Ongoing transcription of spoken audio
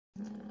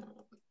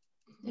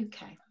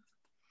Okay.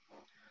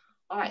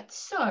 All right,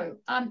 so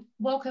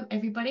welcome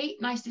everybody.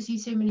 Nice to see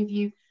so many of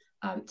you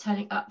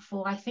turning up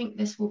for, I think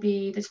this will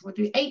be the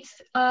 8th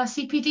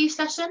CPD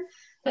session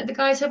that the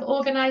guys have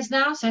organised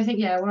now. So I think,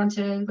 yeah, we're on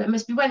to, it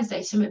must be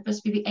Wednesday, so it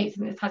must be the 8th,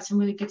 and we've had some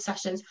really good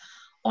sessions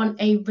on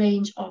a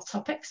range of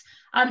topics.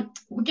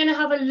 We're going to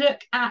have a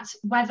look at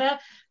weather,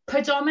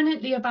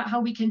 predominantly about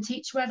how we can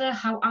teach weather,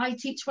 how I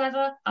teach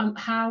weather,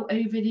 how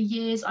over the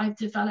years I've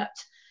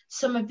developed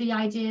some of the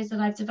ideas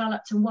that I've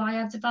developed and why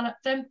I've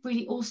developed them.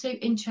 Really also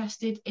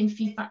interested in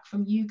feedback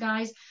from you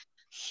guys.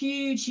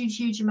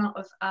 Huge amount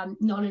of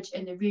knowledge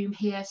in the room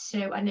here.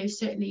 So I know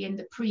certainly in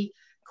the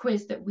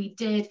pre-quiz that we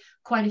did,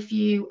 quite a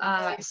few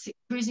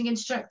cruising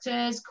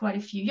instructors, quite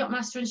a few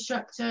yachtmaster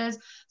instructors.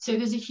 So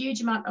there's a huge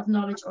amount of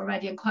knowledge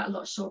already and quite a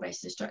lot of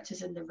shore-based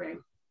instructors in the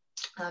room.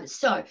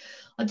 So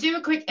I'll do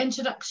a quick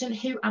introduction.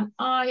 Who am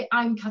I?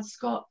 I'm Kath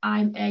Scott.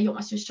 I'm a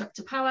Yachtmaster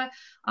Instructor Power.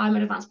 I'm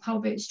an advanced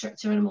powerboat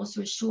instructor, and I'm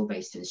also a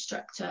shore-based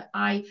instructor.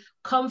 I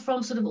come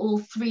from sort of all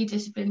three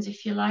disciplines,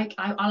 if you like.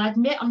 I'll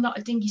admit I'm not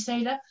a dinghy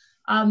sailor.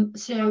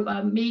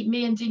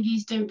 Me and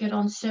dinghies don't get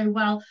on so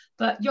well,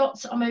 but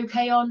yachts I'm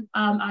okay on.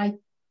 I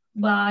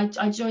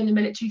joined the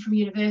military from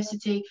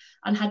university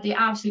and had the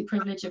absolute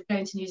privilege of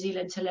going to New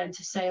Zealand to learn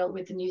to sail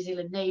with the New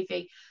Zealand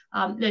Navy,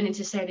 learning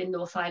to sail in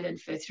North Island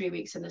for 3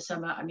 weeks in the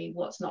summer. I mean,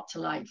 what's not to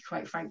like,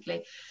 quite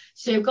frankly?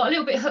 So got a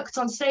little bit hooked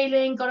on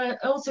sailing,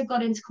 also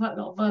got into quite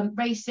a lot of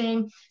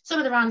racing, some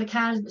of the round the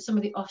cans, but some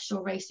of the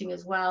offshore racing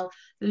as well.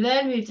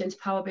 Then moved into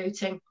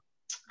powerboating.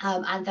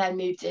 And then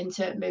moved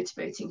into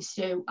motorboating.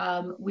 So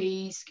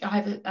I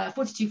have a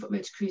 42-foot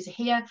motor cruiser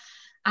here.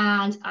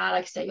 And like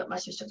I say,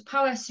 Yachtmaster Instructor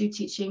Power, so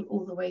teaching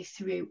all the way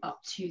through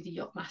up to the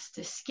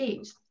Yachtmaster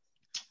schemes.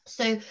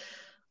 So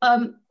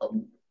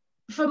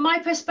from my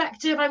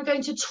perspective, I'm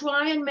going to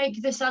try and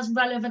make this as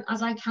relevant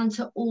as I can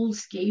to all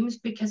schemes,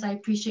 because I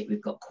appreciate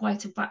we've got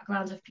quite a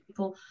background of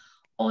people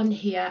on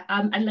here.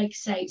 And like I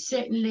say,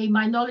 certainly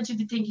my knowledge of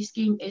the dinghy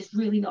scheme is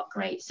really not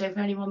great. So if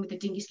anyone with the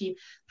dinghy scheme,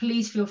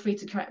 please feel free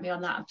to correct me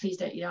on that. And please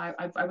don't,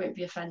 I won't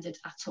be offended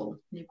at all.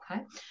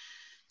 Okay.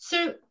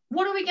 So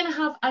what are we going to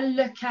have a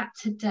look at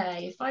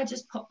today? If I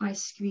just pop my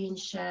screen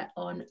share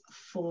on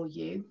for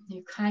you,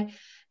 okay?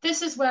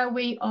 This is where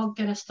we are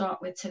going to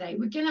start with today.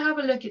 We're going to have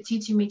a look at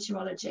teaching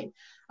meteorology.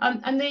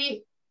 And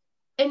the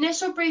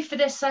initial brief for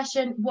this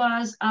session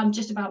was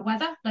just about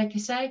weather, like I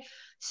say.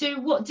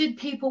 So what did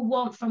people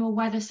want from a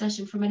weather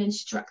session from an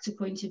instructor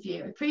point of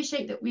view? I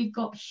appreciate that we've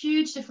got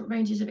huge different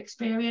ranges of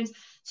experience.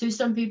 So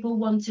some people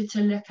wanted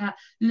to look at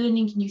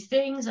learning new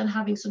things and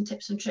having some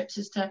tips and tricks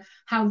as to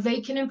how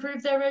they can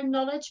improve their own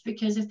knowledge,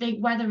 because I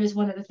think weather is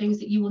one of the things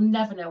that you will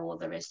never know all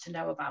there is to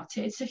know about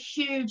it. It's a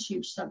huge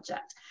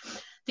subject.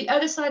 The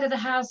other side of the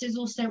house is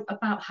also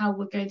about how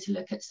we're going to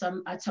look at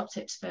some top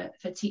tips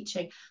for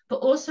teaching, but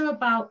also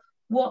about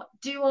what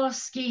do our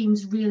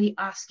schemes really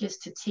ask us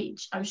to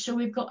teach? I'm sure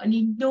we've got an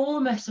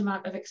enormous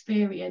amount of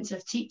experience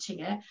of teaching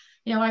it.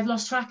 You know, I've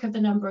lost track of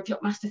the number of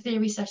Yachtmaster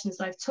theory sessions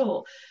I've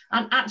taught.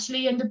 And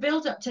actually in the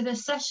build up to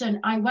this session,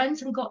 I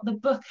went and got the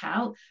book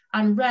out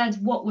and read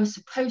what we're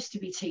supposed to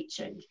be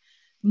teaching,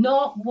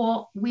 not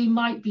what we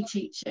might be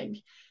teaching.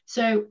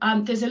 So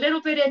there's a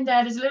little bit in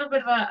there. There's a little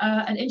bit of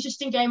an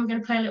interesting game we're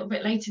going to play a little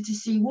bit later to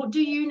see what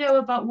do you know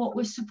about what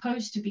we're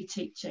supposed to be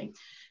teaching.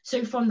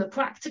 So from the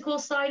practical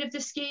side of the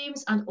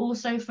schemes and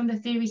also from the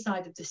theory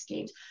side of the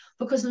schemes,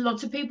 because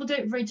lots of people do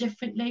it very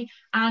differently.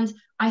 And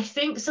I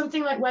think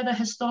something like weather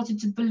has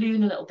started to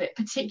balloon a little bit,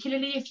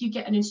 particularly if you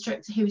get an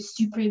instructor who is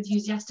super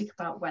enthusiastic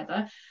about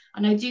weather.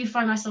 And I do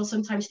find myself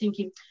sometimes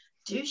thinking,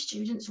 do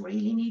students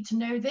really need to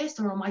know this,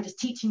 or am I just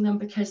teaching them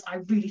because I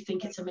really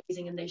think it's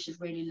amazing and they should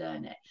really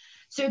learn it?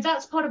 So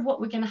that's part of what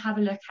we're going to have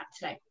a look at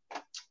today.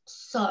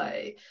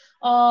 So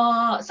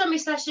our summary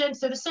session.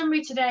 So the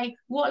summary today,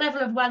 what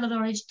level of weather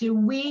knowledge do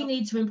we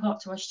need to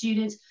impart to our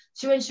students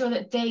to ensure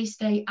that they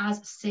stay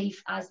as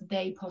safe as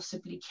they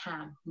possibly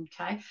can?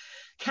 Okay.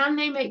 Can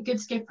they make good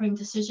skippering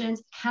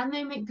decisions? Can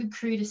they make good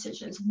crew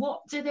decisions?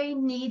 What do they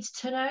need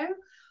to know?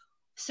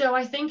 So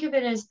I think of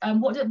it as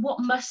what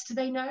must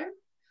they know?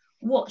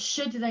 What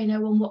should they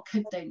know, and what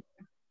could they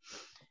know?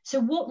 So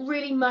what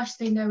really must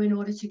they know in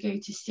order to go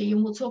to sea?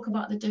 And we'll talk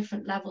about the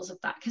different levels of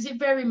that, because it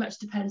very much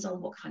depends on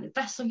what kind of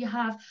vessel you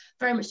have,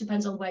 very much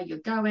depends on where you're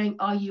going.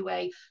 Are you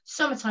a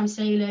summertime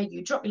sailor?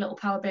 You drop your little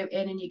powerboat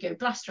in and you go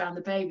blast around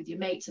the bay with your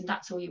mates, and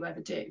that's all you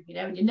ever do, you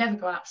know, and you never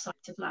go outside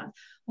of land.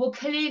 Well,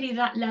 clearly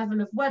that level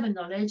of weather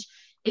knowledge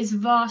is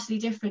vastly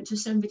different to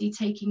somebody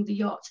taking the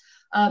yacht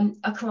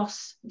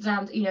across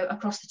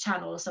the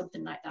channel or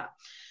something like that.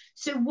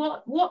 So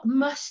what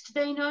must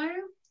they know?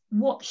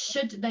 What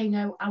should they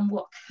know, and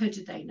what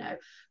could they know?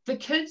 The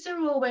coulds are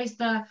always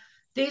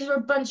these are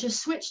a bunch of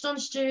switched on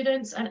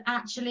students, and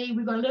actually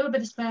we've got a little bit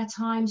of spare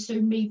time,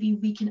 so maybe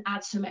we can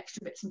add some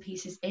extra bits and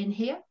pieces in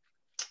here.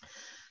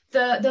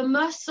 The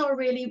musts are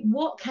really,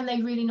 what can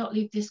they really not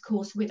leave this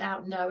course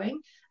without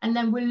knowing? And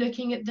then we're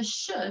looking at the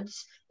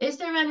shoulds. Is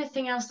there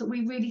anything else that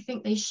we really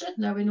think they should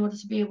know in order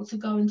to be able to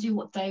go and do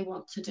what they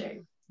want to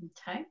do?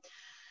 Okay.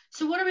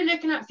 So what are we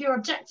looking at for your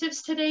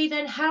objectives today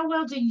then? How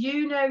well do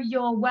you know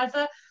your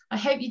weather? I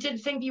hope you didn't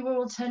think you were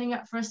all turning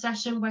up for a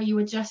session where you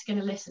were just going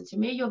to listen to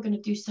me. You're going to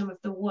do some of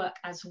the work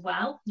as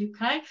well,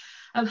 okay?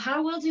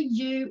 How well do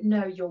you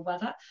know your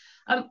weather?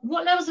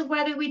 What levels of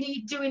weather do we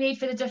need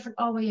for the different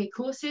RYA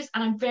courses?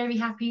 And I'm very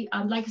happy.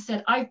 Like I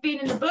said, I've been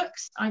in the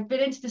books. I've been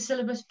into the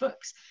syllabus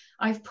books.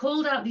 I've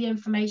pulled out the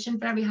information.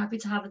 Very happy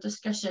to have a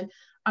discussion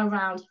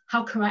around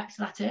how correct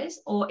that is,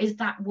 or is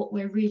that what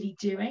we're really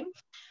doing?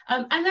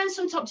 And then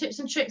some top tips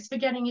and tricks for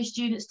getting your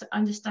students to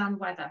understand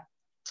weather.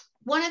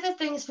 One of the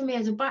things for me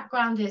as a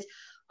background is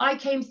I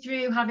came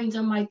through having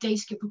done my day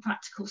skipper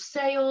practical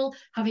sail,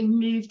 having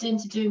moved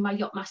into doing my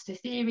Yachtmaster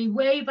theory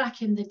way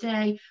back in the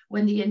day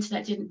when the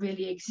internet didn't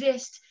really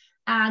exist.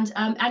 And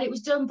it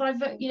was done by,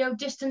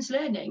 distance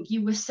learning.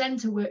 You were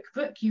sent a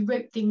workbook, you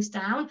wrote things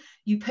down,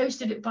 you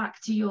posted it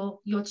back to your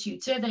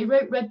tutor. They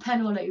wrote red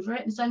pen all over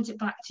it and sent it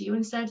back to you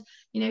and said,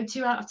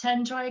 2 out of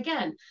 10, try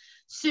again.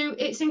 So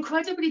it's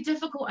incredibly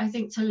difficult, I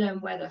think, to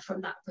learn weather from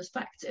that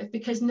perspective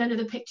because none of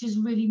the pictures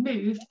really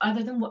moved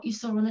other than what you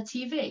saw on the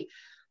TV.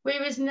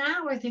 Whereas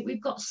now I think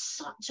we've got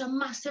such a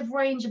massive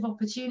range of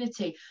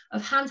opportunity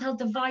of handheld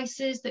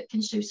devices that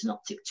can show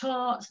synoptic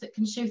charts, that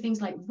can show things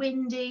like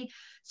windy.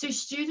 So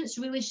students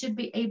really should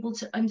be able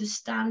to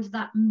understand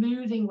that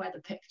moving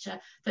weather picture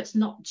that's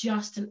not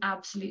just an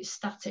absolute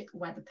static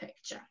weather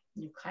picture,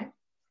 okay?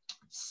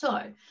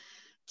 So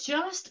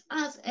just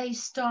as a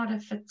starter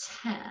for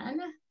 10,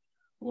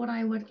 what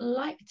I would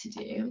like to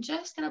do, I'm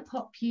just going to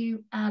pop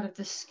you out of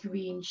the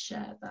screen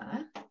share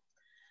there.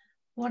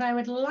 What I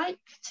would like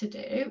to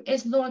do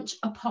is launch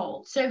a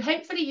poll. So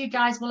hopefully you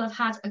guys will have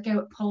had a go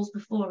at polls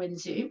before in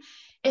Zoom.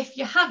 If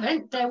you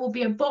haven't, there will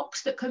be a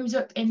box that comes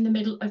up in the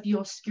middle of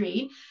your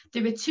screen.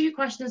 There are 2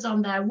 questions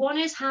on there. One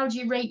is, how do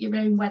you rate your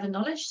own weather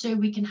knowledge? So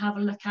we can have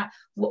a look at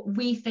what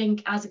we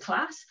think as a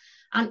class.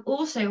 And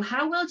also,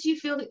 how well do you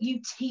feel that you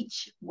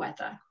teach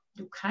weather?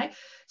 Okay,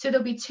 so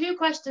there'll be 2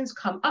 questions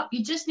come up.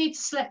 You just need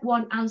to select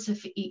one answer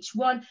for each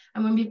one.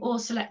 And when we've all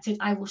selected,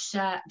 I will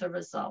share the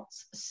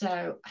results.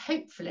 So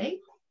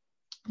hopefully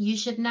you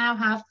should now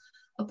have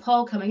a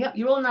poll coming up.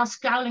 You're all now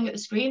scowling at the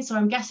screen. So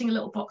I'm guessing a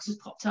little box has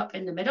popped up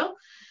in the middle.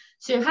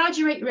 So how do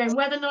you rate your own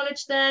weather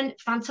knowledge then?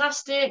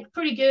 Fantastic,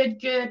 pretty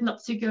good, good,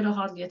 not too good, or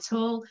hardly at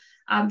all.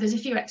 There's a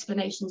few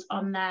explanations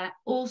on there.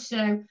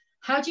 Also,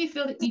 how do you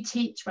feel that you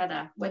teach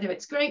weather? Whether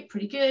it's great,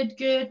 pretty good,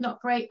 good,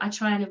 not great. I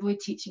try and avoid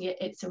teaching it.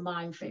 It's a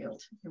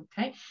minefield,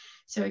 okay?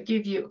 So I'll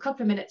give you a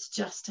couple of minutes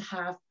just to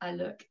have a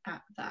look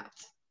at that.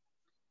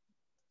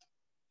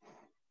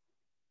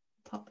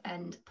 Pop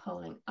end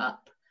polling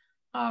up.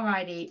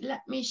 Alrighty, let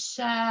me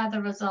share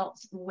the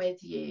results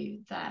with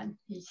you then,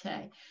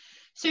 okay?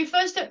 So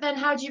first up then,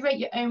 how do you rate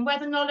your own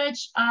weather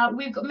knowledge?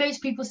 We've got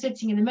most people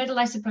sitting in the middle.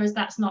 I suppose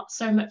that's not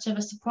so much of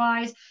a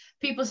surprise.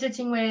 People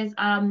sitting with,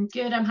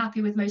 good, I'm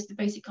happy with most of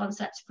the basic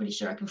concepts. Pretty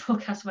sure I can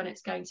forecast when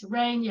it's going to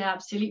rain. Yeah,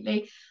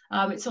 absolutely.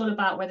 It's all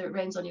about whether it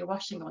rains on your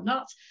washing or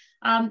not.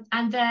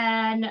 And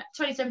then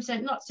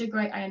 27% not so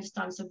great. I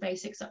understand some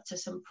basics up to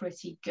some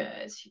pretty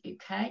good,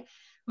 okay?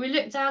 We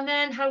look down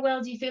then, how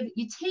well do you feel that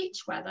you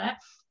teach weather?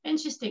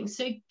 Interesting.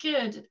 So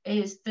good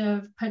is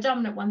the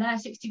predominant one there,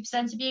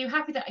 60% of you.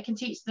 Happy that I can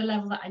teach the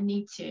level that I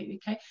need to,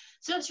 okay?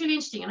 So that's really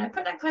interesting. And I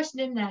put that question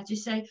in there to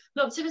say,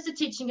 lots of us are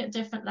teaching at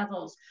different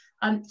levels.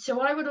 So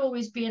I would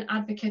always be an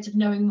advocate of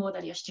knowing more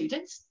than your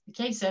students,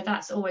 okay? So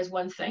that's always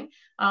one thing.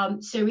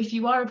 So if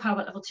you are a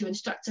Power Level 2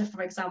 instructor,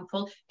 for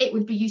example, it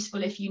would be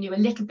useful if you knew a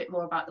little bit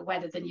more about the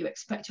weather than you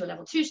expect your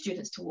Level 2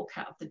 students to walk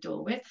out of the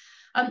door with.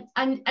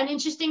 And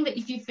interesting that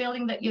if you're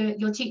feeling that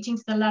you're teaching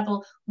to the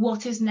level,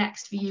 what is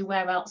next for you?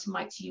 Where else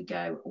might you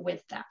go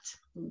with that?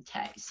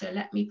 Okay, so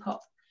let me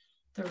pop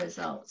the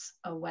results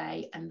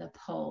away and the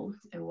poll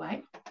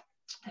away.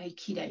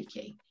 Okie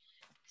dokie.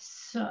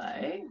 So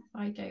if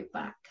I go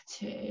back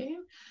to,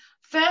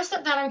 first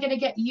up then, I'm going to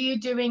get you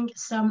doing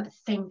some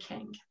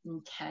thinking.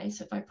 Okay,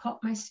 so if I pop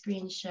my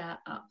screen share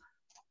up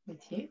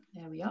with you,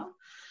 there we are.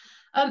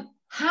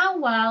 How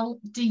well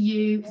do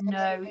you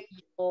know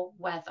your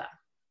weather?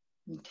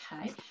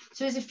 Okay,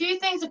 so there's a few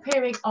things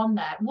appearing on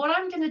there. What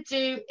I'm going to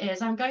do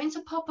is I'm going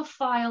to pop a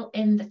file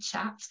in the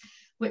chat,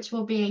 which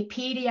will be a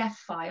PDF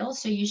file.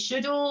 So you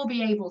should all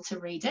be able to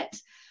read it.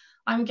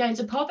 I'm going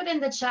to pop it in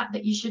the chat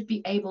that you should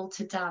be able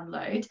to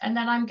download. And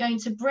then I'm going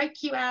to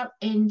break you out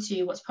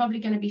into what's probably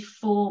going to be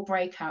 4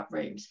 breakout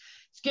rooms.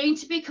 It's going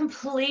to be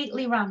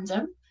completely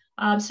random.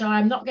 So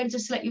I'm not going to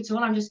select you at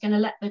all. I'm just going to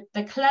let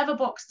the clever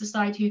box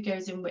decide who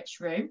goes in which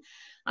room.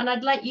 And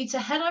I'd like you to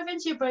head over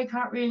into your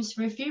breakout rooms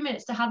for a few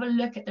minutes to have a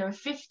look at, there are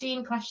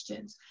 15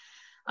 questions.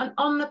 And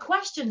on the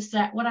question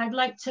set, what I'd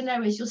like to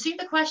know is, you'll see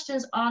the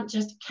questions aren't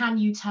just, can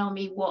you tell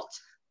me what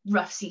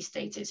rough sea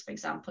state is, for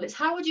example. It's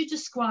how would you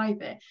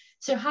describe it?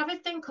 So have a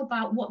think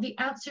about what the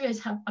answer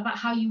is, about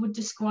how you would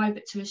describe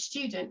it to a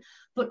student,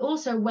 but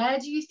also where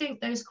do you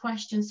think those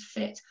questions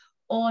fit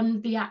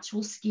on the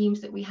actual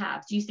schemes that we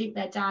have? Do you think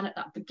they're down at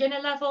that beginner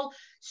level?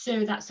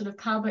 So that sort of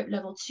powerboat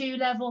level 2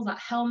 level, that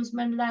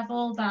helmsman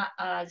level, that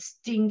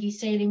dinghy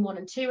sailing 1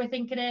 and 2, I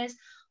think it is.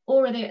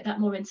 or are they at that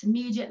more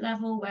intermediate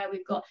level where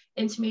we've got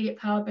intermediate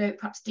powerboat,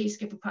 perhaps day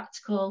skipper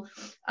practical,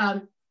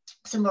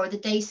 some more of the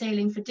day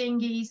sailing for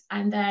dinghies,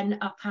 and then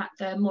up at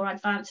the more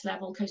advanced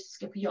level, coastal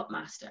skipper, yacht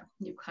master.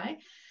 Okay,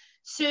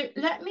 so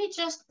let me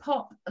just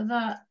pop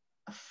the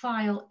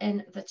file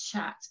in the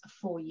chat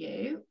for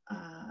you.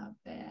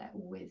 Bear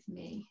with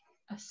me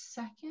a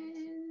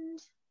second.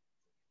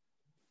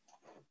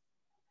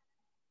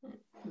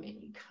 Let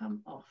me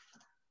come off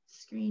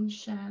screen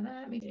share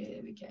there.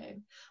 There we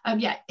go.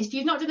 Yeah, if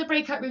you've not done the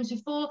breakout rooms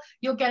before,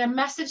 you'll get a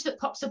message that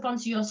pops up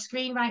onto your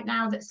screen right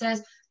now that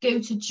says go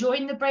to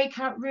join the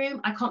breakout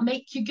room. I can't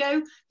make you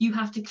go, you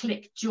have to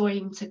click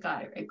join to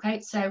go.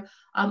 Okay, so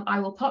I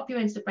will pop you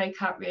into the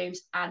breakout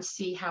rooms and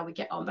see how we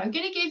get on. But I'm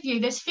going to give you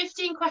this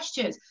 15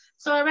 questions,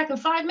 so I reckon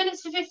 5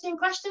 minutes for 15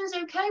 questions.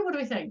 Okay, what do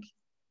we think?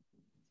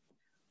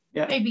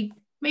 Yeah,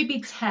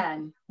 maybe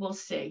 10, we'll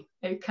see.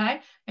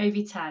 Okay,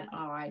 maybe 10.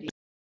 All righty.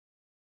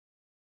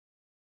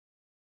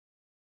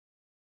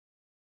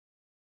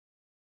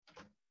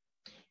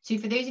 So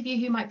for those of you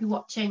who might be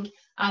watching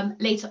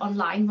later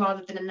online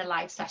rather than in the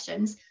live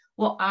sessions,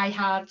 what I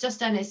have just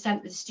done is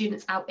sent the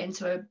students out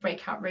into a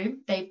breakout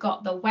room. They've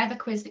got the weather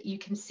quiz that you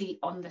can see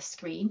on the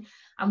screen.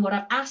 And what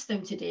I've asked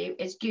them to do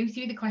is go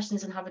through the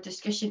questions and have a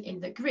discussion in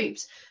the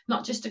groups,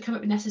 not just to come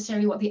up with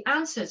necessarily what the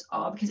answers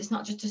are, because it's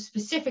not just a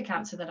specific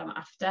answer that I'm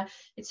after,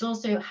 it's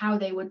also how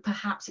they would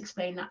perhaps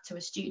explain that to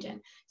a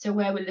student. So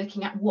where we're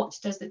looking at what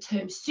does the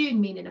term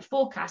soon mean in a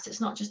forecast, it's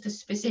not just a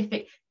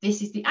specific,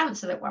 this is the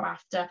answer that we're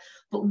after,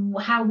 but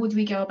how would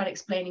we go about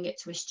explaining it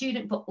to a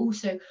student, but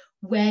also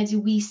where do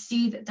we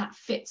see that that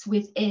fits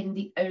within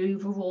the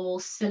overall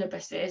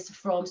syllabuses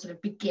from sort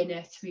of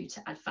beginner through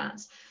to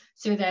advanced.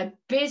 So they're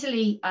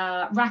busily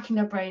racking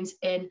their brains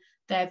in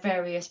their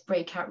various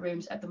breakout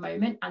rooms at the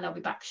moment, and they'll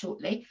be back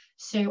shortly.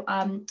 So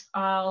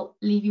I'll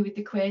leave you with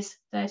the quiz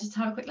there just to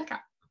have a quick look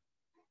at.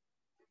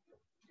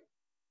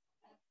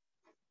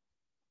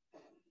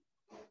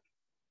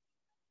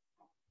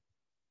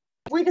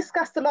 We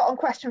discussed a lot on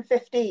question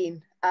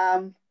 15.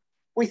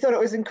 We thought it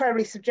was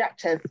incredibly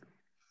subjective,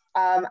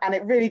 and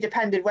it really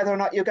depended whether or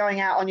not you're going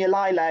out on your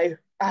lilo,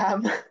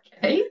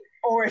 Okay.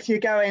 or if you're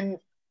going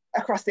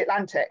across the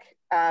Atlantic.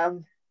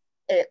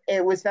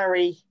 It was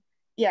very,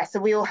 yeah, so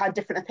we all had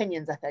different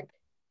opinions, I think.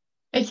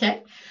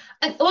 Okay.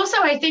 And also,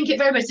 I think it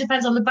very much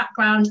depends on the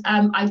background.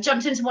 I've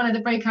jumped into one of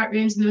the breakout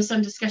rooms and there was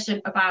some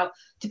discussion about,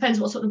 depends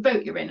what sort of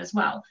boat you're in as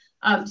well.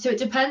 So it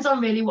depends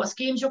on really what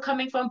schemes you're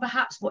coming from,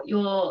 perhaps what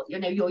your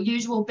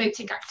usual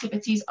boating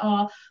activities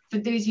are. For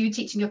those of you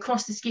teaching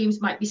across the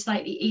schemes might be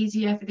slightly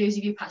easier. For those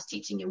of you perhaps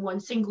teaching in one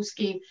single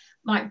scheme,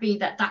 might be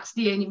that that's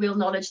the only real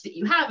knowledge that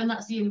you have and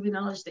that's the only real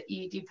knowledge that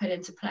you do put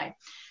into play.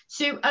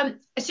 So,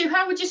 so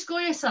how would you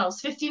score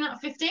yourselves? 15 out of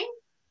 15?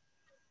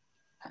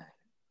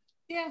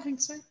 Yeah, I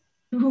think so.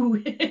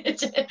 Ooh,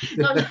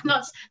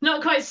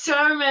 not quite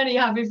so many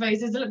happy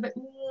faces. A little bit.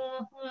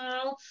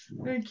 Well,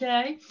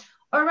 okay.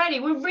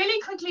 Alrighty, we're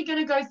really quickly going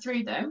to go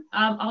through them.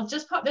 I'll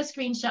just pop the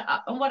screenshot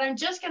up, and what I'm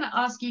just going to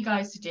ask you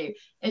guys to do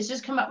is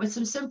just come up with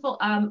some simple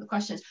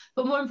questions.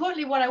 But more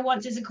importantly, what I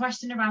want is a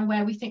question around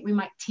where we think we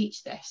might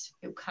teach this.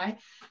 Okay,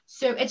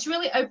 so it's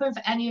really open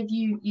for any of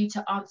you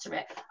to answer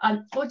it.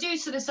 We'll do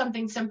sort of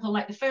something simple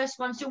like the first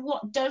one. So,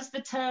 what does the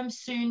term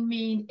soon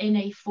mean in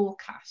a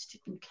forecast?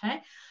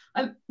 Okay.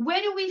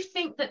 Where do we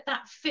think that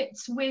that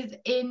fits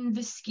within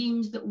the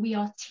schemes that we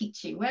are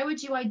teaching? Where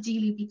would you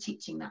ideally be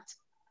teaching that?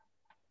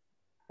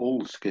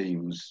 All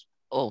schemes.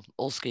 All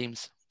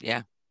schemes,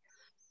 yeah.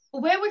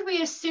 Where would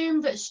we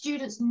assume that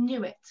students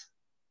knew it?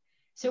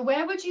 So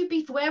where would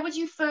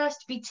you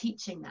first be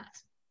teaching that?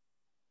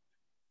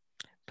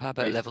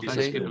 Powerboat level 2.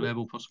 Skipper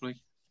level, possibly.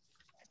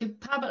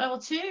 Powerboat level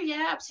 2,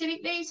 yeah,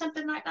 absolutely,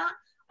 something like that.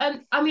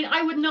 I mean,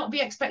 I would not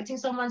be expecting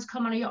someone to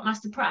come on a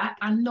Yachtmaster Prep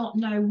and not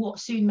know what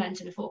soon meant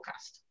in a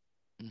forecast.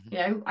 Mm-hmm. You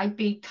know, I'd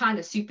be kind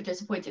of super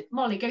disappointed.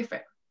 Molly, go for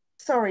it.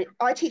 Sorry,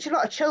 I teach a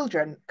lot of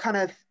children, kind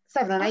of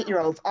 7 and 8 year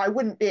olds. I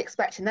wouldn't be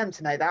expecting them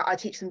to know that. I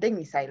teach them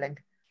dinghy sailing.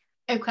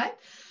 Okay,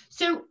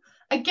 so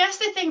I guess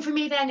the thing for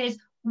me then is,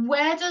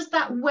 where does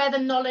that weather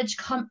knowledge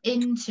come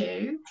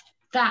into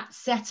that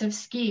set of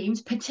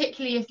schemes,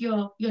 particularly if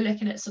you're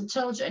looking at some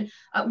children?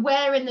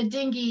 Where in the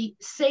dinghy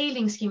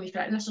sailing scheme, if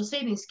you're at national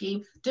sailing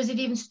scheme, does it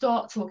even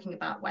start talking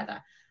about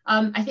weather?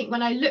 I think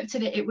when I looked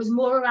at it, it was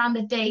more around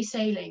the day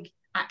sailing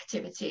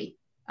activity.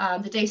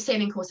 The day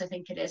sailing course, I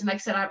think it is. And like I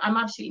said, I'm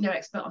absolutely no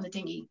expert on the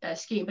dinghy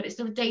scheme, but it's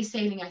still day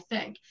sailing, I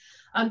think.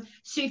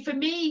 So for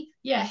me,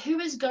 yeah, who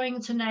is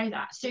going to know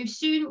that? So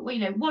soon, well,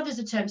 you know, what does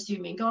the term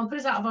soon mean? Go on, put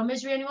us out of our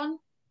misery, anyone?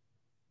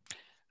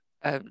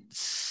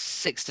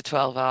 6 to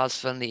 12 hours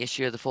from the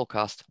issue of the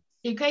forecast.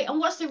 Okay, and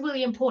what's the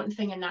really important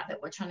thing in that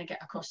we're trying to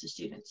get across to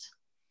students?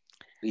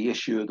 The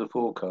issue of the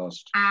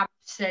forecast.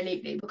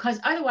 Absolutely, because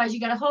otherwise you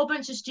get a whole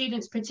bunch of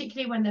students,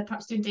 particularly when they're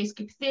perhaps doing day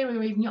skipper theory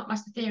or even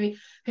Yachtmaster theory,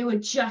 who are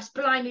just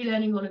blindly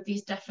learning all of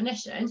these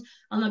definitions,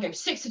 and they'll go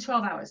 6 to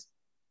 12 hours.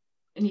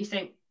 And you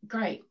think,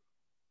 great,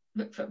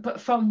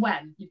 but from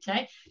when?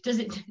 Okay, is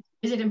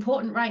it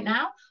important right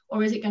now,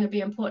 or is it going to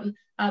be important,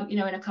 you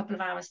know, in a couple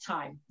of hours'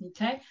 time?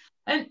 Okay,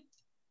 and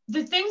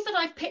the things that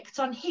I've picked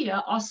on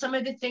here are some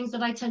of the things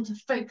that I tend to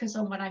focus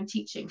on when I'm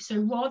teaching. So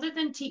rather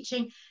than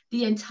teaching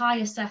the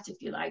entire set,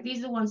 if you like, these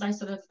are the ones I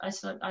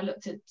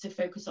look to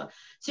focus on.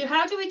 So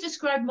how do we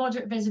describe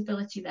moderate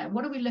visibility then?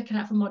 What are we looking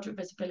at for moderate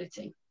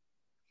visibility?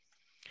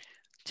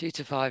 2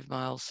 to 5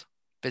 miles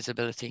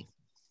visibility.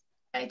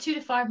 2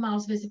 to 5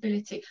 miles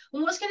visibility.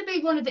 And what's going to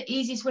be one of the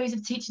easiest ways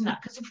of teaching that?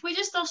 Because if we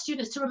just ask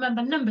students to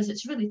remember numbers,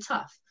 it's really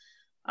tough.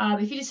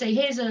 If you just say,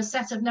 here's a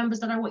set of numbers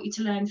that I want you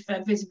to learn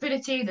for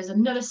visibility, there's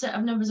another set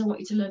of numbers I want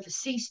you to learn for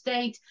C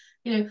state,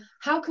 you know,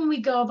 how can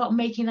we go about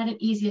making that an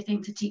easier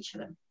thing to teach for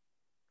them?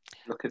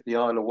 Look at the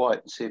Isle of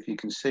Wight and see if you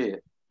can see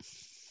it.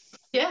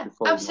 Yeah,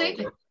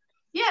 absolutely.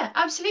 Yeah,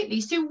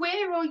 absolutely. So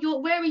where are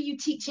you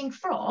teaching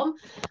from,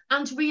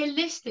 and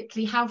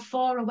realistically, how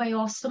far away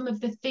are some of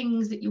the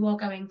things that you are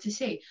going to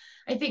see?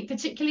 I think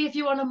particularly if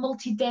you're on a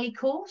multi-day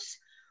course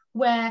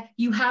where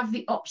you have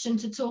the option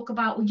to talk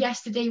about, well,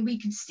 yesterday we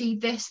could see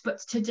this, but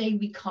today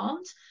we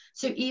can't.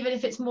 So even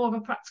if it's more of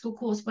a practical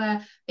course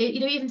where, you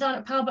know, even down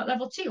at Powerboat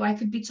level 2, I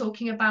could be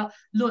talking about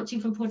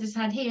launching from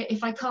Portishead here.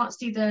 If I can't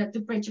see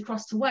the bridge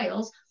across to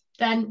Wales,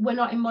 then we're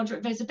not in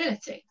moderate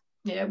visibility.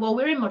 You know, well,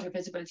 we're in moderate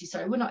visibility,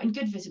 sorry, we're not in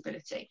good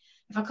visibility.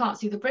 If I can't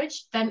see the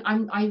bridge, then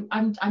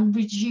I'm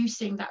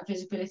reducing that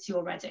visibility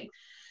already.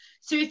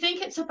 So you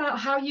think it's about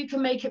how you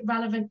can make it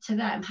relevant to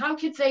them. How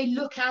could they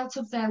look out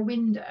of their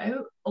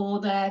window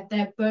or their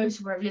boat,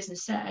 wherever it is, and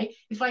say,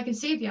 if I can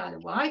see the Isle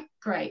of Wight,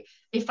 great.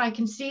 If I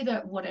can see the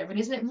whatever it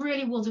is, and it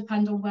really will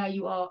depend on where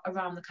you are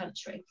around the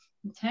country.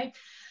 Okay.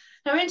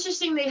 Now,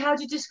 interestingly, how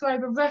do you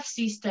describe a rough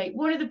sea state?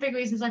 One of the big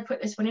reasons I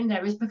put this one in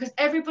there is because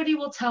everybody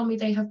will tell me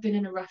they have been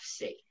in a rough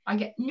sea. I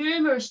get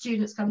numerous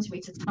students come to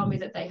me to tell me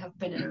that they have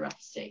been in a rough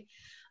sea.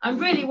 And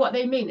really what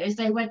they mean is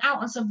they went out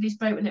on somebody's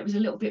boat and it was a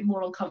little bit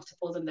more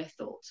uncomfortable than they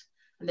thought,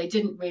 and they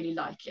didn't really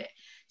like it.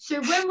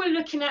 So when we're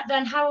looking at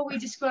then, how are we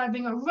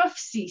describing a rough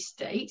sea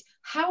state?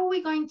 How are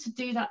we going to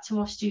do that to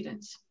our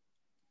students?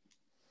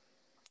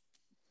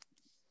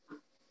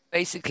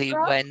 Basically,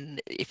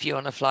 if you're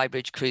on a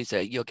flybridge cruiser,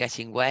 you're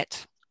getting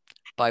wet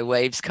by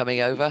waves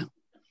coming over.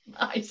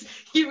 Nice.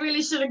 You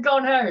really should have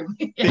gone home.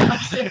 Yeah,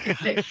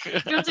 absolutely.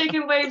 If you're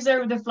taking waves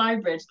over the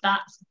flybridge,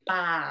 that's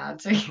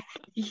bad.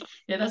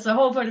 Yeah, that's the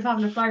whole point of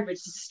having a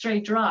flybridge, to stay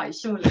dry,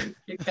 surely.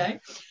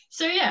 Okay.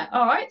 So yeah,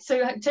 all right.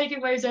 So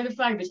taking waves over the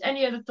flybridge.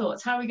 Any other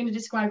thoughts? How are we going to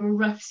describe a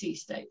rough sea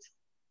state?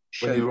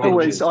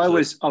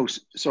 Oh,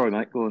 sorry,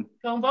 mate. Go on.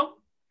 Go on, Bob.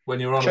 When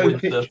you're on a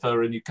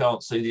windsurfer and you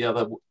can't see the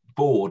other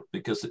board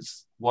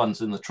because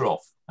one's in the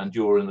trough and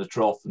you're in the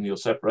trough and you're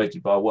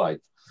separated by a wave.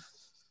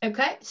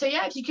 Okay, so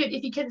yeah, if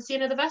you couldn't see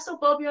another vessel,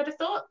 Bob, you had a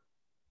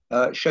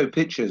thought? Show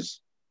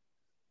pictures.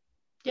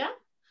 Yeah,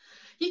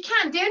 you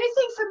can. The only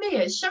thing for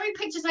me is showing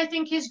pictures, I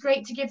think, is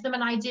great to give them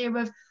an idea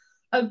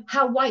of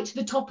how white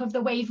the top of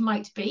the wave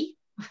might be,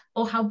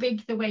 or how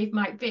big the wave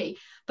might be.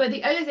 But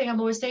the other thing I'm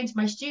always saying to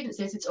my students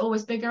is it's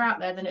always bigger out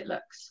there than it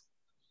looks.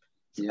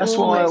 That's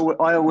why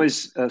I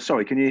always,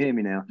 sorry, can you hear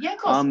me now? Yeah, of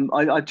course.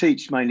 I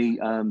teach mainly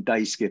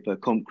day skipper,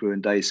 comp crew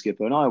and day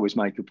skipper, and I always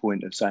make a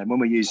point of saying when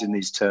we're using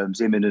these terms,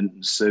 imminent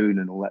and soon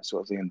and all that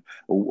sort of thing,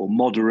 or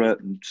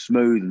moderate and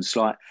smooth and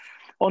slight,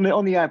 on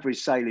the average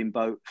sailing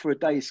boat, for a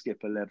day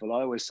skipper level,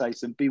 I always say to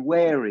them, be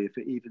wary if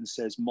it even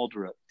says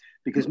moderate,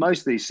 because most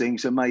of these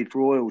things are made for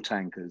oil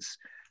tankers.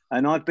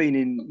 And I've been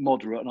in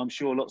moderate, and I'm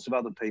sure lots of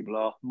other people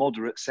are.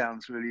 Moderate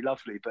sounds really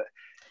lovely, but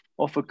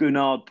off a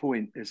Gunard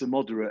Point, there's a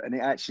moderate, and it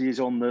actually is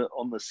on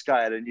the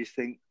scale, and you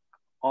think,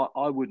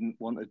 I wouldn't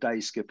want a day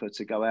skipper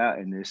to go out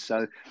in this.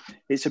 So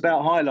it's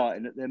about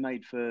highlighting that they're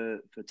made for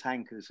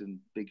tankers and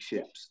big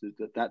ships.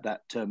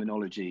 That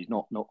terminology is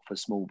not for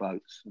small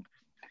boats.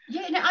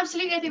 Yeah, no,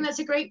 absolutely. I think that's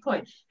a great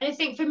point. And I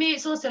think for me,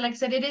 it's also, like I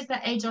said, it is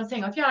that age-old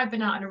thing of, yeah, I've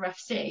been out in a rough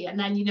sea, and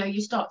then, you know,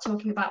 you start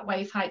talking about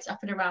wave heights up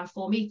and around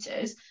 4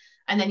 meters,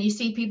 and then you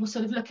see people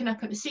sort of looking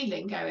up at the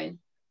ceiling going,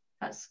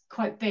 that's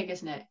quite big,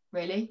 isn't it?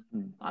 Really?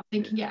 I'm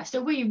thinking, yeah.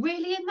 So were you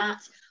really in that?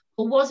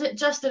 Or was it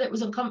just that it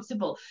was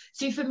uncomfortable?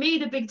 So for me,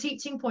 the big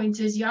teaching point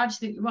is you're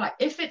absolutely right.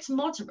 If it's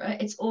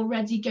moderate, it's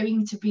already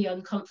going to be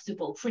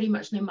uncomfortable, pretty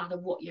much no matter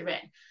what you're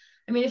in.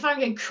 I mean, if I'm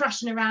going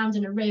crashing around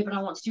in a rib and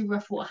I want to do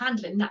rough water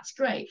handling, that's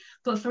great.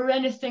 But for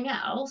anything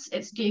else,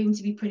 it's going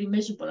to be pretty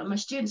miserable. And my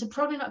students are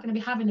probably not going to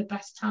be having the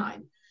best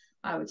time,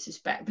 I would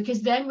suspect,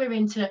 because then we're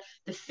into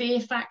the fear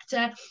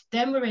factor,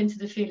 then we're into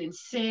the feeling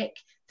sick,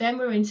 then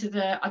we're into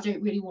the I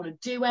don't really want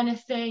to do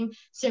anything.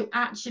 So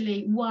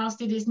actually,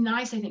 whilst it is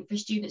nice, I think, for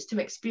students to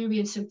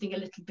experience something a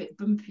little bit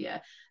bumpier,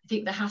 I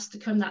think there has to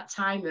come that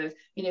time of,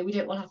 you know, we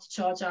don't want to have to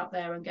charge out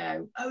there and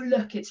go, oh,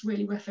 look, it's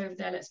really rough over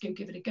there, let's go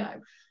give it a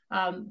go.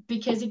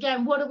 Because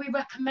again, what are we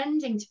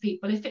recommending to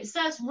people? If it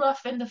says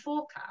rough in the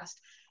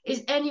forecast,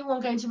 is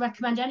anyone going to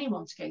recommend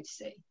anyone to go to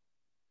sea?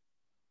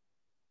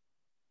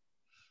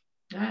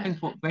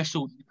 Depends what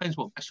vessel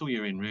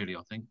you're in, really.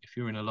 I think if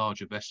you're in a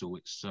larger vessel,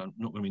 it's not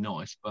going to be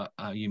nice, but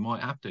you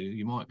might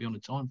be on a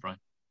time frame.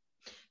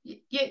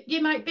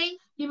 You might be,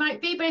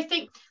 but I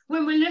think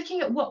when we're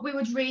looking at what we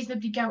would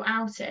reasonably go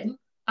out in,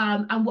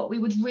 and what we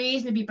would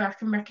reasonably be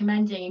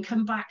recommending, and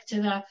come back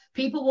to the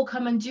people will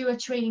come and do a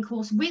training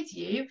course with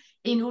you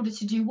in order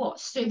to do what?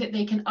 So that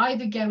they can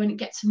either go and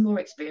get some more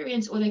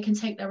experience, or they can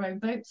take their own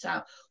boats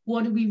out.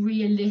 What are we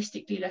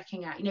realistically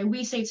looking at? You know,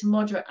 we say to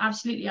moderate,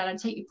 absolutely, Alan,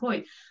 take your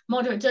point.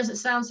 Moderate doesn't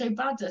sound so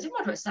bad, does it?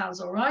 Moderate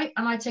sounds all right.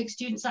 And I take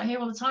students out here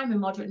all the time in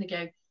moderate and they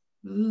go,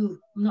 ooh,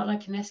 I'm not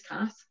liking this,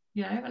 Kath.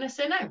 You know, and I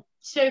say no.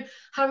 So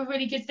have a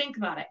really good think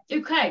about it.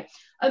 Okay,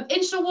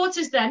 inshore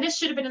waters then. This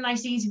should have been a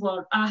nice easy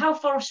one. How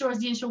far offshore is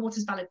the inshore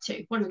waters valid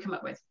to? What do we come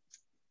up with?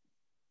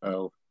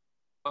 12.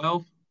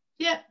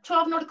 Yeah,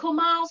 12 nautical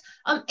miles.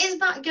 Is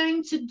that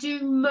going to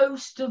do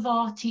most of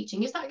our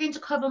teaching? Is that going to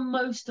cover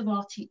most of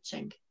our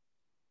teaching?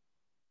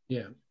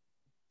 Yeah.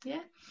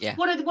 Yeah. Yeah.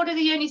 What are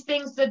the only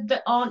things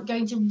that aren't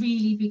going to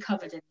really be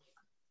covered in?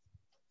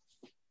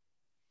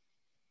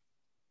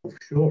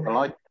 Offshore.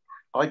 Well,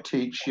 I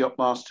teach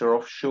yachtmaster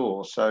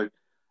offshore, so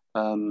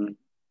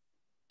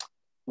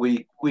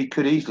we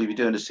could easily be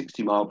doing a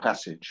 60-mile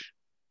passage.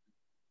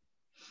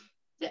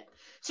 Yeah.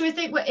 So I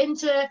think we're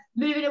into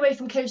moving away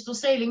from coastal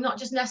sailing, not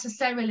just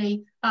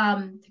necessarily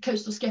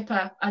coastal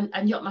skipper and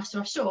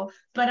yachtmaster offshore,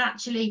 but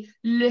actually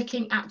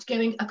looking at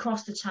going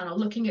across the channel,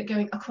 looking at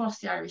going across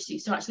the Irish Sea.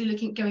 So actually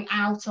looking at going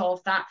out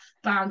of that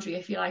boundary,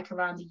 if you like,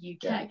 around the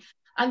UK. Yeah.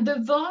 And the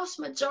vast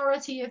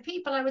majority of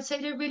people, I would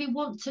say, don't really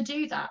want to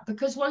do that,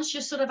 because once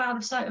you're sort of out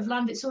of sight of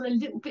land, it's all a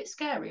little bit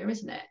scarier,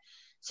 isn't it?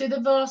 So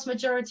the vast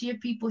majority of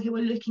people who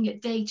are looking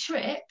at day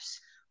trips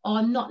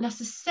are not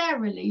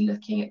necessarily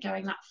looking at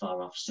going that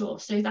far offshore.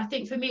 So I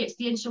think for me, it's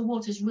the inshore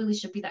waters really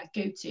should be that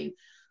go-to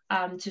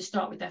to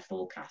start with their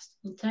forecast.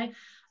 Okay.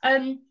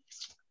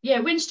 Yeah,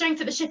 wind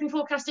strength at the shipping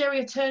forecast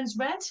area turns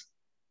red.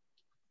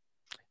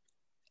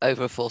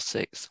 Over a force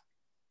 6.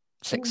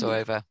 6 Ooh. or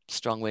over.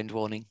 Strong wind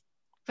warning.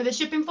 For the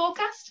shipping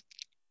forecast?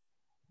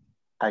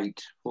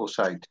 8, force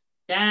 8.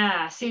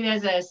 Yeah, see,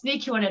 there's a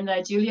sneaky one in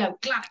there, Julia. I'm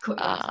glad I caught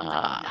you on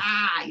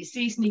that. You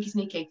see,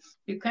 sneaky.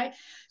 Okay.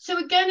 So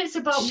again, it's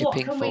about shipping what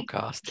can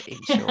forecast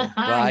inshore.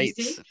 Right.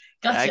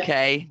 Gotcha.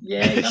 Okay.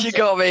 Yeah, gotcha. You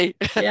got me.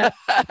 Yeah.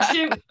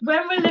 So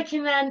when we're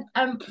looking then,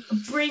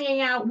 bringing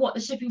out what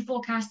the shipping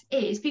forecast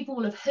is, people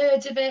will have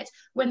heard of it.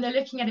 When they're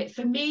looking at it,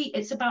 for me,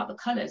 it's about the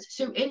colours.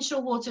 So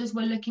inshore waters,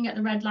 we're looking at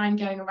the red line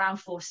going around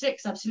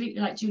 4-6,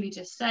 absolutely, like Julie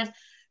just said.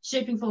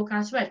 Shipping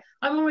forecast red.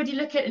 I'm already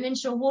looking at an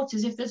inshore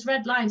waters. If there's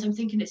red lines, I'm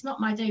thinking it's not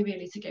my day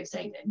really to go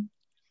sailing.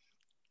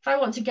 If I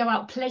want to go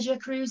out pleasure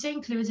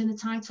cruising, clue is in the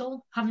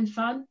title, having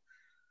fun,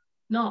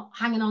 not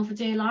hanging on for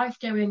dear life,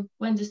 going,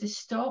 when does this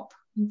stop?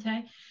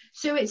 Okay.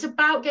 So it's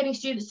about getting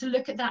students to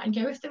look at that and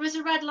go, if there is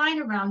a red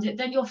line around it,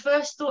 then your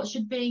first thought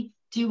should be,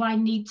 do I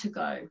need to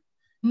go?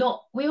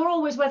 Not, we are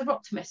always weather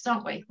optimists,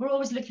 aren't we? We're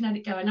always looking at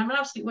it going, I'm an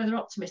absolute weather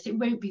optimist. It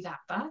won't be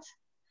that bad.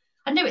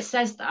 I know it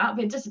says that,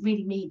 but it doesn't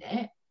really mean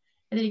it.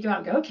 And then you go out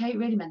and go, okay, it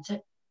really meant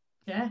it.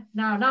 Yeah,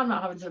 now I'm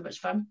not having so much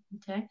fun.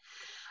 Okay.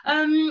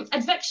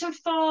 Advection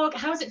fog,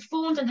 how is it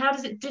formed and how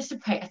does it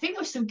dissipate? I think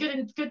there was some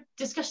good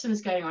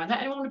discussions going on there.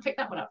 Anyone want to pick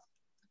that one up?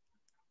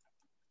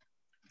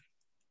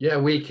 Yeah,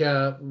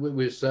 it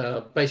was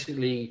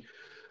basically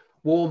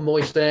warm,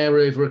 moist air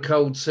over a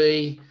cold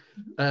sea,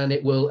 and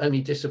it will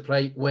only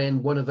dissipate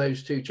when one of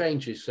those two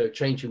changes. So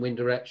change in wind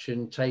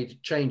direction,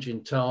 change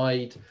in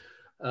tide.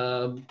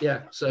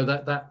 Yeah, so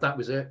that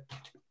was it.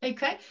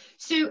 Okay,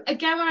 so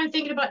again, when I'm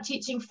thinking about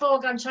teaching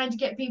fog, I'm trying to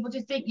get people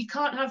to think you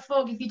can't have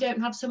fog if you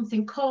don't have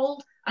something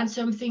cold and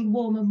something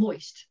warm and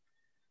moist.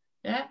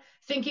 Yeah,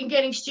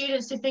 getting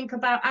students to think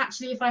about,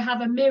 actually, if I have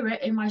a mirror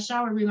in my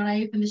shower room and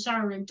I open the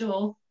shower room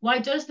door, why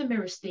does the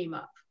mirror steam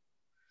up?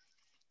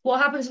 What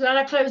happens when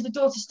I close the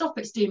door to stop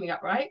it steaming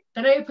up, right?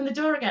 Then I open the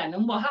door again,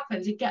 and what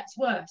happens? It gets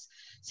worse.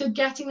 So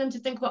getting them to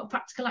think about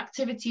practical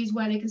activities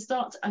where they can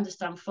start to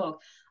understand fog.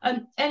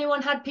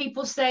 Anyone had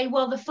people say,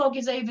 well, the fog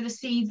is over the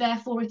sea,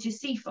 therefore it is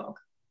sea fog?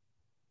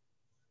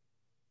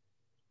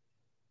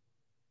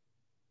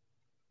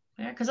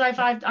 Yeah, because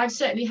I've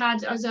certainly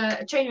had, as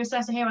a training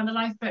assessor here on the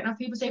lifeboat, and have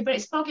people say, but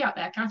it's foggy out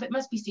there, Kath, it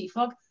must be sea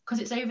fog because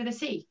it's over the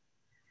sea.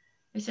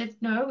 I said,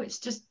 no, it's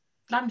just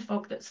land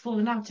fog that's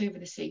fallen out over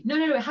the sea. No,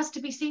 it has to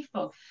be sea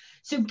fog.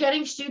 So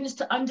getting students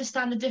to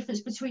understand the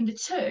difference between the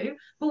two,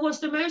 but what's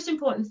the most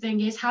important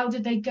thing is, how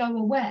did they go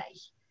away?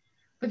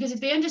 Because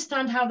if they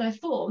understand how they're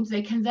formed,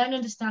 they can then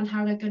understand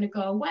how they're going to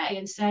go away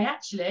and say,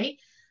 actually,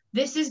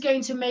 this is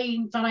going to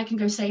mean that I can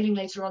go sailing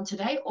later on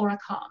today, or I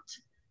can't.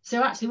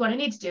 So actually what I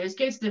need to do is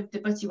go to the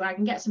butty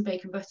wagon, get some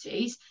bacon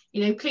butties,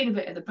 clean a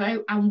bit of the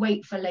boat and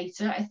wait for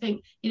later. I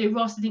think,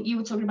 Ross, I think you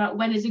were talking about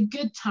when is a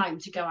good time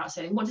to go out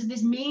sailing. What does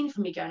this mean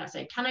for me going out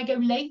sailing? Can I go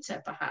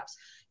later, perhaps?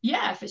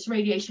 Yeah, if it's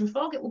radiation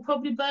fog, it will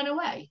probably burn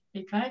away,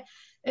 okay?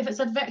 If it's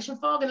advection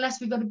fog,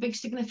 unless we've got a big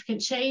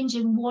significant change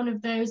in one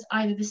of those,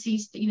 either the sea,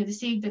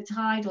 the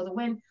tide or the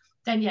wind,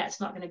 then yeah,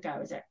 it's not going to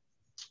go, is it?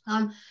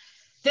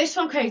 This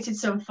one created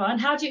some fun.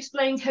 How do you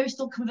explain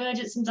coastal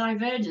convergence and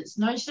divergence?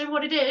 Now you know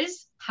what it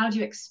is. How do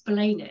you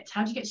explain it?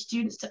 How do you get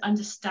students to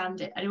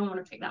understand it? Anyone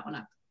want to pick that one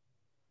up?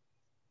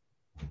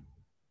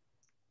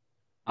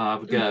 I'll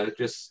have a go.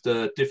 Just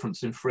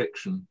difference in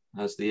friction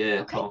as the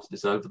air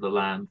passes over the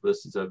land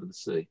versus over the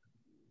sea.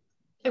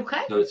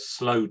 Okay. So it's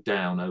slowed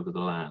down over the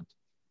land.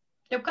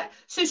 Okay.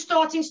 So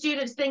starting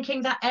students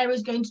thinking that air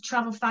is going to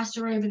travel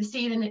faster over the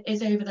sea than it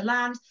is over the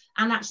land,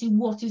 and actually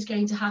what is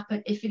going to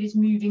happen if it is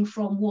moving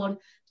from one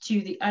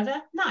to the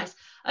other. Nice.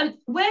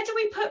 Where do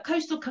we put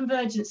coastal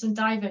convergence and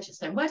divergence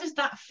then? Where does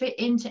that fit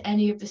into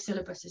any of the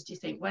syllabuses, do you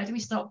think? Where do we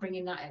start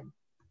bringing that in?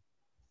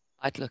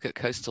 I'd look at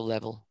coastal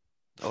level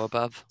or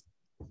above,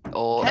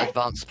 or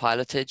advanced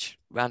pilotage,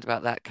 round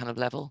about that kind of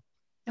level.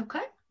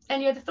 Okay.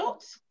 Any other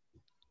thoughts?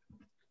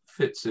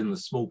 Fits in the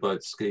small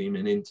boat scheme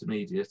in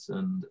intermediate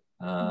and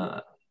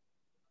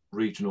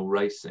regional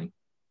racing.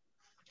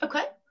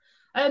 Okay.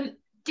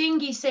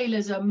 Dinghy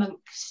sailors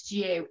amongst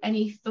you,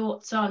 any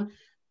thoughts on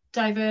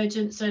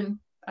divergence and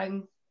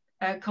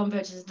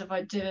convergence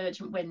and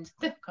divergent wind?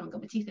 I haven't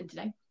got my teeth in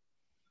today.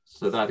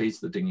 So that is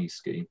the dinghy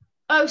scheme.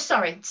 Oh,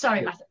 sorry,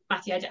 Yeah.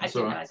 Matthew, I didn't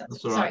realise that.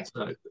 That's all right.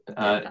 So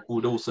it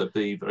would also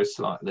be very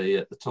slightly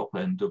at the top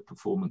end of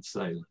performance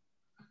sailing.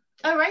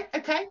 All right.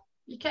 Okay.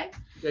 Okay.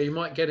 Yeah, you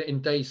might get it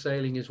in day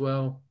sailing as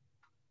well.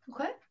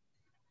 Okay.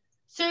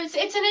 So it's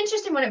an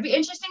interesting one. It'd be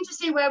interesting to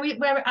see where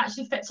it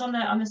actually fits on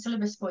the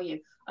syllabus for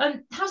you.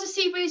 How's a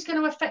sea breeze going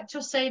to affect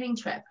your sailing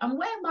trip, and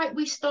where might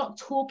we start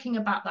talking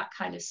about that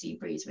kind of sea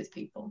breeze with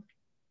people?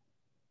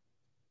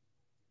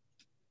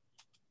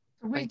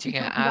 Rating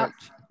it out.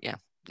 Yeah.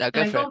 No,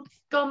 go for it.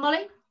 Go on,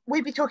 Molly.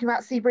 We'd be talking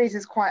about sea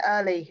breezes quite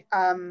early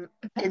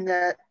in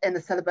the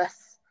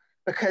syllabus,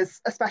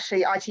 because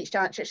especially I teach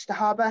down at Chichester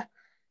Harbour,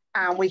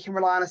 and we can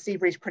rely on a sea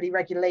breeze pretty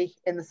regularly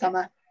in the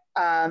summer.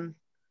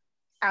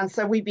 And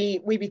so we'd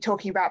be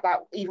talking about that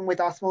even with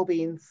our small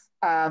beans,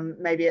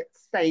 maybe at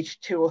stage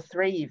 2 or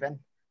 3 even.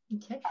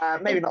 Okay.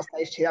 Maybe not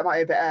stage 2, that might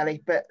be a bit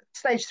early, but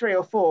stage 3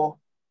 or 4,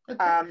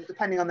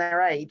 depending on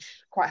their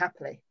age, quite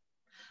happily.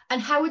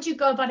 And how would you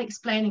go about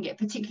explaining it,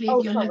 particularly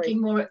if you're looking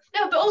more at,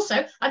 no, but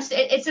also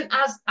it's an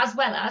as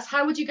well as,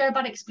 how would you go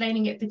about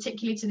explaining it,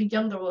 particularly to the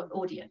younger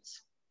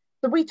audience?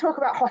 So we talk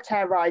about hot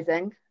air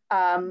rising,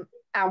 and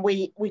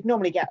we'd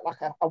normally get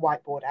like a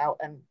whiteboard out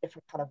and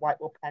different kind of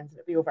whiteboard pens, and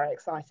it'd be all very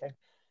exciting.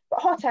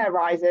 But hot air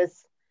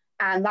rises,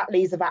 and that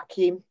leaves a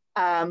vacuum.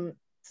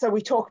 So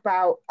we talk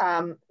about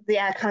the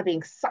air kind of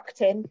being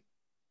sucked in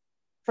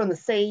from the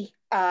sea,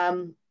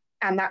 and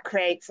that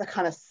creates a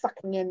kind of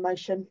sucking in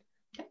motion.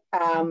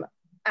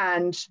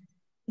 And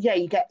yeah,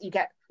 you get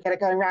it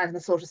going around in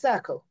a sort of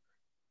circle.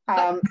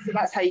 So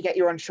that's how you get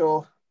your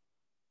onshore.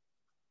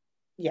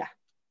 Yeah.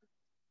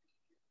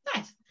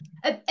 Nice.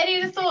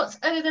 Any other thoughts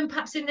other than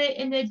perhaps in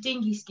the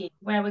dinghy scheme,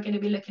 where we're going to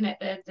be looking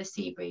at the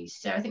sea breeze?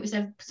 So I think we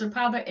said sort of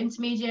powerboat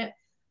intermediate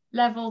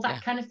level,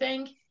 that kind of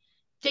thing.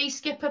 Day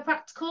skipper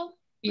practical?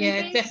 Maybe?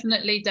 Yeah,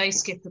 definitely day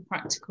skipper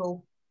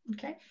practical.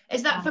 Okay.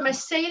 Is that from a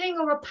sailing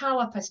or a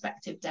power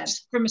perspective, Deb?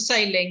 From a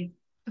sailing.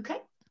 Okay.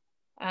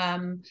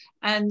 And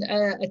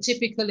a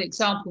typical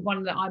example,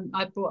 one that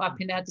I brought up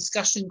in our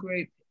discussion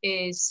group,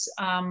 is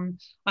I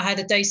had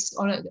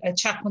a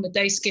chap on a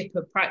day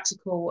skipper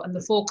practical, and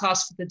the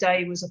forecast for the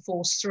day was a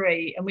force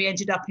 3, and we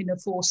ended up in a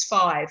force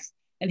 5,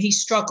 and he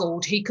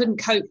struggled. He couldn't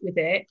cope with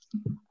it,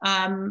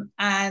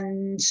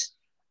 and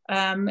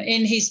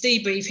in his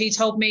debrief he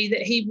told me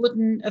that he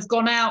wouldn't have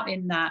gone out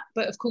in that,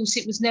 but of course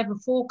it was never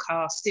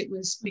forecast. It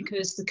was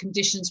because the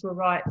conditions were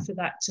right for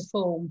that to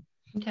form.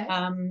 Okay.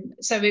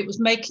 So it was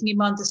making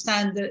him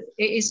understand that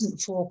it isn't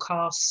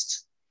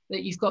forecast,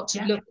 that you've got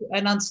to look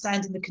and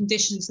understanding the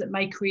conditions that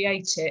may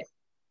create it.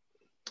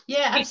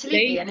 Yeah,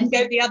 absolutely. And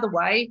go the other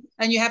way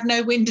and you have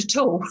no wind at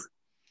all.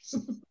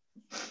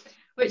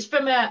 Which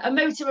from a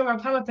motor or a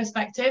power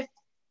perspective,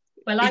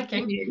 we're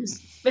liking.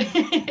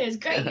 It's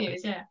great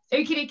news, yeah.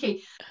 Okie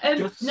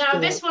dokie.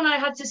 Now this one I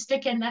had to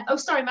stick in there. Oh,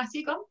 sorry,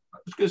 Matthew, go on. I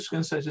was just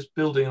going to say, just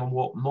building on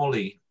what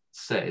Molly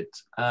said,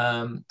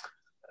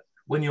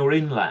 when you're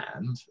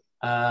inland,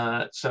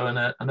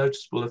 so a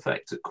noticeable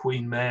effect at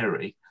Queen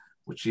Mary,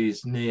 which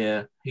is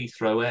near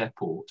Heathrow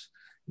Airport,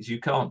 is you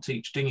can't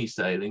teach dinghy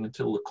sailing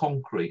until the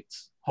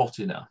concrete's hot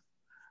enough,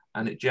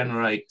 and it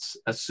generates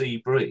a sea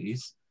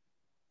breeze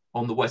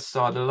on the west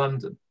side of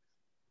London.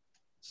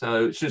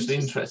 So it's just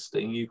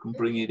interesting. You can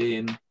bring it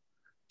in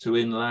to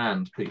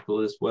inland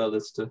people as well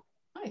as to...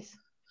 Nice.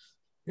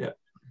 Yeah.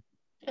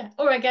 Yeah.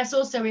 Or I guess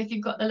also if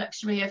you've got the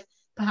luxury of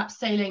perhaps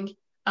sailing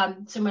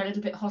somewhere a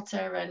little bit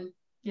hotter and,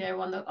 you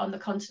know, on the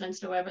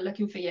continent or wherever,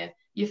 looking for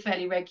your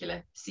fairly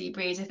regular sea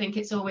breeze. I think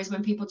it's always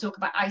when people talk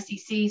about icy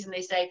seas and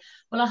they say,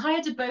 well, I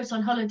hired a boat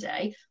on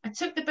holiday. I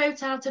took the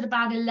boat out at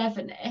about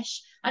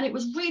 11-ish and it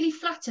was really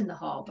flat in the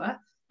harbour.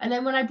 And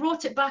then when I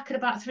brought it back at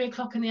about 3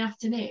 o'clock in the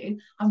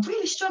afternoon, I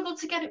really struggled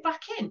to get it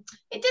back in.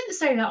 It didn't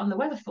say that on the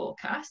weather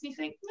forecast. And you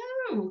think,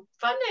 no,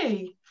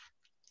 funny.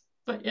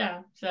 But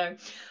yeah, so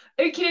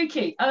okie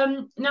dokie.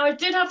 Now I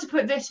did have to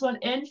put this one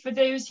in for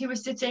those who were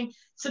sitting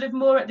sort of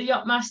more at the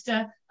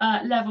yachtmaster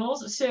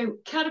levels. So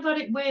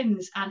catabolic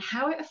winds and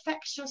how it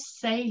affects your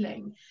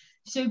sailing.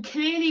 So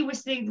clearly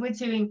we're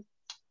doing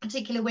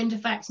particular wind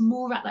effects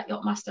more at that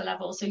yachtmaster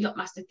level, so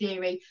yachtmaster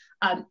theory,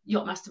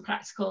 yachtmaster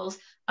practicals.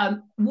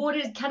 What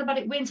is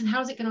katabatic winds and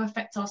how is it going to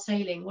affect our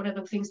sailing? What are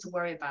the things to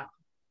worry about?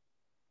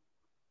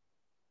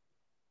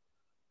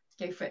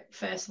 Let's go for it.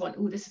 First one.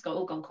 Oh, this has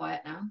all gone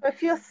quiet now.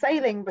 If you're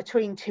sailing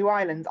between two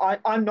islands,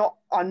 I'm not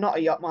a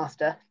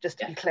yachtmaster, just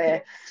to be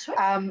clear.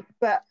 Sure.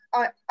 But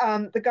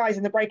the guys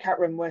in the breakout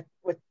room were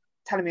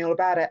telling me all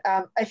about it.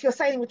 If you're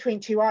sailing between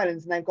two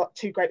islands and they've got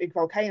two great big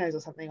volcanoes or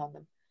something on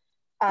them,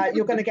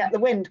 you're going to get the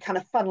wind kind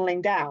of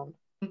funneling down,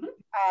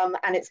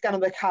 and it's going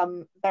to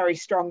become very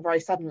strong very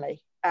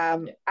suddenly.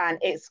 And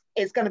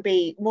it's going to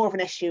be more of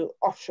an issue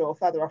offshore,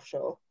 further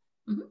offshore.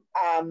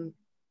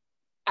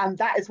 And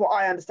that is what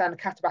I understand the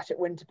katabatic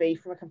wind to be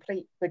from a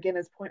complete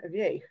beginner's point of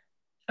view.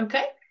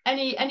 Okay.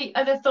 Any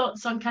other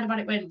thoughts on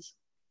katabatic winds?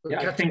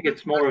 Yeah, I think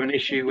it's more of an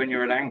issue when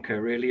you're at anchor,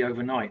 really,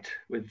 overnight,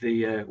 with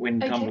the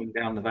wind tumbling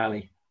down the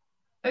valley.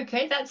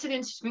 Okay, that's an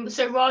interesting.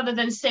 So rather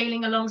than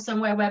sailing along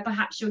somewhere where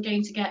perhaps you're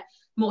going to get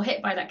more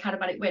hit by that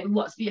katabatic wind,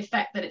 what's the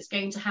effect that it's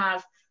going to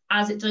have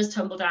as it does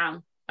tumble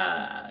down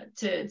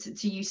to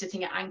you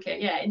sitting at anchor?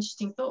 Yeah,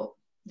 interesting thought.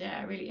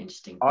 Yeah, really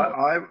interesting thought.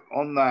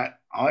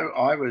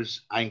 I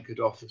was anchored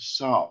off of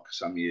Sark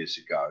some years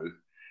ago,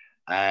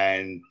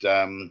 and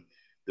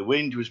the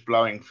wind was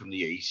blowing from the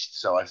east,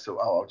 so I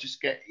thought, I'll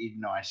just get in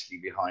nicely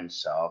behind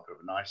Sark, have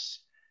a nice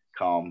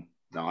calm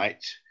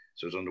night.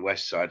 So I was on the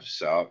west side of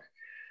Sark.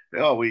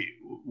 But,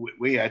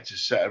 we had to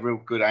set a real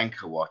good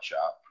anchor watch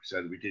up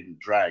so that we didn't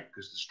drag,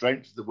 because the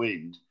strength of the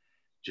wind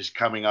just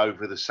coming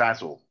over the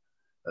saddle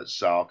at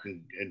Sark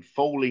and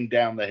falling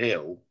down the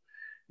hill,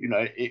 you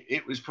know,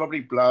 it was probably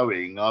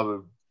blowing, I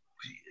would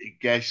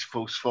guess,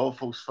 force 4,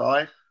 force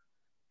 5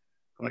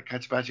 on a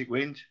katabatic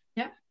wind.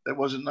 Yeah. That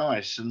wasn't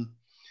nice. And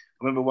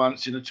I remember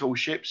once in a tall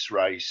ships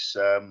race,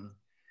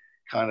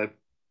 kind of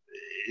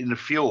in the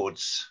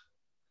fjords,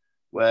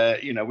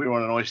 where, you know, we were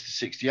on an Oyster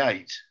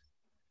 68,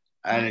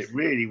 and it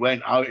really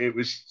went, it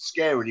was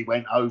scarily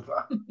went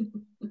over,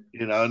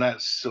 you know, and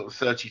that's sort of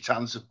 30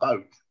 tons of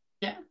boat.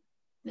 Yeah.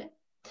 Yeah.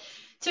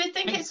 So I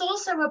think it's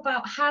also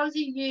about how do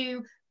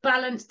you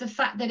balance the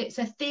fact that it's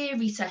a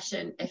theory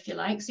session, if you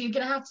like. So you're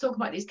going to have to talk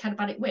about these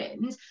katabatic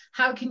winds.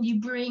 How can you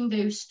bring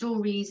those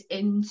stories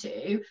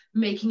into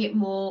making it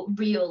more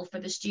real for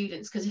the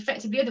students? Because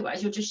effectively,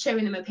 otherwise, you're just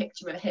showing them a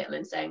picture of a hill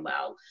and saying,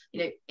 well,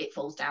 you know, it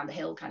falls down the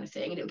hill kind of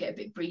thing, and it'll get a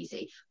bit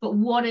breezy. But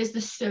what is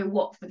the so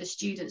what for the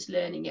students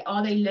learning it?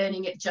 Are they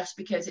learning it just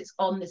because it's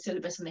on the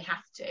syllabus and they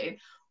have to?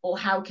 Or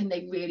how can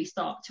they really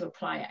start to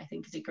apply it? I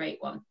think is a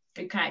great one.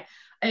 Okay,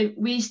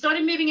 we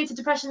started moving into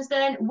depressions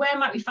then. Where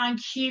might we find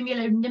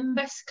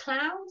cumulonimbus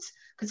clouds?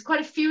 Because quite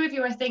a few of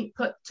you, I think,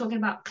 talking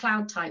about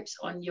cloud types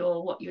on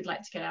your what you'd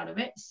like to get out of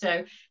it.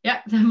 So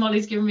yeah,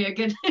 Molly's giving me a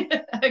good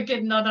a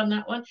good nod on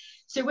that one.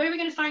 So where are we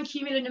going to find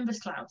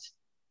cumulonimbus clouds?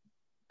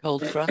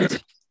 Cold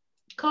front.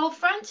 Cold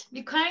front,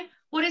 okay.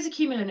 What is a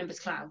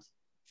cumulonimbus cloud?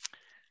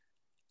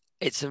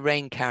 It's a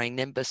rain carrying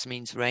nimbus,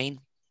 means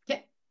rain. Yeah.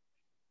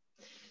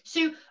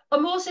 So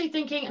I'm also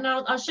thinking, and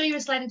I'll show you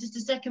a slide in just a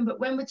second, but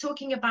when we're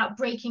talking about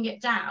breaking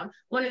it down,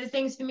 one of the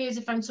things for me is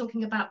if I'm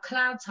talking about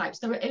cloud types,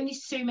 there are only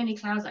so many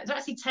cloud types. There are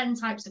actually 10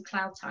 types of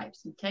cloud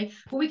types, okay?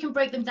 But we can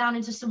break them down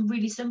into some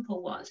really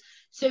simple ones.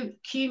 So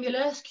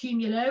cumulus,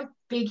 cumulo,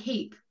 big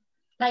heap.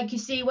 Like you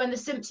see when The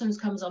Simpsons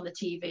comes on the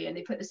TV and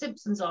they put The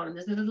Simpsons on and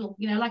there's a little,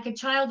 you know, like a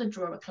child would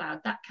draw a cloud,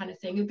 that kind of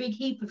thing, a big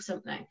heap of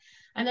something.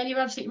 And then you're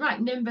absolutely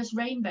right, nimbus,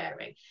 rain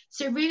bearing.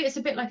 So really it's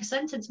a bit like a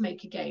sentence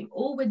maker game.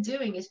 All we're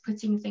doing is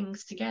putting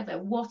things together.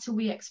 What are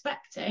we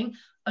expecting?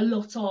 A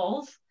lot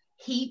of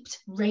heaped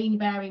rain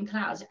bearing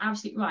clouds.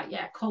 Absolutely right,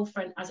 yeah, cold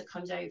front as it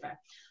comes over.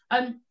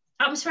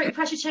 Atmospheric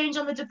pressure change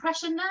on the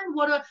depression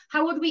then?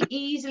 How would we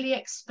easily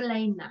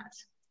explain that?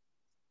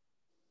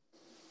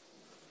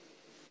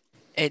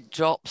 It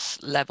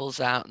drops, levels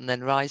out, and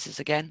then rises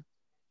again.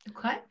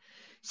 Okay.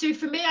 So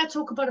for me, I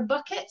talk about a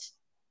bucket.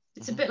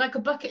 It's a bit like a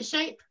bucket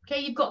shape.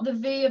 Okay, you've got the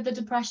V of the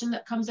depression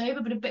that comes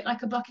over, but a bit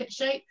like a bucket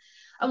shape.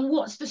 And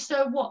what's the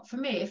so what for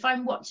me? If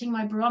I'm watching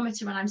my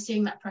barometer and I'm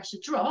seeing that pressure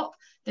drop,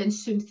 then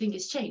something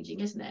is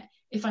changing, isn't it?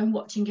 If I'm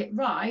watching it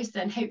rise,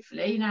 then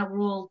hopefully now we're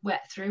all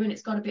wet through and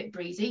it's got a bit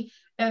breezy.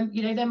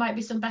 You know, there might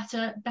be some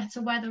better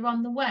weather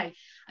on the way.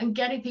 And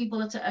getting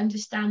people to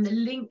understand the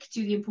link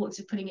to the importance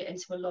of putting it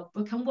into a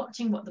logbook and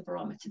watching what the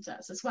barometer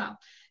does as well.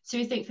 So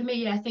I think for me,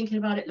 yeah, thinking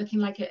about it looking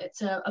like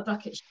it's a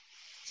bucket.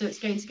 So it's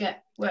going to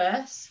get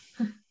worse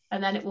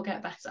and then it will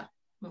get better.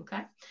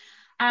 Okay.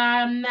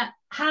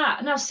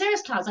 Now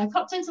cirrus clouds. I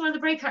popped into one of the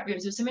breakout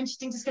rooms with some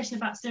interesting discussion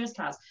about cirrus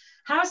clouds.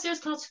 How are cirrus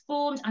clouds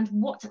formed and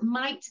what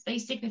might they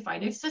signify?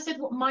 Notice I said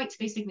what might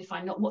they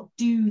signify, not what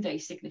do they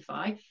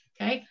signify.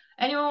 Okay.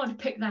 Anyone want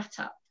to pick that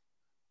up?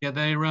 Yeah,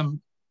 they're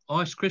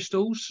ice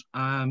crystals,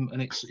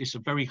 and it's a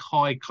very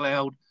high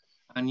cloud,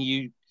 and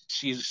you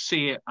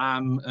see it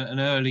at an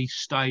early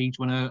stage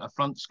when a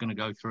front's going to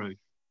go through.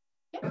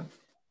 Yeah.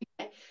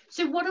 Okay.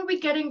 So what are we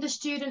getting the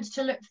students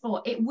to look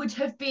for? It would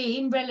have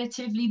been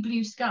relatively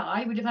blue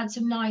sky, would have had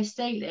some nice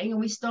sailing, and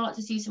we start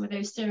to see some of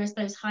those cirrus,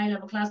 those high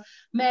level clouds.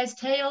 Mare's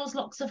tails,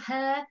 locks of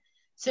hair.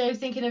 So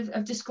thinking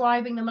of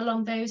describing them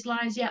along those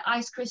lines. Yeah,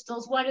 ice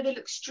crystals. Why do they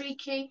look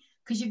streaky?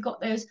 Because you've got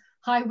those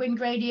high wind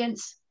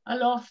gradients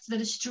aloft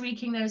that are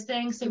streaking those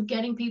things. So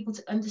getting people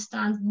to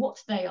understand what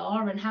they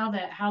are and how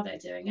they're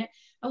doing it,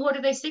 and what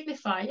do they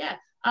signify. Yeah.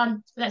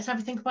 Let's have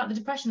a think about the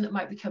depression that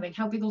might be coming.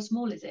 How big or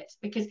small is it?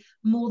 Because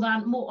more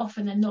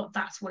often than not,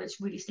 that's what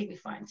it's really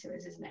signifying to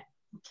us, isn't it?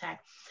 Okay.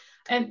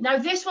 Now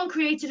this one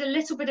created a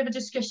little bit of a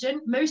discussion.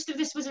 Most of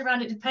this was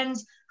around, it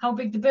depends how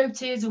big the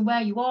boat is and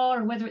where you are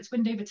and whether it's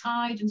wind over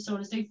tide and so on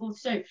and so forth.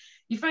 So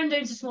your friend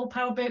owns a small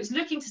power boat,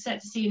 looking to set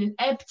to sea in an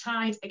ebb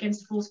tide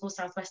against a forceful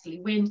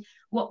southwesterly wind.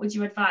 What would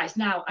you advise?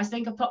 Now, I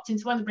think I popped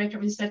into one of the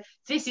breakup and said,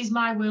 this is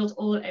my world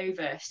all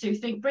over. So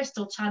think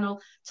Bristol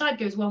Channel, tide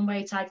goes one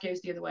way, tide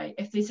goes the other way.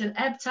 If there's an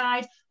ebb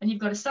tide and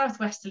you've got a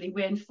southwesterly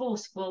wind,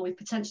 forceful, we've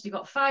potentially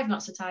got 5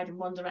 knots of tide in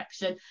one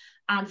direction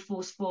and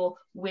forceful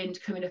wind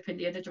coming up in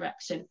the other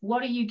direction.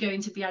 What are you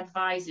going to be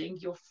advising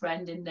your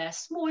friend in their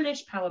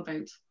smallish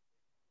powerboat?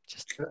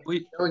 Just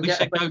we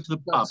said go to the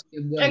pub.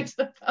 Go to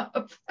the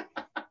pub.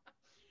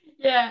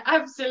 Yeah,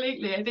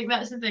 absolutely. I think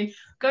that's the thing.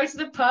 Go to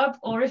the pub,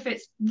 or if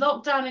it's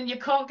locked down and you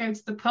can't go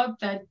to the pub,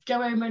 then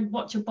go home and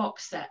watch a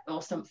box set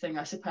or something,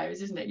 I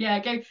suppose, isn't it? Yeah,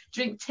 go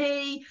drink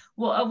tea,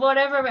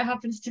 whatever it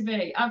happens to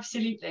be.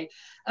 Absolutely.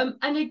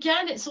 And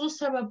again, it's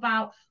also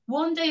about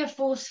one day a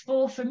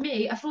forceful, for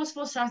me, a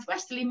forceful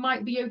southwesterly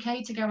might be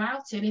okay to go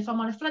out in if I'm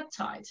on a flood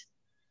tide.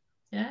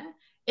 Yeah.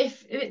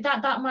 If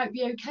that might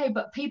be okay,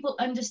 but people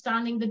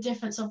understanding the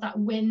difference of that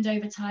wind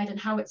over tide and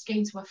how it's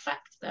going to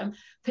affect them,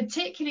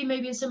 particularly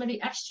maybe in some of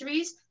the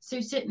estuaries.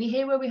 So certainly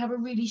here where we have a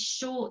really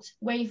short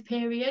wave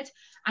period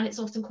and it's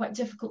often quite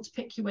difficult to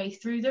pick your way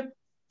through them.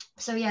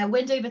 So yeah,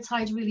 wind over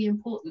tide is really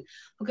important,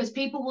 because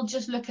people will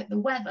just look at the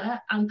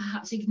weather and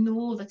perhaps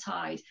ignore the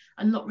tide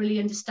and not really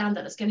understand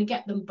that it's going to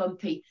get them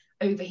bumpy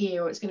over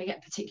here, or it's going to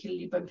get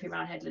particularly bumpy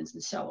around headlands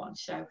and so on.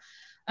 So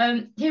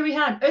here we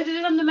had,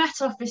 other than the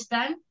Met Office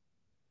then,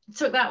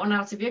 took that one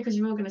out of you because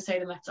you're all going to say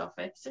the Met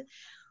Office.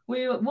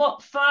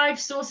 What 5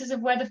 sources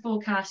of weather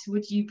forecast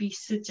would you be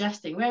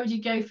suggesting? Where would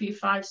you go for your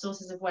 5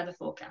 sources of weather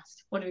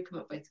forecast? What do we come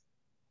up with?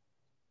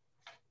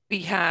 We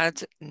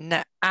had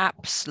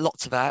apps,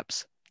 lots of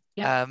apps.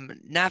 Yep.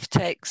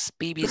 Navtex,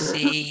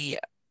 BBC,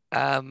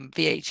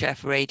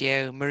 VHF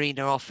radio,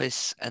 Marina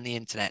Office, and the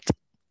internet.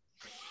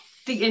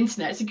 The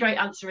internet, it's a great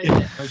answer,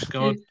 isn't it? Coast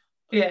Guard.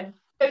 Yeah.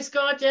 Coast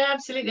Guard, yeah,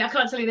 absolutely. I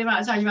can't tell you the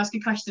amount of times you ask a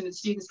question and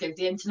students go,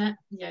 the internet,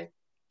 yeah,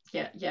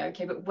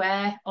 okay, but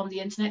where on the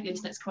internet? The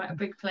internet's quite a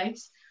big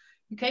place.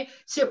 Okay,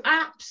 so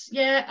apps,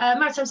 yeah,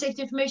 Maritime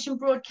Safety Information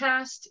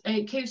Broadcast,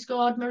 Coast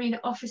Guard, Marina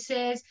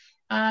Offices,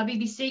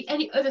 BBC.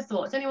 Any other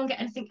thoughts? Anyone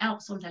get anything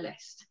else on their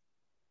list?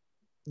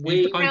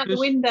 Look out the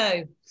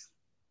window.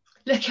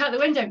 Look out the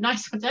window.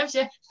 Nice one, Debs.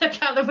 Yeah,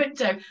 look out the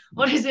window.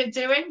 What is it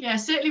doing? Yeah,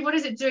 certainly. What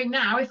is it doing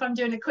now? If I'm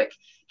doing a quick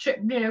trip,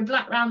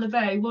 black round the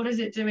bay, what is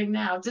it doing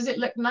now? Does it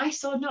look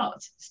nice or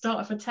not? Start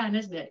off for 10,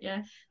 isn't it?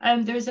 Yeah.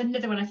 There is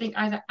another one. I think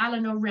either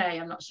Alan or Ray.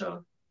 I'm not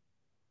sure.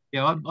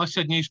 Yeah, I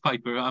said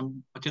newspaper. I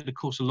did a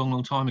course a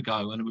long time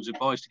ago, and it was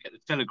advised to get the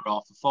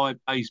Telegraph for 5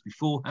 days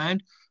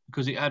beforehand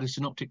because it had a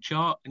synoptic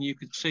chart and you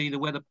could see the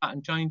weather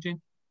pattern changing.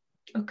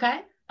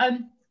 Okay.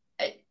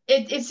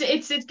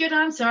 It's a good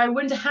answer. I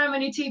wonder how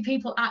many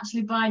people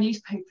actually buy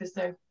newspapers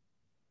though.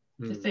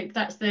 To think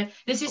that's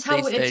this is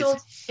how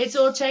it's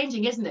all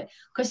changing, isn't it?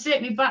 Because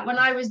certainly back when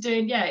I was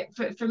doing,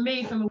 for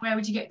me, from where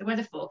would you get the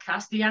weather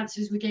forecast, the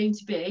answers were going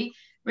to be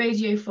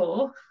Radio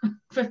 4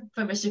 for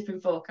my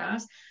shipping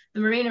forecast, the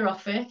Marina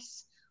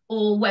Office,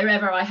 or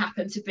wherever I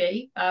happened to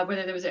be,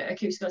 whether there was a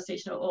Coast Guard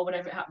station or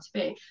whatever it happened to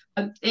be.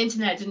 The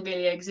internet didn't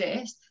really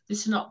exist. The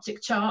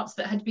synoptic charts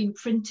that had been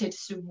printed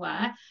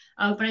somewhere.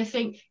 But I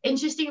think,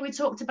 interesting, we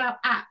talked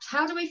about apps.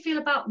 How do we feel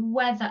about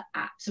weather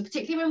apps? So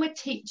particularly when we're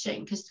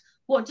teaching, because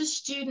what do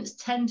students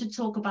tend to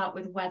talk about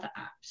with weather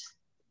apps?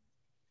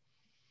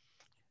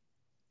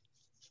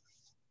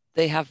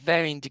 They have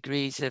varying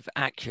degrees of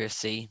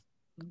accuracy.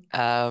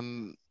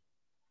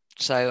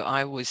 So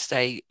I would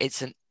say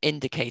it's an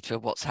indicator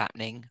of what's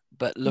happening,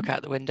 but look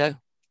out the window.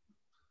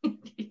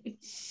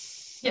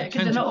 Yeah,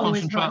 because they're not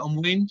always concentrate right.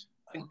 on wind.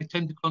 I think they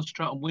tend to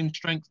concentrate on wind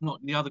strength,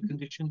 not the other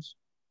conditions.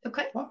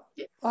 Okay.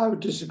 I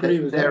would disagree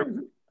with that.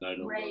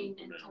 Rain.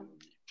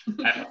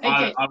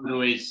 I would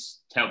always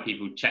tell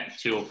people check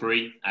 2 or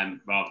 3,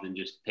 rather than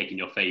just picking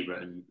your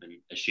favourite and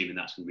assuming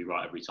that's going to be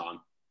right every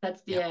time.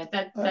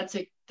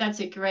 That's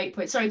a great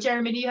point. Sorry,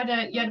 Jeremy, you had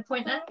a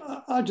point there?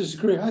 I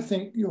disagree. I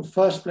think your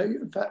first place,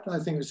 in fact, I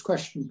think this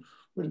question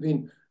would have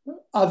been,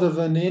 other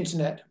than the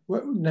internet,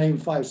 name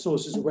 5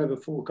 sources of weather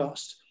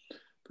forecast,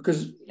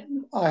 because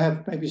I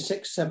have maybe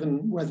 6,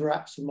 7 weather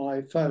apps on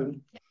my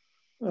phone,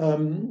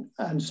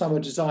 and some are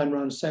designed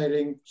around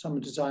sailing, some are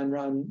designed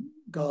around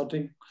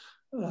gardening,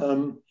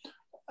 and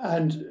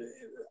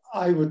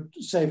I would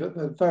say that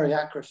they're very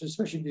accurate,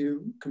 especially if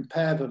you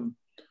compare them.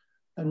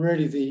 And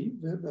really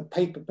the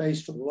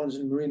paper-based, or the ones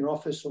in the Marina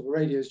Office or the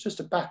radio, is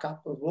just a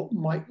backup of what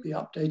might be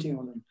updating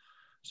on them.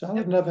 So I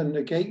would never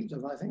negate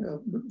them. I think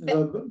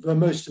they're the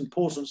most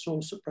important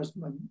source at present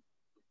moment.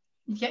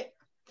 Okay.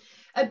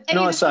 Can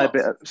I say a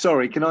bit?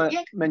 Sorry, can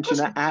I mention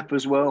that app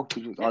as well?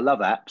 I love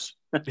apps.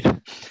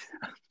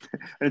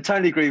 And I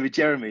totally agree with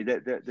Jeremy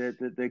that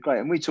they're great,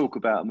 and we talk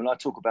about them, and I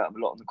talk about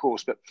them a lot on the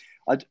course. But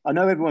I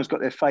know everyone's got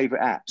their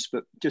favourite apps,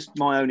 but just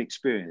my own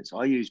experience,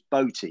 I use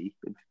Boaty.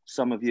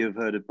 Some of you have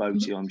heard of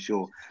Boaty, I'm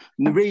sure.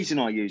 And the reason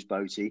I use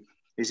Boaty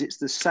is it's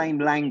the same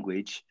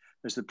language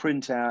as the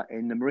printout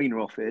in the Marina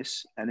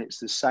office, and it's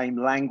the same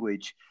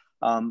language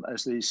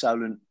as the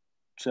Solent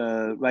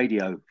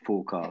radio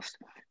forecast.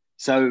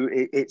 So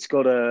it's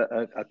got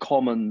a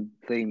common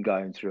theme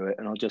going through it,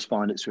 and I just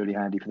find it's really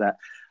handy for that.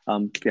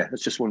 Yeah, I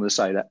just wanted to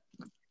say that.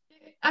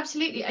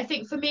 Absolutely. I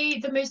think for me,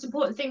 the most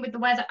important thing with the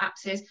weather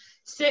apps is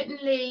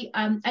certainly,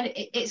 and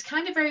it's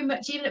kind of very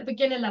much even at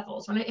beginner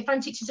levels. If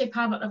I'm teaching, say,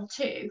 Power level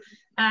 2,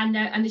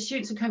 and the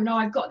students are coming, oh,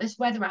 I've got this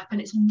weather app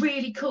and it's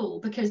really cool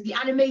because the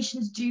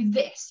animations do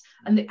this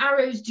and the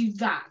arrows do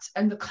that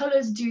and the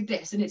colors do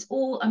this and it's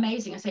all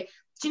amazing. I say,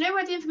 do you know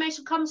where the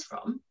information comes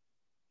from?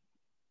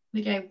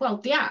 They go, well,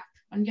 the app.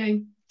 I'm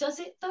going, does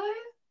it though?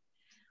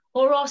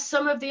 Or are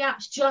some of the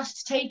apps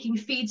just taking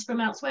feeds from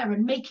elsewhere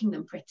and making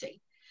them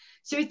pretty?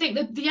 So we think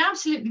that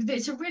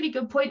it's a really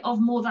good point of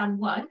more than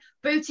one.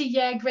 Boaty,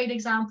 yeah, great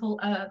example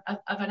of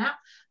an app,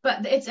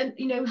 but it's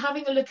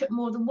having a look at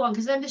more than one,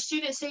 because then the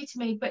students say to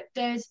me, but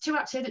there's 2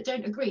 apps here that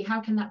don't agree.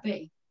 How can that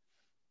be?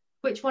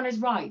 Which one is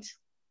right?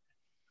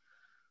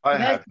 I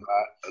have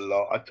that a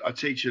lot. I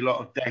teach a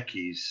lot of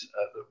deckies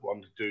that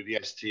want to do the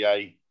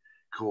STA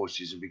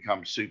courses and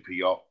become super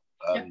yacht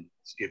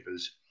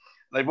skippers.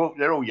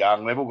 They're all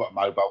young, they've all got a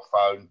mobile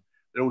phone,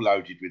 they're all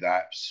loaded with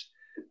apps.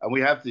 And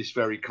we have this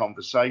very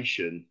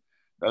conversation.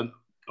 And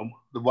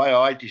the way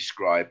I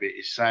describe it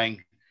is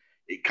saying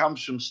it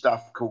comes from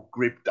stuff called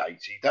grib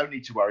data. You don't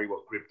need to worry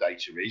what grib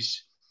data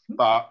is,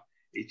 but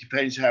it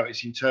depends how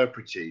it's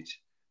interpreted,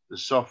 the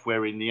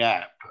software in the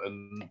app.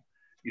 And,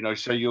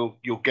 so you'll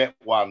get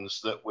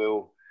ones that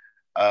will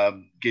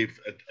give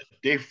a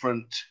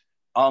different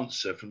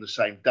answer from the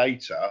same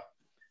data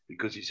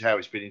because it's how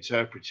it's been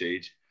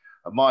interpreted.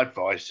 And my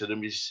advice to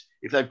them is,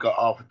 if they've got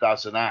half a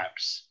dozen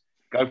apps,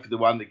 go for the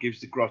one that gives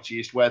the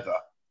grottiest weather.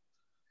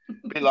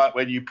 A bit like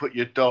when you put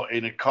your dot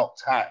in a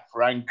cocked hat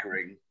for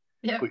anchoring,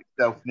 put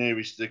yourself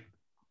nearest the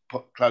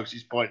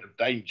closest point of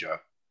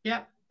danger.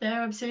 Yeah, no,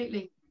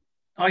 absolutely.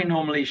 I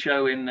normally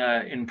show in,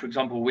 for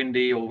example,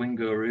 Windy or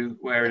Winguru,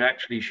 where it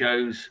actually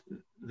shows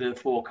the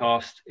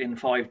forecast in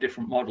 5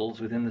 different models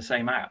within the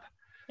same app.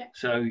 Yeah.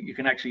 So you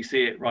can actually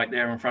see it right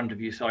there in front of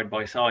you side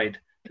by side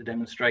to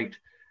demonstrate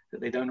that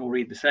they don't all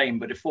read the same.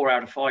 But if 4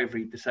 out of 5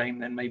 read the same,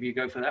 then maybe you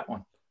go for that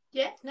one.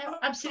 Yeah, no,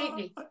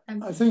 absolutely.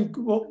 I think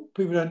what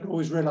people don't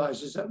always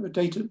realise is that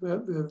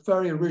the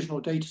very original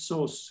data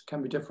source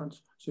can be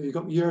different. So you've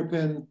got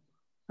European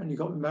and you've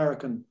got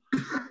American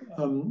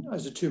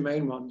as the 2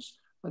 main ones,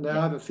 and they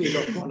either feed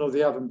off one or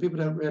the other. And people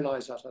don't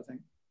realise that, I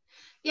think.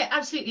 Yeah,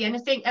 absolutely. And I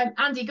think,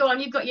 Andy, go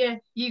on.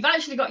 You've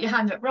actually got your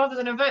hand up rather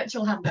than a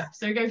virtual hand up.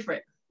 So go for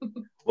it.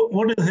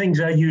 One of the things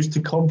I use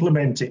to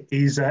complement it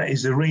is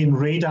the rain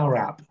radar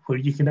app, where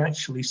you can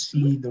actually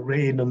see the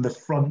rain on the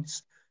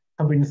fronts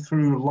coming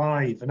through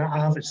live, and I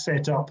have it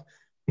set up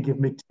to give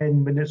me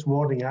 10 minutes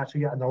warning. I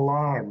actually get an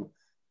alarm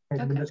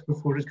 10 minutes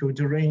before it's going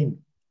to rain.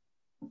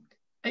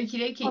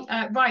 Okie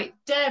dokie. Right,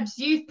 Debs,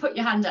 you've put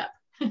your hand up.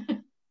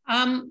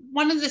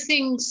 One of the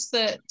things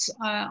that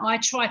I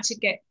try to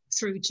get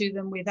through to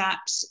them with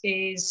apps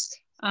is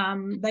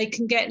they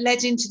can get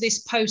led into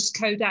this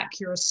postcode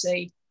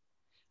accuracy,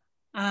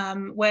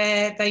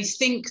 where they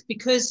think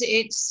because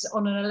it's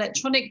on an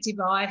electronic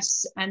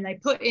device and they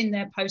put in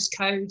their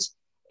postcode,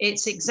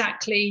 it's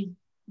exactly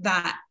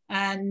that.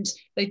 And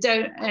they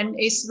don't, and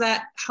it's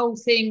that whole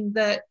thing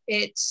that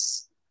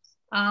it's,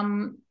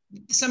 some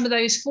of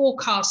those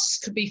forecasts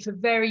could be for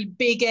very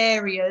big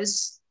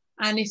areas.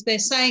 And if they're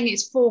saying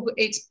it's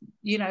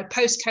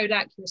postcode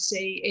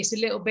accuracy, it's a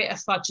little bit of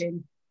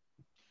fudging.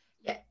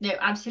 Yeah, no,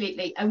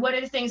 absolutely. And one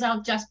of the things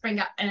I'll just bring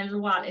up in a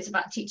little while is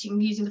about teaching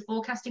using the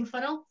forecasting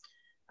funnel,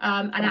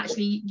 and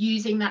actually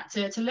using that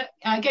to look.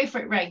 Go for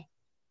it, Ray.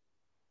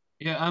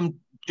 Yeah,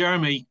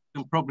 Jeremy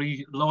can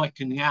probably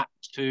liken the app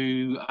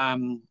to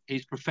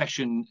his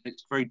profession.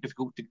 It's very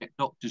difficult to get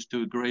doctors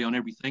to agree on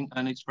everything,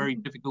 and it's very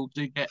difficult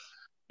to get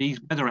these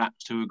weather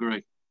apps to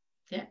agree.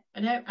 Yeah, I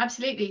know,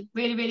 absolutely.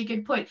 Really, really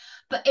good point.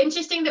 But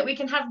interesting that we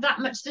can have that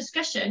much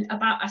discussion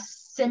about a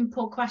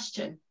simple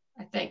question,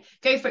 I think.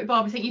 Go for it,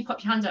 Bob. I think you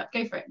popped your hand up.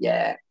 Go for it.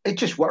 Yeah, it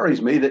just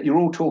worries me that you're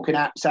all talking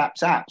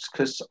apps,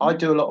 because I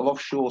do a lot of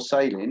offshore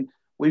sailing.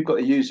 We've got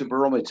to use a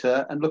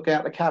barometer and look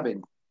out the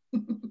cabin.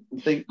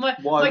 And think, my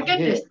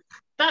goodness,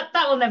 that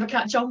will never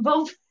catch on,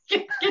 Bob.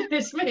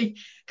 Goodness me.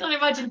 Can't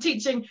imagine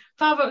teaching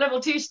Power Level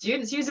 2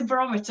 students use a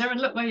barometer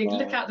and look where you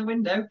look out the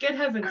window. Good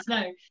heavens,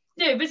 no.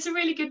 No, but it's a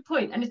really good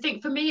point. And I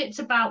think for me, it's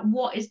about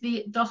what is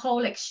the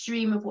whole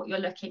extreme of what you're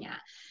looking at.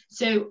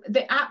 So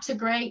the apps are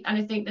great. And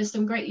I think there's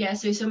some great,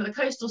 so some of the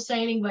coastal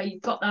sailing where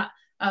you've got that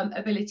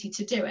ability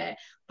to do it.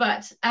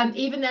 But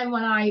even then,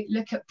 when I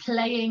look at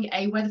playing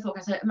a weather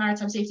forecast, a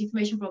maritime safety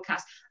information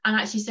broadcast, and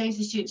actually saying to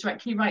the students,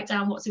 right, can you write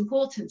down what's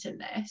important in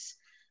this?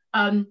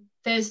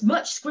 there's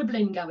much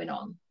scribbling going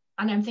on.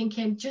 And I'm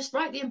thinking, just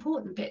write the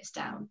important bits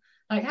down,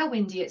 like how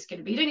windy it's going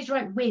to be. You don't need to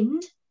write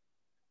wind,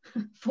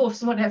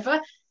 force, whatever.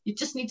 You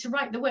just need to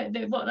write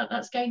what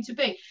that's going to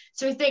be.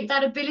 So I think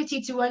that ability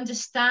to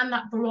understand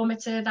that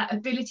barometer, that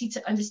ability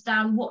to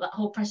understand what that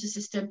whole pressure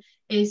system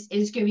is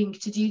going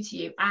to do to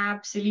you,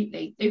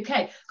 absolutely.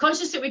 Okay,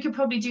 conscious that we could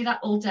probably do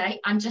that all day.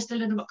 I'm just a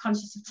little bit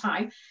conscious of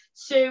time.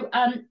 So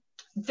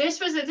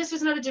this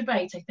was another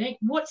debate, I think.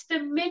 What's the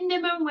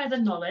minimum weather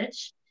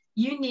knowledge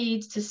you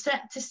need to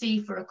set to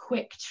sea for a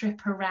quick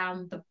trip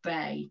around the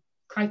bay?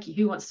 Crikey,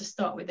 who wants to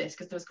start with this?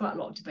 Because there was quite a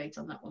lot of debate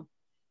on that one.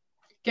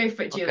 Go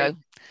for it, Julie.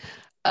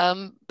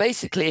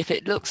 Basically, if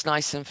it looks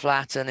nice and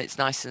flat and it's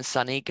nice and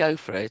sunny, go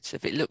for it.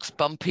 If it looks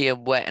bumpy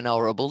and wet and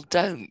horrible,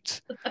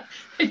 don't.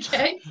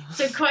 Okay,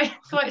 so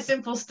quite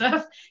simple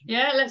stuff.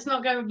 Yeah, let's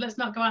not go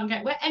out and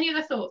get wet. Any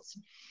other thoughts?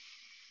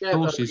 Yeah,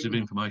 sources of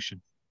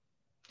information.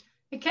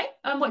 Okay,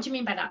 what do you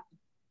mean by that?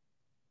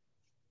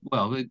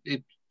 Well,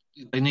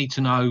 they need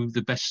to know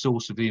the best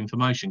source of the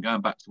information,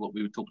 going back to what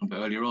we were talking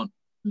about earlier on,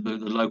 the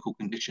local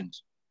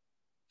conditions.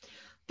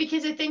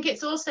 Because I think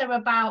it's also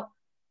about,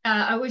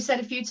 I always said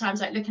a few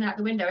times, like looking out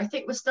the window. I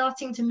think we're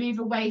starting to move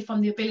away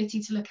from the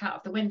ability to look out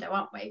of the window,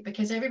 aren't we?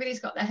 Because everybody's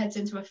got their heads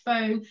into a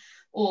phone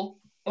or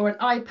an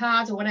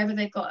iPad or whatever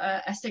they've got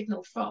a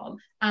signal from,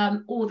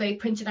 or they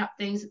printed out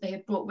things that they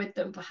had brought with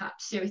them,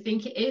 perhaps. So I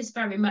think it is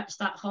very much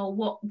that whole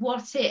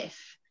what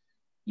if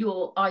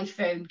your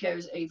iPhone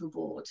goes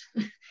overboard?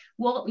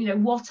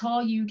 What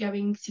are you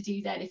going to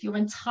do then if your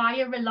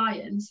entire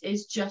reliance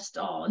is just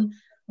on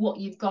what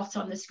you've got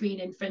on the screen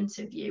in front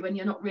of you and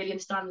you're not really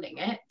understanding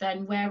it?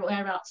 Then where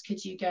else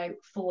could you go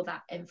for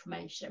that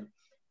information?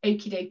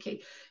 Okie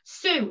dokie.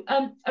 So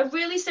a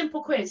really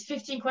simple quiz,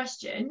 15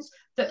 questions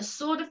that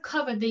sort of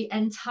cover the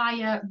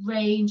entire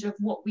range of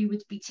what we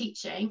would be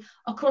teaching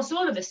across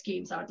all of the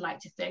schemes, I would like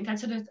to think.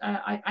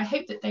 I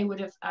hope that they would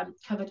have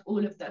covered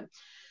all of them.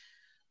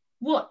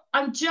 What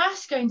I'm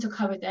just going to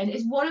cover then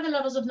is what are the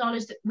levels of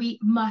knowledge that we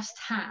must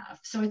have.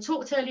 So I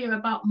talked earlier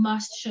about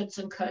must, shoulds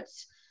and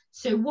coulds.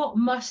 So what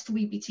must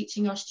we be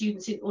teaching our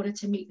students in order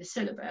to meet the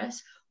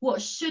syllabus?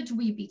 What should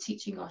we be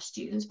teaching our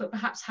students, but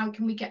perhaps how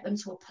can we get them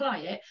to apply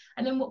it?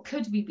 And then what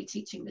could we be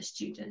teaching the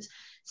students?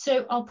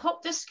 So I'll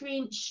pop the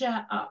screen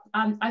share up.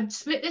 I've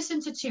split this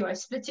into two. I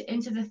split it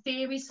into the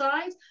theory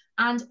side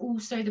and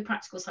also the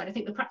practical side. I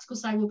think the practical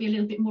side will be a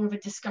little bit more of a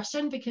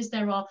discussion because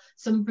there are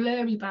some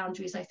blurry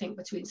boundaries, I think,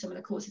 between some of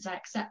the courses. I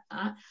accept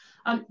that.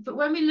 But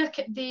when we look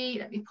at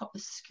let me pop the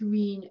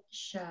screen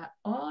share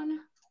on.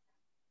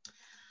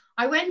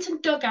 I went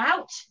and dug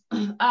out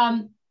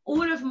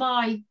all of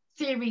my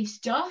theory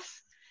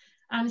stuff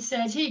and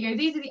said, here you go,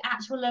 these are the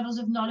actual levels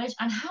of knowledge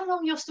and how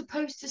long you're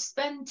supposed to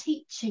spend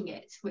teaching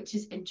it, which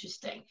is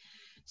interesting.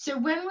 So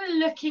when we're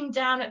looking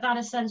down at that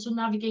essential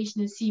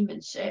navigation and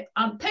seamanship,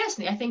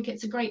 personally, I think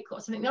it's a great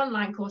course. I think the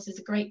online course is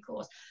a great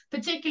course,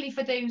 particularly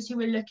for those who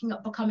are looking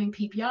at becoming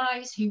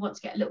PPIs, who want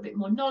to get a little bit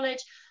more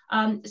knowledge.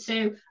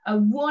 So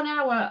 1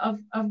 hour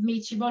of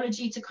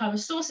meteorology to cover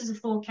sources of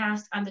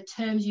forecast and the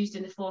terms used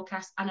in the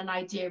forecast and an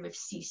idea of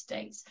sea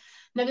states.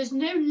 Now, there's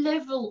no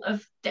level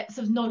of depth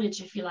of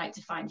knowledge, if you like,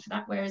 to find for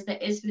that, whereas there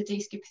is for the day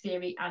skipper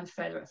theory and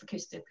further up for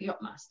coastal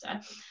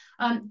yachtmaster.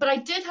 But I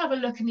did have a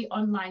look in the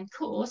online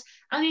course,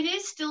 and it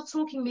is still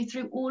talking me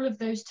through all of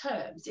those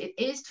terms. It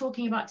is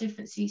talking about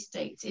different sea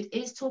states. It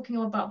is talking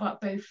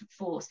about bow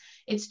force.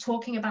 It's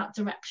talking about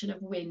direction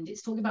of wind.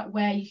 It's talking about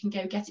where you can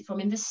go get it from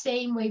in the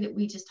same way that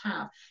we just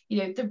have,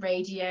 the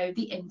radio,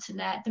 the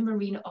internet, the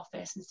marina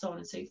office, and so on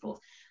and so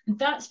forth. And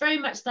that's very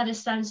much that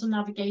essential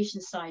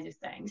navigation side of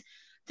things.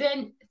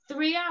 Then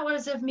 3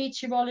 hours of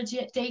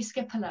meteorology at day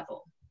skipper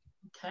level.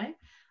 Okay.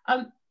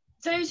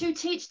 Those who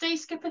teach day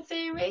skipper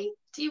theory,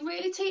 do you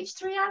really teach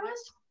 3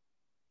 hours?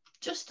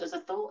 Just as a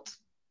thought.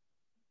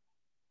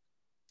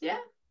 Yeah.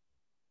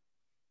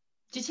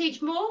 Do you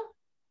teach more?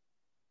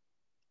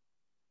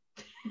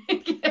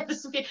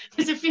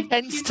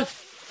 Tends to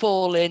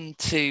fall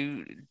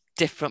into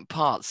different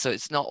parts, so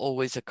it's not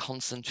always a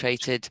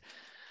concentrated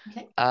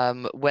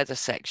weather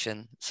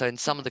section. So in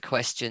some of the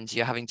questions,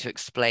 you're having to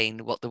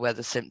explain what the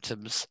weather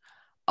symptoms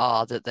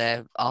are that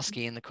they're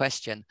asking in the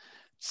question.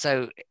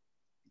 So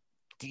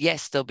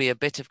yes, there'll be a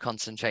bit of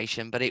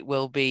concentration, but it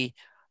will be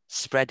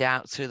spread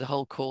out through the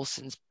whole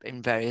course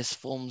in various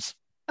forms.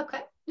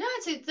 Okay, no,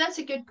 that's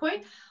a good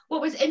point.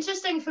 What was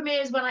interesting for me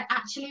is when I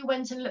actually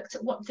went and looked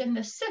at what's in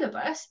the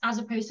syllabus, as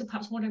opposed to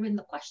perhaps what are in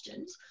the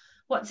questions.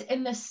 What's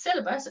in the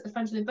syllabus at the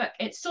front of the book,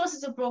 it's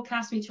sources of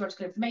broadcast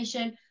meteorological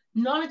information,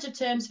 knowledge of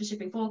terms for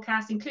shipping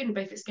forecast, including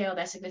Beaufort scale,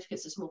 their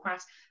significance to small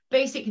crafts,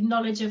 basic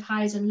knowledge of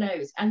highs and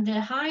lows. And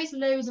the highs,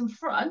 lows, and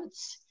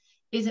fronts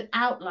is an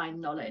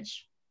outline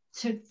knowledge.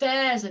 So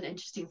there's an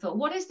interesting thought.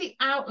 What is the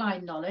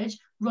outline knowledge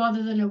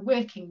rather than a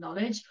working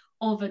knowledge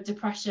of a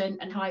depression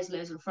and highs,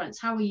 lows, and fronts?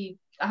 How are we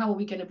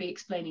going to be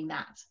explaining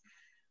that?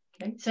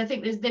 Okay, so I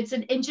think there's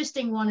an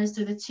interesting one as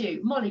to the two.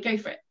 Molly, go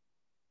for it.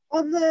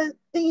 On the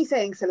thingy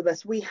saying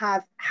syllabus, we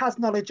have has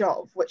knowledge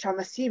of, which I'm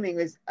assuming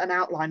is an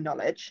outline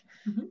knowledge.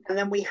 And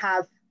then we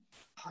have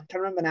I'm trying to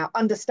remember now,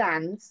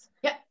 understands.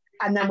 Yep.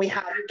 And then we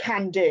have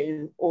can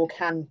do or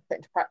can put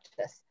into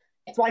practice.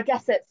 So I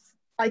guess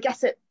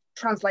it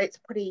translates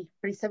pretty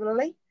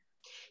similarly.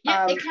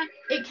 Yeah,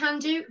 it can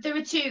do. There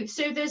are two.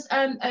 So there's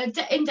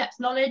in-depth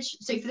knowledge.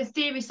 So for the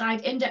theory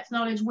side, in-depth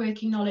knowledge,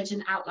 working knowledge,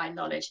 and outline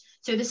knowledge.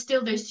 So there's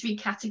still those three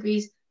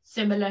categories,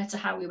 similar to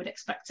how we would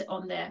expect it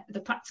on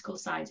the practical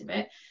side of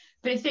it.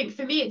 But I think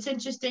for me, it's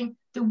interesting.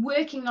 The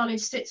working knowledge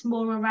sits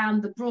more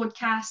around the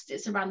broadcast.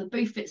 It's around the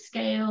Beaufort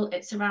scale.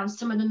 It's around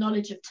some of the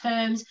knowledge of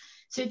terms.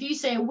 So if you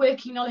say a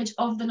working knowledge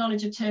of the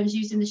knowledge of terms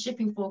used in the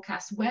shipping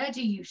forecast, where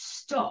do you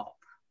stop?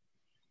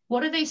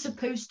 What are they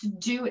supposed to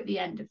do at the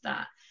end of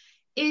that?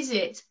 Is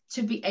it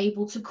to be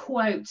able to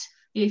quote,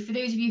 you know, for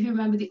those of you who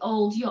remember the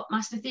old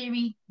Yachtmaster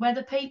Theory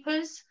weather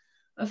papers,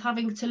 of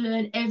having to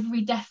learn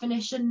every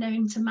definition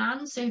known to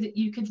man so that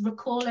you could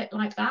recall it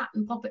like that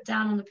and pop it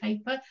down on the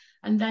paper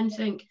and then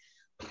think,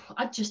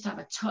 I'd just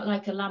have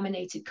like a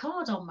laminated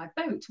card on my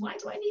boat. Why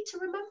do I need to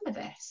remember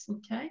this?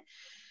 Okay.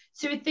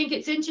 So I think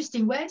it's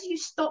interesting. Where do you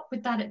stop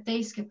with that at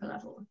day skipper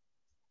level?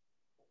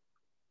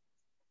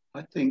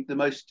 I think the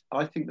most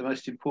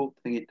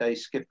important thing at day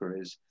skipper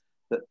is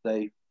that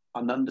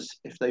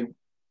if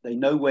they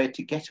know where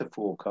to get a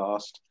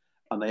forecast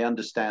and they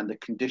understand the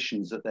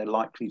conditions that they're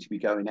likely to be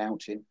going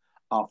out in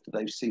after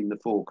they've seen the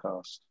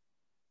forecast.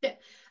 Yeah.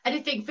 And I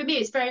think for me,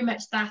 it's very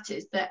much that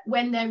is that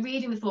when they're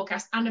reading the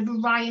forecast and a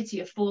variety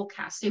of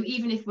forecasts. So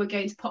even if we're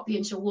going to pop the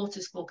inshore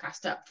waters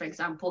forecast up, for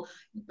example,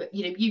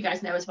 you know, you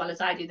guys know as well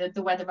as I do that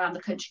the weather around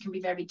the country can be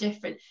very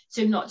different.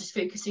 So not just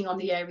focusing on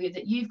the area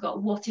that you've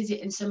got, what is it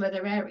in some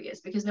other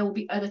areas? Because there will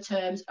be other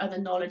terms, other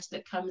knowledge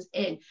that comes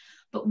in.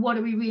 But what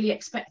are we really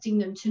expecting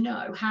them to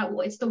know?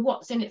 It's the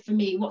what's in it for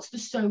me, what's the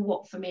so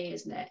what for me,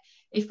 isn't it?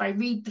 If I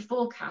read the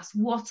forecast,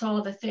 what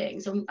are the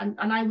things? And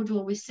I would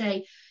always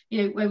say,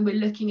 you know, when we're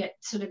looking at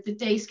sort of the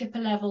day skipper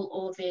level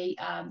or the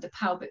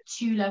Powerboat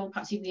 2 level,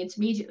 perhaps even the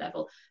intermediate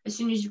level, as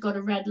soon as you've got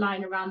a red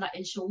line around that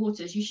inshore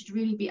waters, you should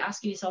really be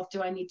asking yourself,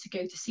 do I need to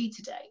go to sea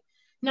today?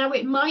 Now,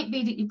 it might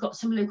be that you've got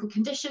some local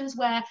conditions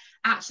where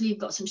actually you've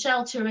got some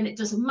shelter and it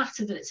doesn't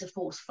matter that it's a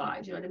force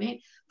 5, you know what I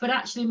mean? But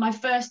actually my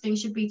first thing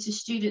should be to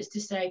students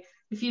to say,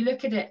 if you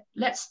look at it,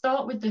 let's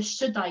start with the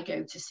should I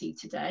go to sea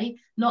today,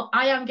 not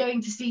I am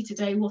going to sea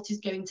today, what is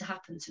going to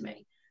happen to me?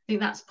 I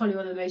think that's probably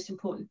one of the most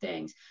important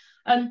things.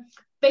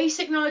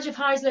 Basic knowledge of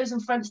highs, lows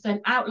and fronts,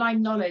 then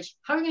outline knowledge.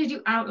 How are we going to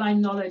do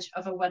outline knowledge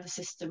of a weather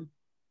system?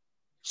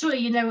 Surely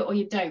you know it or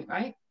you don't,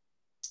 right?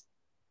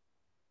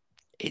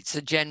 It's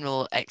a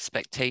general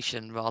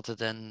expectation rather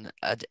than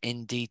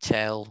in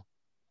detail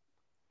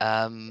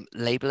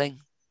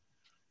labeling.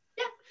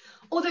 Yeah.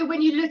 Although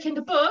when you look in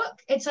the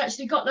book, it's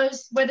actually got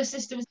those weather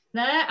systems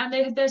there,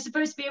 and they're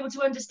supposed to be able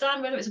to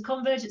understand whether it's a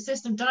convergent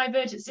system,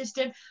 divergent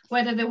system,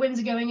 whether the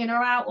winds are going in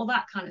or out, all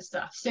that kind of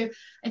stuff. So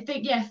I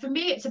think, yeah, for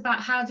me, it's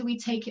about how do we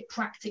take it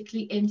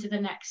practically into the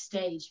next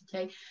stage,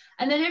 okay?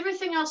 And then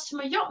everything else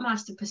from a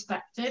Yachtmaster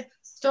perspective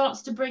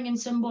starts to bring in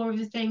some more of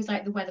the things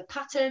like the weather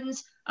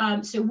patterns.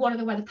 So what are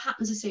the weather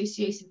patterns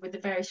associated with the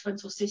various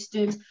frontal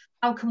systems?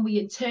 How can we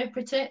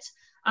interpret it?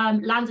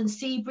 Land and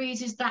sea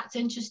breezes, that's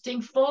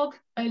interesting. Fog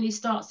only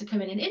starts to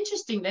come in. And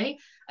interestingly,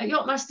 at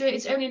Yachtmaster,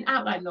 it's only an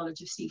outline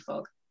knowledge of sea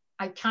fog.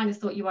 I kind of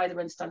thought you either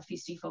understand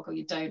sea fog or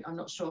you don't. I'm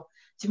not sure.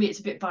 To me, it's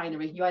a bit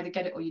binary. You either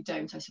get it or you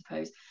don't, I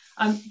suppose.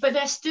 But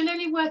they're still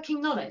only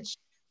working knowledge,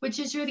 which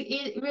is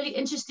really, really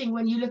interesting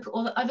when you look at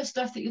all the other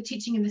stuff that you're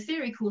teaching in the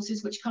theory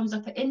courses, which comes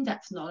up at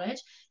in-depth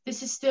knowledge.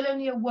 This is still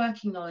only a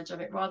working knowledge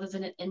of it rather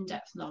than an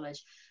in-depth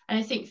knowledge. And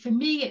I think for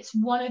me, it's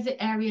one of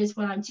the areas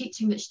when I'm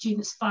teaching that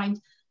students find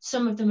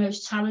some of the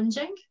most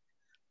challenging,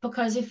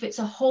 because if it's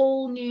a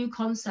whole new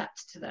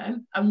concept to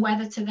them, and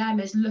whether to them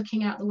is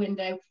looking out the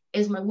window,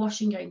 is my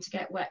washing going to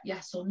get wet,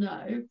 yes or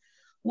no?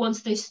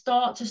 Once they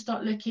start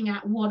looking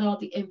at what are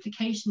the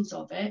implications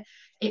of it,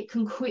 it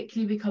can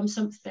quickly become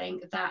something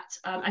that,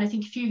 and I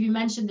think a few of you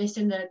mentioned this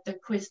in the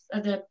quiz,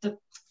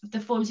 the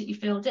forms that you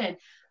filled in,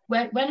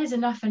 when is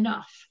enough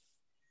enough?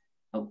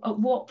 At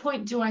what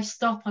point do I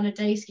stop on a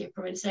day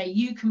skipper and say,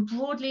 you can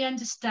broadly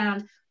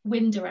understand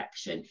wind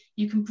direction,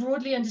 you can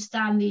broadly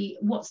understand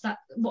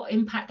what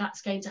impact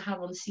that's going to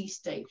have on sea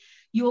state.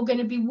 You're going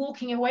to be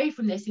walking away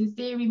from this in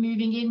theory,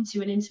 moving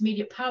into an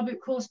intermediate powerboat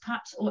course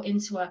perhaps, or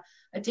into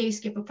a day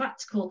skipper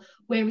practical,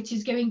 where it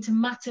is going to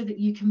matter that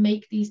you can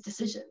make these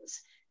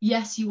decisions.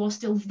 Yes, you are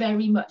still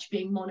very much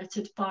being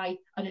monitored by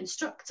an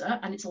instructor,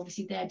 and it's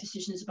obviously their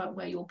decisions about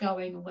where you're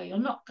going and where you're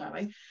not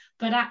going,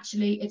 but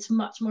actually it's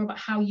much more about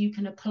how you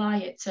can apply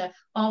it to,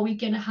 are we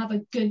going to have a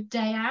good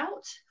day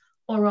out,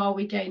 or are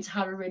we going to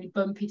have a really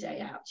bumpy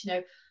day out? You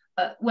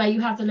know, where you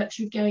have the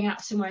luxury of going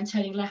out somewhere and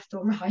turning left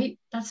or right,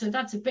 that's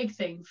a big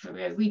thing for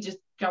me. We just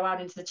go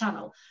out into the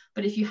channel.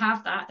 But if you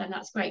have that, then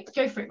that's great.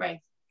 Go for it,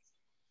 Ray.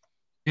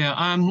 Yeah,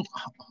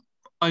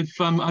 I've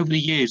over the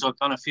years, I've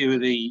done a few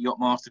of the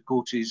Yachtmaster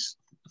courses,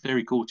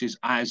 theory courses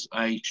as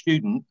a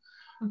student,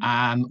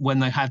 when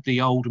they had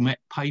the old Met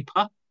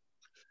paper.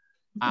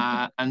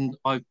 And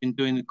I've been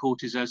doing the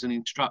courses as an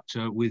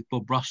instructor with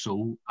Bob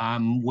Russell,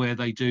 where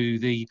they do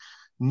the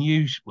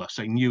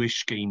newish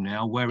scheme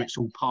now, where it's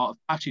all part of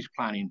passage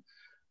planning.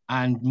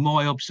 And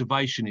my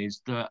observation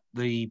is that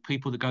the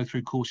people that go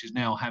through courses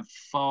now have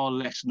far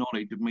less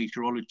knowledge of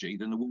meteorology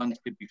than the ones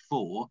did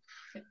before.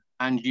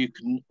 And you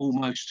can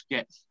almost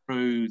get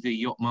through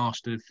the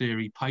Yachtmaster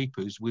theory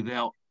papers with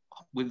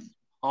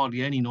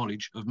hardly any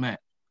knowledge of Met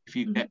if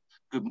you get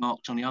good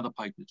marks on the other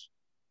papers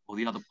or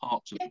the other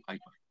parts of the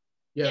paper.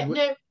 Yeah,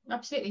 no,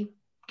 absolutely.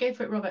 Go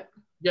for it, Robert.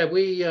 Yeah,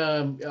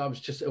 I was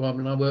just, I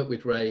mean, I work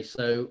with Ray,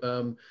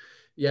 so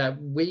yeah,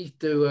 we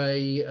do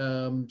a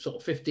sort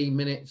of 15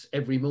 minutes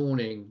every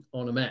morning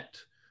on a Met,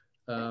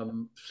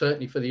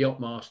 certainly for the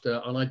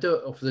Yachtmaster, and I do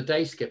it for the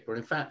day skipper.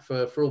 In fact,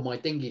 for all my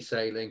dinghy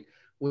sailing,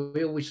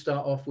 we always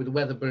start off with a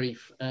weather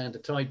brief and a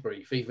tide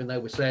brief. Even though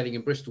we're sailing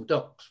in Bristol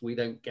docks, we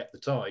don't get the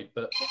tide,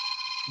 but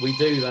we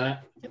do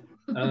that.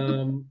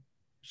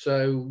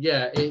 So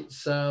yeah,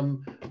 it's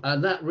and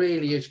that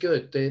really is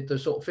good. The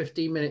sort of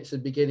 15 minutes at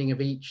the beginning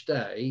of each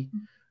day,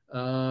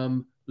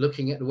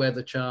 looking at the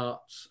weather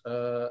charts,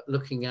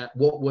 looking at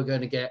what we're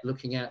going to get,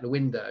 looking out the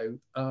window,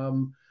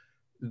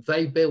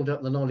 they build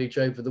up the knowledge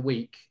over the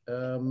week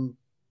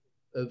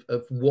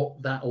of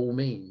what that all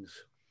means.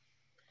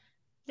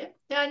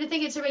 Yeah, and I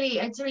think it's really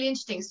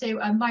interesting. So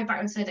my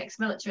background is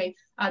ex-military,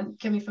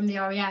 coming from the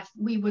RAF,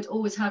 we would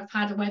always have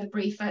had a weather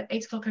brief at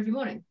 8 o'clock every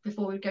morning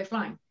before we'd go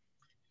flying.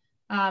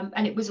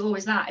 And it was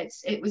always that.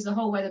 It was the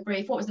whole weather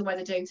brief. What was the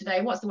weather doing today?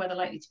 What's the weather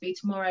likely to be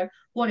tomorrow?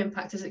 What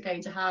impact is it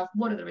going to have?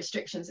 What are the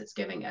restrictions it's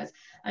giving us?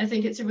 And I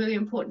think it's a really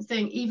important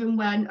thing, even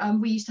when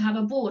we used to have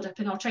a board up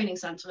in our training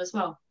centre as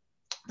well,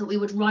 that we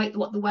would write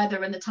what the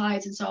weather and the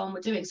tides and so on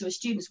were doing. So as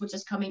students were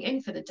just coming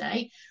in for the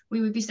day,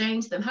 we would be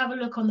saying to them, have a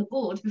look on the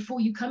board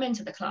before you come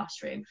into the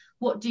classroom.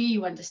 What do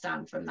you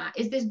understand from that?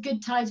 Is this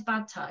good tides,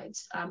 bad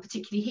tides,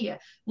 particularly here?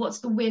 What's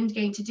the wind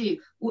going to do?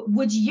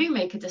 Would you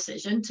make a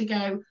decision to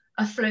go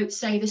afloat,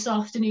 say, this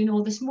afternoon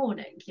or this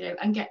morning,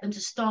 and get them to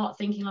start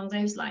thinking along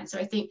those lines? So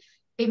I think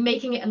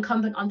making it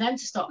incumbent on them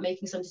to start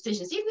making some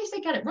decisions, even if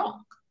they get it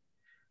wrong.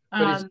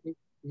 But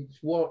it's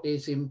what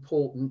is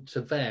important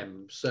to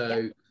them.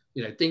 So,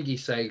 dinghy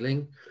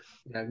sailing,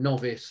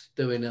 novice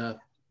doing a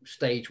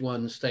stage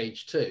 1,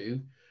 stage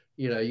 2,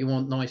 you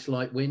want nice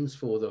light winds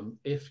for them.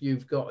 If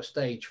you've got a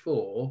stage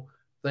 4,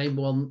 they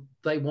want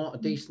a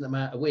decent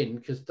amount of wind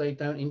because they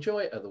don't enjoy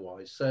it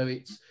otherwise. So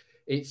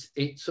it's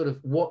sort of,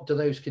 what do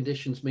those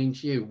conditions mean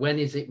to you? When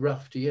is it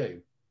rough to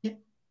you?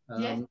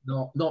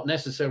 Not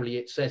necessarily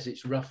it says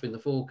it's rough in the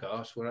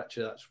forecast, where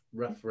actually that's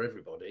rough for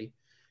everybody.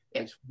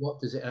 It's what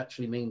does it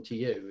actually mean to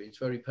you? It's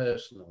very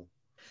personal.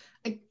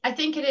 I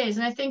think it is,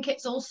 and I think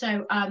it's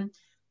also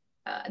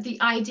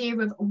the idea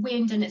of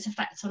wind and its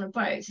effects on a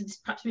boat. So this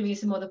perhaps moving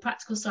into more the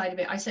practical side of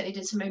it. I certainly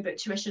did some own boat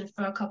tuition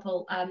for a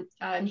couple,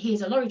 and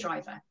he's a lorry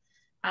driver,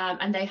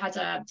 and they had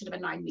a sort of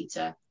a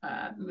 9-meter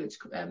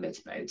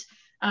motorboat,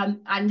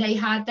 and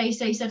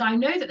they said, I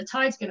know that the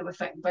tide's going to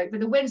affect the boat, but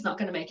the wind's not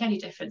going to make any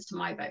difference to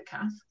my boat,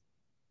 Kath.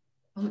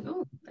 I went,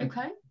 oh,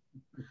 okay.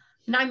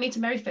 9-meter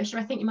Mary Fisher,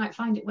 I think you might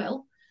find it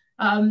will.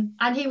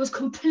 And he was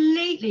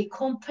completely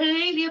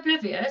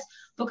oblivious,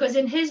 because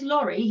in his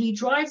lorry, he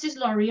drives his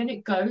lorry and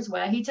it goes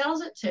where he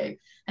tells it to.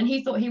 And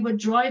he thought he would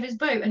drive his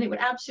boat and it would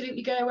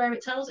absolutely go where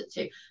it tells it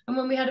to. And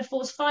when we had a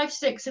force 5,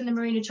 6 in the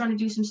marina trying to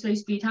do some slow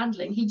speed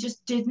handling, he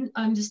just didn't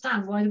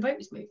understand why the boat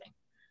was moving.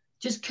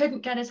 Just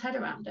couldn't get his head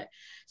around it.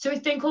 So I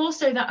think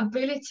also that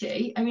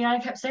ability, I mean, I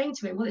kept saying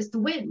to him, well, it's the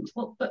wind.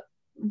 Well, but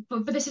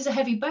this is a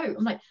heavy boat.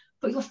 I'm like,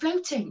 but you're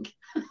floating.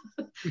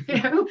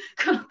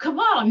 Come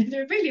on,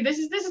 really, this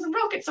is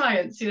rocket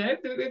science,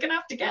 we're gonna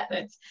have to get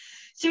this.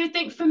 So I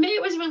think for me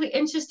it was really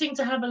interesting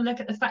to have a look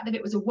at the fact that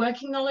it was a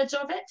working knowledge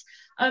of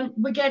it.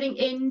 We're getting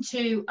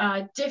into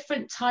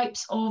different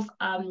types of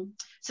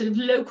sort of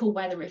local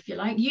weather, if you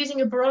like,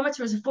 using a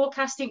barometer as a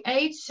forecasting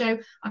aid. So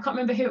I can't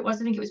remember who it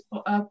was, I think it was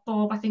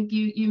Bob, I think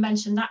you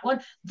mentioned that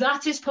one.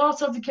 That is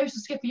part of the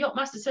Coastal Skipper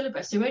Yachtmaster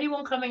syllabus, so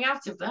anyone coming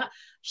out of that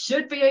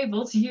should be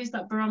able to use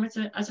that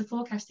barometer as a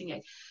forecasting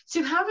aid.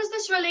 So how does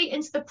this relate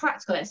into the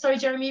practical? Sorry,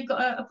 Jeremy, you've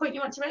got a point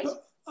you want to raise?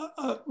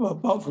 Well,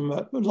 apart from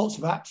lots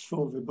of apps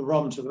for the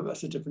barometer, but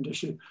that's a different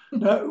issue.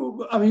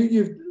 No, I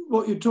mean,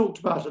 what you talked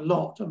about a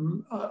lot,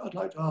 and I'd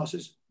like to ask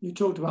is, you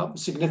talked about the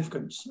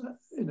significance,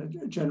 in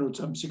a general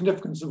term,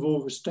 significance of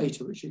all this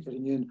data which you're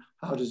getting in.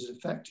 How does it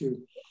affect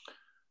you?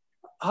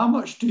 How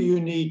much do you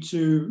need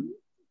to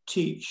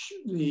teach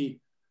the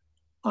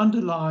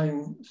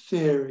underlying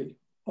theory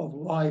of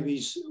why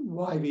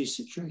these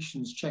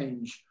situations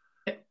change?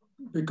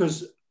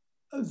 Because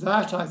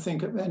that, I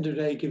think, at the end of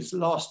the day, gives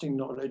lasting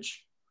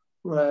knowledge,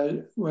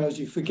 whereas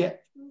you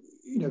forget,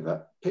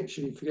 that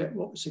picture, you forget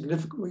what was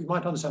significant. Well, you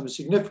might understand the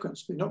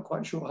significance, but you're not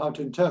quite sure how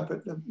to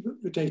interpret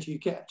the data you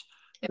get.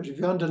 But if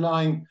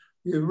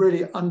you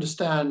really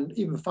understand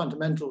even the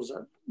fundamentals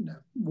that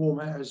warm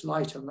air is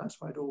lighter, and that's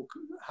why it all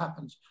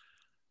happens.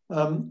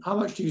 How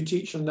much do you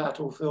teach on that,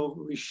 or feel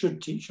we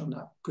should teach on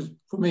that? Because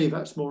for me,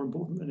 that's more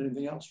important than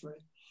anything else, really.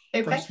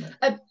 Okay,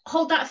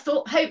 hold that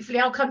thought. Hopefully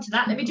I'll come to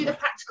that. Let me do the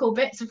practical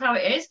bits of how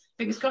it is,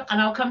 fingers crossed,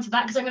 and I'll come to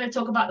that because I'm going to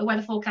talk about the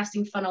weather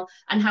forecasting funnel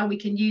and how we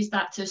can use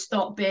that to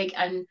start big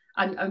and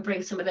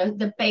bring some of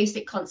the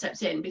basic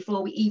concepts in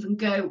before we even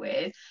go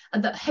with,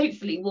 and that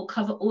hopefully will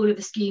cover all of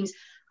the schemes.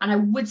 And I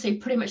would say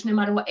pretty much no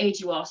matter what age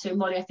you are. So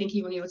Molly, I think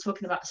even when you were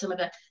talking about some of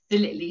the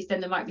littlies,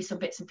 then there might be some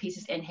bits and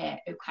pieces in here.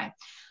 Okay.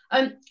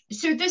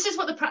 So this is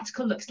what the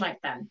practical looks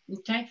like then,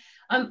 okay?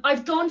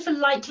 I've gone for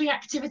likely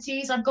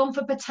activities, I've gone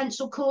for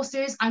potential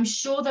courses. I'm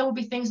sure there will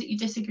be things that you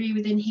disagree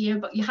with in here,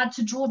 but you had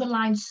to draw the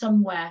line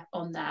somewhere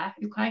on there,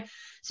 okay?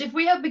 So if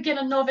we have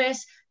beginner,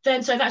 novice,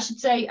 then, so that should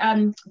say,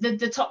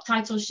 the top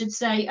title should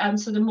say,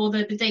 so the more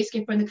the day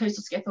skipper and the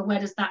coastal skipper, where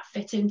does that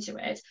fit into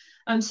it?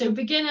 So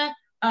beginner,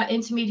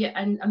 intermediate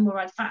and more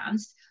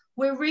advanced.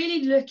 We're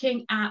really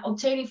looking at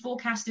obtaining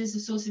forecasts as a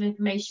source of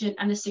information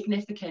and the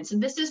significance.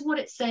 And this is what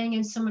it's saying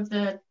in some of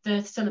the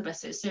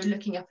syllabuses. So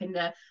looking up in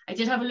the, I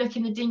did have a look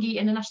in the Dinghy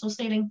International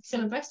Sailing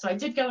syllabus. So I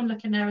did go and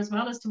look in there as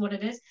well as to what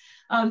it is,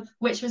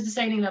 which was the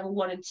sailing level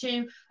 1 and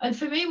 2. And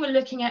for me, we're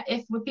looking at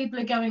if people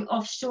are going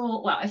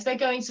offshore, well, if they're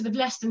going sort of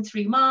less than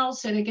 3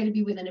 miles, so they're going to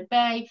be within a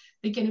bay,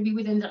 they're going to be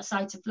within that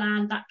sight of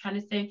land, that kind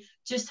of thing,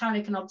 just how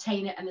they can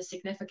obtain it and the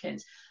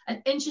significance.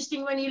 And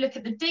interesting, when you look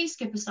at the day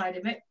skipper side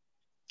of it,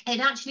 it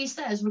actually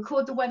says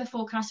record the weather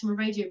forecast from a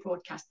radio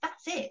broadcast.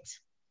 That's it.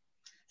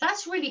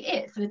 That's really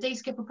it for the day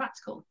skipper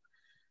practical.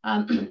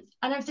 And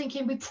I'm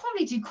thinking we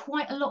probably do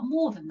quite a lot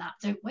more than that,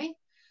 don't we?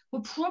 We're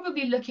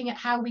probably looking at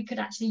how we could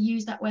actually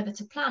use that weather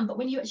to plan. But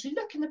when you actually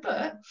look in the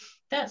book,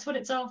 that's what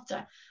it's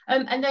after.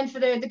 And then for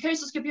the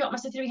coastal skipper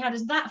yachtmaster theory, how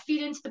does that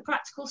feed into the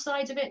practical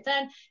side of it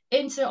then?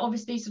 Into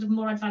obviously sort of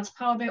more advanced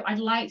powerboat. I'd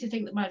like to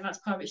think that my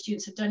advanced powerboat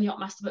students have done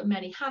yachtmaster, but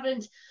many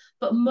haven't.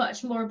 But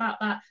much more about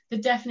that, the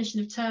definition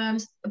of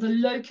terms, the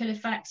local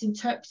effects,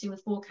 interpreting the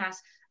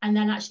forecast, and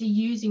then actually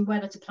using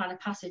weather to plan a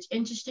passage.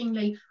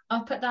 Interestingly,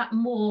 up at that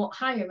more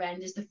higher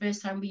end is the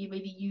first time we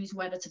really use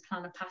weather to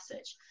plan a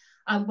passage.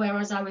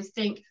 Whereas I would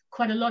think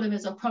quite a lot of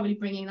us are probably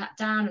bringing that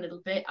down a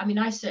little bit. I mean,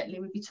 I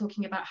certainly would be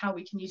talking about how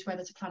we can use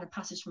weather to plan a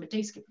passage from a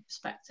day skipper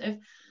perspective.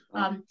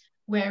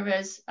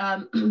 Whereas,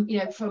 you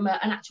know, from an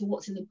actual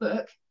what's in the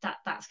book,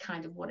 that's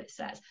kind of what it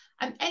says.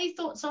 Any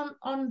thoughts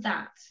on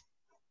that?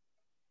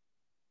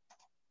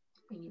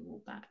 Bring you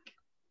all back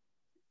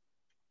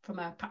from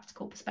a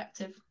practical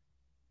perspective.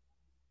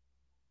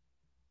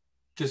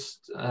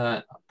 Just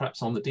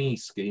perhaps on the dinghy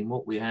scheme,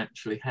 what we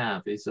actually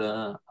have is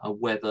a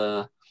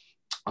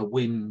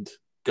wind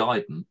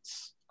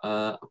guidance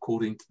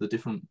according to the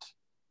different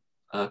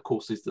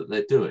courses that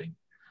they're doing.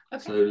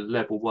 Okay. So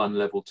level 1,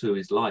 level 2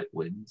 is light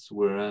winds,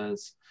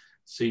 whereas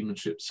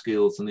seamanship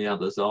skills and the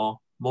others are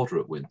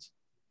moderate winds.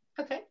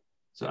 Okay.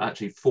 So it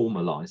actually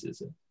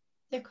formalizes it.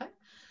 Okay.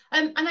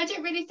 And I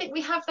don't really think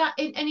we have that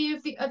in any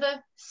of the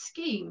other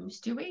schemes,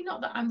 do we? Not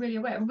that I'm really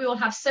aware of. We all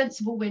have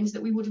sensible winds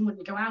that we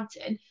wouldn't go out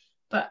in.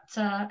 But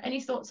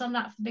any thoughts on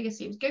that for the bigger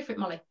schemes? Go for it,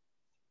 Molly.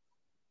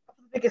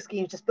 Bigger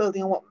schemes, just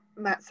building on what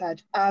Matt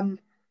said.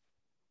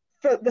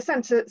 For the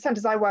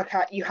centres I work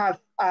at, you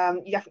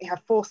definitely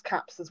have force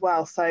caps as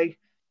well. So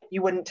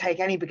you wouldn't take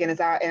any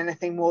beginners out in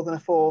anything more than a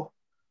 4,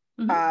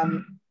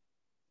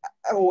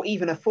 or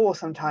even a 4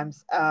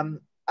 sometimes,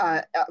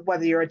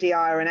 whether you're a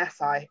DI or an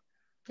SI.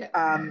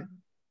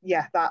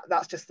 Yeah,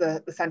 that's just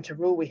the centre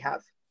rule we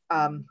have.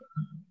 I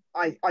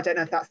don't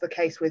know if that's the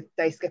case with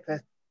day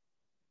skipper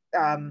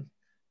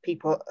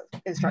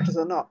instructors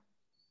or not.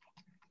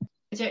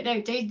 I don't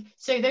know.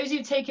 So those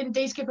who've taken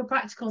day skipper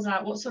practicals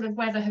out, what sort of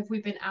weather have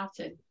we been out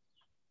in?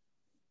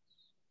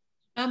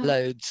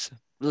 Loads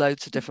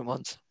of different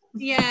ones.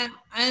 Yeah,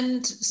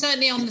 and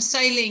certainly on the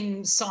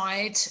sailing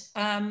side,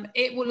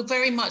 it will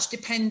very much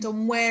depend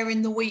on where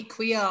in the week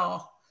we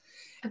are.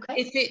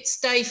 Okay. If it's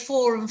day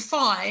 4 and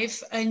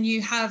 5 and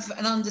you have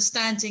an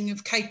understanding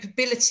of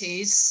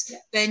capabilities,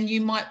 then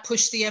you might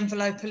push the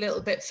envelope a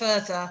little bit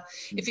further.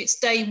 If it's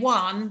day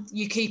 1,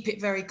 you keep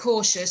it very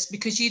cautious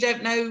because you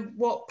don't know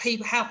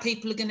how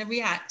people are going to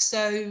react.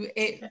 So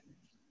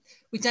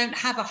we don't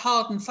have a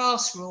hard and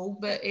fast rule,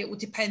 but it will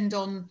depend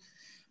on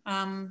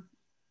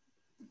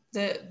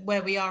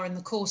where we are in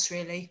the course,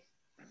 really.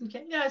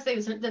 Okay, yeah, I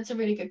think that's a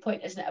really good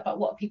point, isn't it, about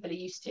what people are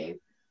used to.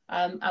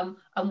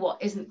 And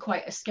what isn't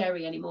quite as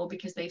scary anymore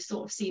because they've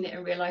sort of seen it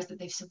and realised that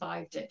they've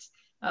survived it,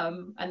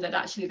 and that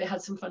actually they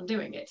had some fun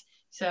doing it.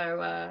 So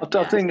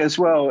I think as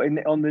well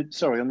on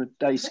the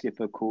day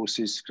skipper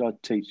courses, I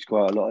teach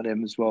quite a lot of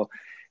them as well.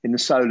 In the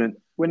Solent,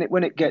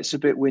 when it gets a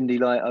bit windy,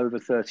 like over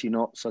 30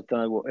 knots, I don't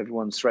know what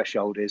everyone's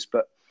threshold is,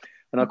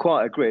 and I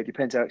quite agree. It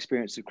depends how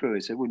experienced the crew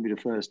is. It wouldn't be the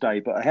first day,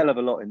 but a hell of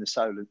a lot in the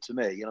Solent to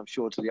me, and I'm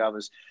sure to the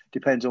others,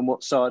 depends on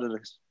what side of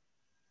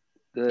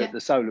the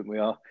Solent we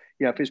are.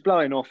 Yeah, if it's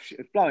blowing off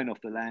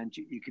the land,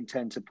 you can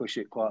tend to push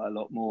it quite a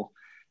lot more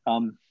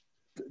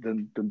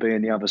than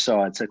being the other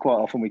side. So quite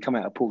often we come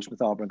out of Portsmouth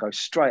Harbour and go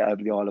straight over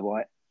the Isle of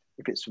Wight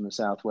if it's from the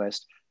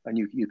southwest, and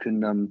you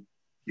can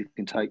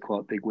take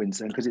quite big winds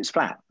then because it's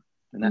flat,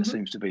 and that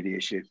seems to be the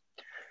issue.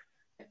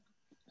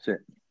 That's it.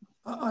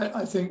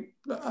 I think,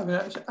 I mean,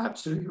 that's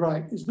absolutely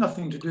right. It's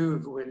nothing to do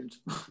with the wind.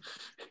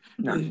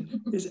 No.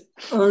 It's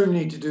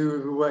only to do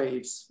with the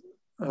waves.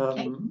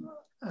 Okay.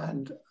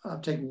 And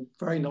I've taken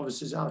very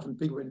novices out in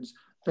big winds,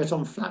 bet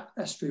on flat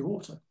estuary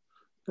water.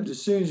 But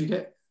as soon as you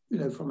get, you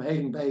know, from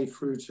Hayling Bay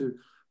through to,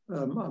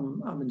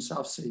 I'm in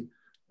South Sea,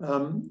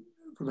 from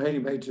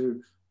Hayling Bay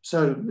to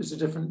Solent, it's a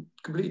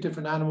completely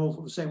different animal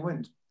for the same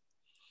wind.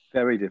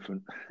 Very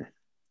different.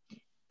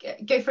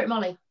 Go for it,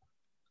 Molly.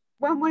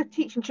 When we're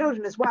teaching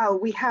children as well,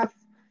 we have,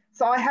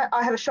 so I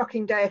had a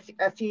shocking day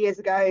a few years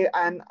ago,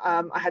 and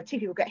I had 2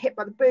 people get hit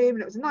by the boom,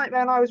 and it was a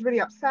nightmare, and I was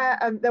really upset,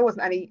 and there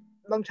wasn't any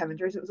long-term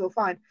injuries, it was all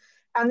fine.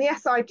 And the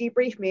SI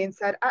debriefed me and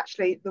said,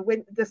 actually,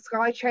 the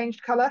sky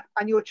changed colour,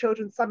 and your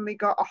children suddenly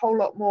got a whole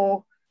lot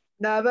more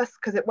nervous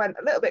because it went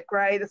a little bit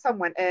grey, the sun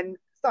went in,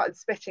 started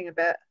spitting a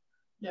bit.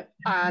 Yep.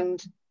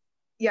 And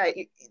yeah,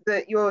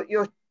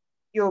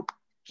 your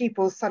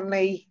pupils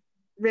suddenly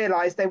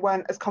realised they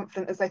weren't as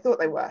confident as they thought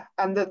they were.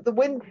 And the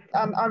wind,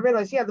 I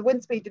realised, yeah, the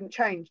wind speed didn't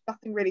change,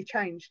 nothing really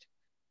changed,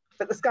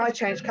 but the sky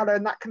changed colour,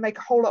 and that can make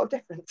a whole lot of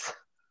difference.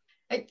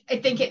 I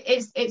think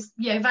it's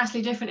you know,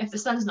 vastly different if the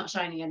sun's not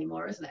shining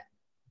anymore, isn't it?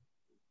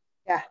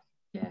 Yeah.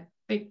 Yeah,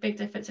 big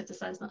difference if the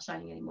sun's not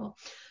shining anymore.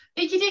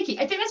 Okie dokie.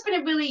 I think that's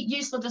been a really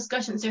useful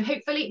discussion. So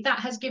hopefully that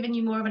has given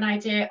you more of an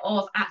idea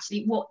of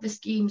actually what the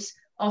schemes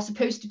are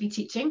supposed to be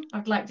teaching,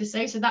 I'd like to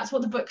say. So that's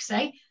what the books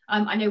say.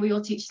 I know we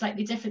all teach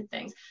slightly different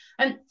things.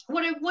 And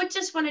what I would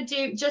just want to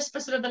do, just for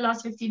sort of the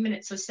last 15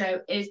 minutes or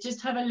so, is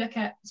just have a look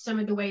at some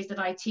of the ways that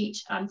I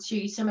teach and show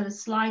you some of the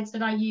slides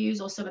that I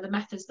use or some of the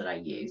methods that I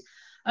use.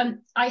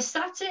 I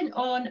sat in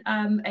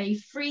on a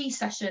free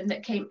session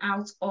that came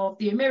out of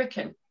the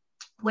American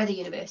Weather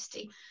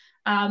University.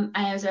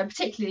 As a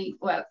particularly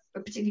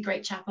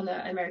great chap on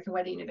the American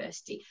Weather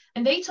University,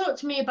 and they talked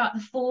to me about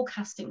the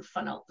forecasting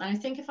funnel. And I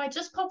think if I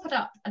just pop it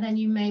up, and then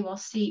you may well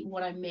see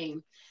what I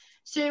mean.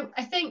 So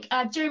I think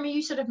Jeremy,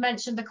 you sort of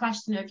mentioned the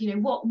question of, you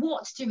know,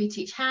 what do we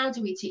teach? How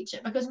do we teach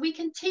it? Because we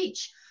can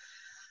teach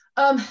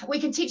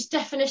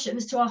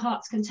definitions to our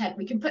heart's content.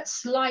 We can put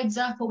slides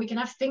up, or we can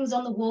have things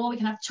on the wall, we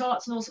can have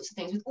charts and all sorts of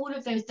things with all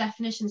of those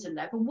definitions in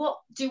there. But what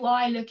do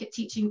I look at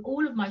teaching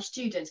all of my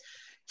students?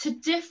 To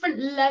different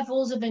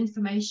levels of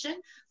information,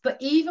 but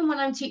even when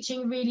I'm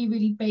teaching really,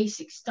 really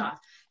basic stuff.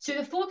 So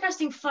the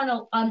forecasting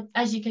funnel,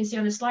 as you can see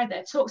on the slide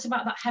there, talks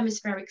about that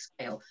hemispheric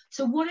scale.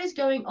 So what is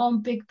going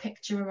on big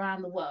picture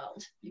around the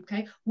world,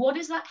 okay? What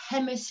is that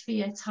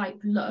hemisphere type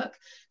look?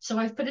 So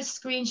I've put a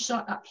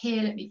screenshot up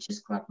here. Let me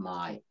just grab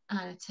my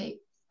annotate.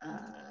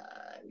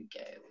 There we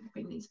go,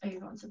 bring these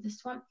over onto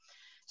this one.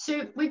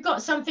 So we've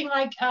got something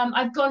like,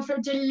 I've gone for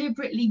a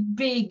deliberately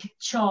big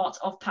chart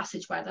of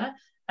passage weather,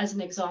 as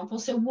an example.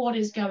 So what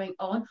is going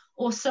on,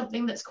 or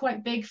something that's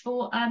quite big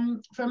for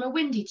from a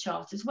windy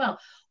chart as well.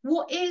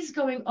 What is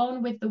going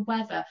on with the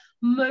weather?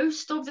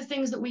 Most of the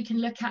things that we can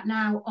look at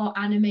now are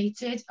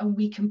animated, and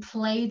we can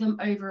play them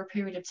over a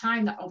period of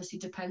time. That obviously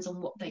depends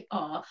on what they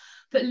are,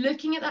 but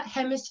looking at that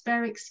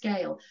hemispheric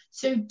scale.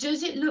 So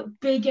does it look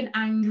big and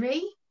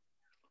angry,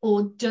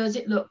 or does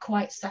it look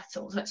quite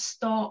settled? Let's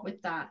start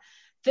with that.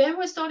 Then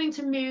we're starting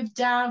to move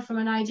down from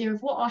an idea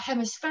of what our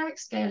hemispheric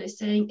scale is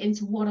saying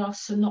into what our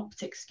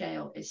synoptic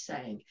scale is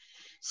saying.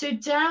 So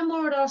down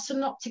more at our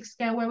synoptic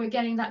scale, where we're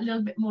getting that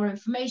little bit more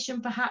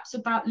information, perhaps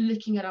about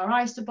looking at our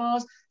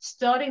isobars,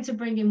 starting to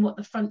bring in what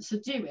the fronts are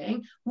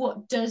doing.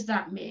 What does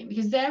that mean?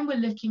 Because then we're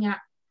looking at,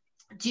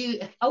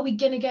 are we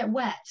going to get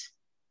wet?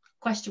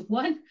 Question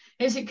one,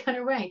 is it going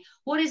to rain?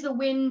 What is the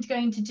wind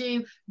going to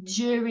do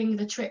during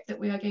the trip that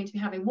we are going to be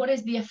having? What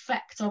is the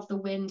effect of the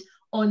wind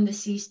on the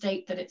sea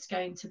state that it's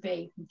going to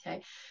be?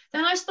 Okay.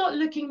 Then I start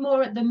looking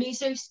more at the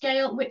meso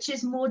scale, which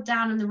is more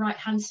down on the right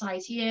hand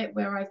side here,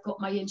 where I've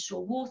got my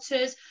inshore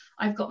waters,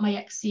 I've got my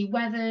ex-sea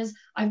weathers,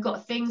 I've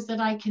got things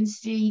that I can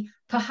see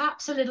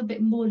perhaps a little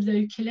bit more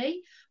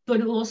locally,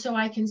 but also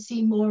I can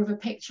see more of a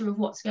picture of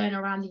what's going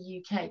around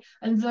the UK.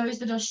 And those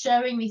that are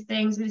showing me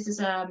things, this is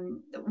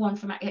one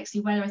from ex-sea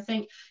weather, I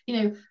think, you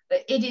know,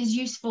 it is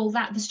useful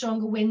that the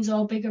stronger winds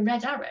are bigger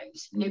red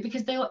arrows, you know,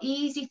 because they are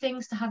easy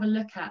things to have a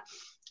look at.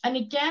 And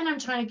again, I'm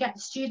trying to get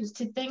the students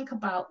to think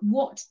about,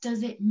 what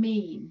does it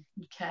mean,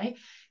 okay?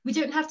 We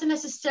don't have to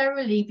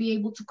necessarily be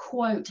able to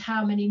quote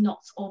how many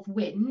knots of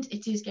wind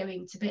it is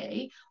going to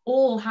be,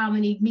 or how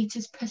many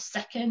meters per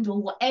second,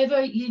 or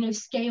whatever, you know,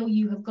 scale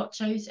you have got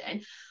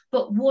chosen.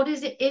 But what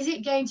is it? Is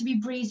it going to be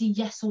breezy,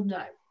 yes or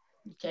no?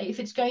 Okay, if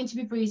it's going to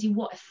be breezy,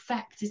 what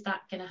effect is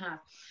that going to have?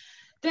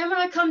 Then when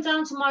I come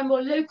down to my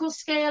more local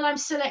scale, I'm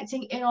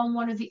selecting in on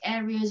one of the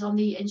areas on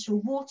the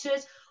inshore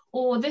waters,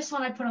 or this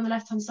one I put on the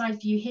left-hand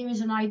side for you. Here is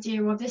an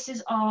idea of, this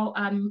is our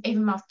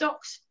Avonmouth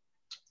docks.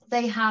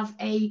 They have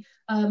a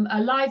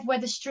live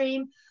weather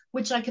stream,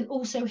 which I can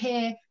also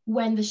hear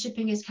when the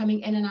shipping is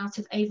coming in and out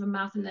of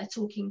Avonmouth, and they're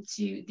talking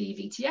to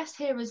the VTS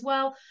here as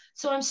well.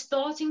 So I'm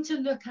starting to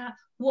look at,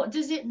 what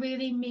does it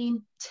really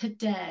mean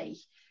today?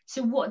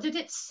 So what did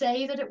it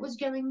say that it was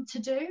going to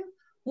do?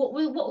 What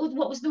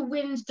was the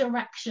wind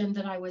direction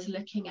that I was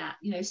looking at?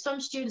 You know, some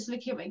students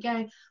looking at me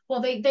going,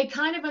 well, they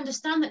kind of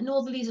understand that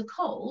northerlies are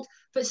cold,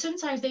 but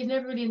sometimes they've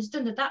never really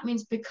understood that that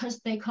means because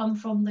they come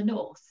from the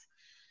north.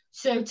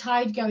 So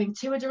tide going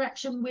to a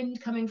direction,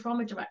 wind coming from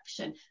a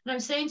direction. And I'm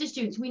saying to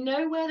students, we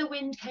know where the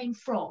wind came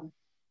from.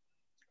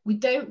 We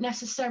don't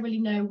necessarily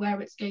know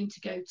where it's going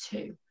to go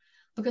to,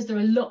 because there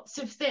are lots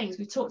of things.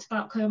 We've talked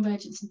about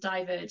convergence and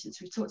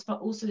divergence. We've talked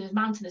about also those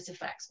mountainous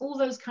effects, all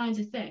those kinds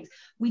of things.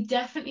 We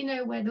definitely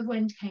know where the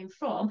wind came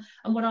from.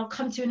 And what I'll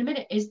come to in a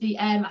minute is the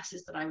air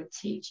masses that I would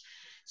teach.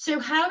 So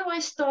how do I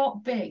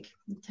start big?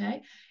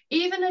 Okay,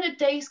 even at a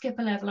day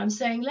skipper level, I'm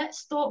saying, let's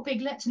start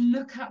big. Let's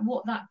look at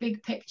what that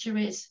big picture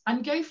is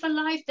and go for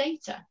live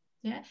data.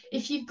 Yeah,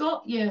 if you've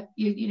got your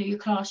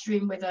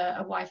classroom with a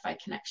Wi-Fi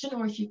connection,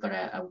 or if you've got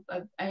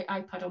a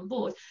iPad on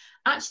board,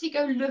 actually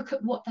go look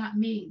at what that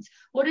means.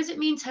 What does it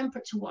mean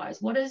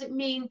temperature-wise? What does it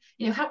mean?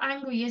 You know, how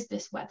angry is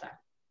this weather?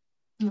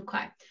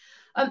 Okay.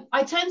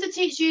 I tend to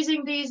teach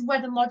using these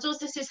weather modules.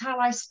 This is how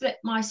I split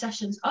my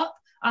sessions up.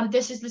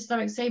 This is, like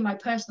I say, my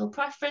personal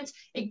preference.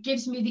 It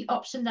gives me the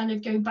option then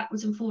of going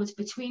backwards and forwards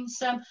between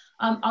some.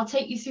 I'll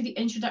take you through the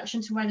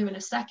introduction to weather in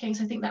a second.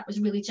 So I think that was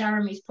really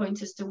Jeremy's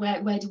point as to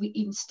where do we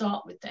even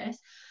start with this.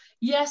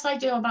 Yes, I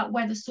do about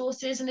weather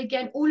sources. And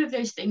again, all of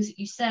those things that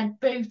you said,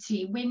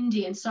 boaty,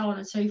 windy, and so on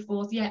and so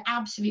forth. Yeah,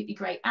 absolutely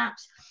great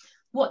apps.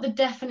 What the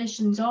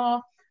definitions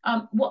are.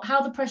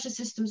 How the pressure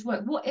systems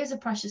work. What is a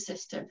pressure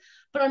system?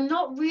 But I'm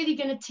not really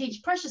going to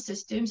teach pressure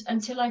systems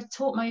until I've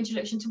taught my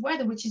introduction to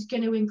weather, which is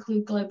going to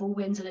include global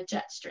winds and a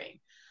jet stream.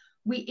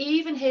 We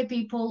even hear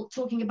people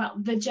talking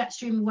about the jet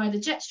stream, where the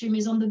jet stream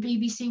is on the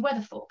BBC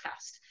weather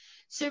forecast.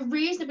 So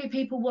reasonably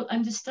people will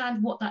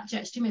understand what that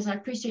jet stream is. I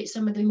appreciate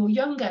some of the more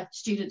younger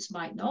students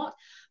might not,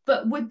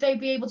 but would they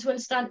be able to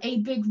understand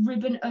a big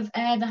ribbon of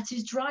air that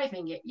is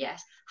driving it?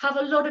 Yes. Have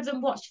a lot of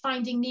them watched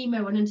Finding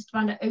Nemo and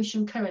understand the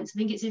ocean currents? I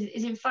think is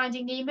it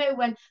Finding Nemo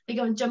when they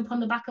go and jump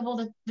on the back of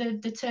all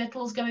the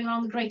turtles going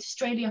on the Great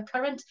Australia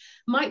Current?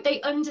 Might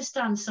they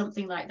understand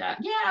something like that?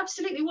 Yeah,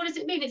 absolutely. What does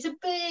it mean? It's a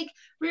big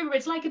river.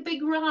 It's like a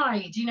big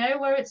ride, you know,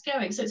 where it's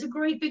going. So it's a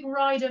great big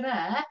ride of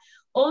air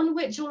on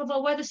which all of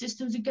our weather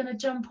systems are going to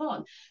jump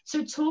on.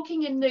 So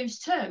talking in those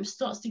terms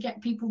starts to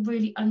get people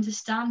really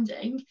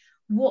understanding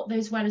what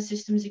those weather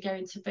systems are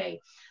going to be.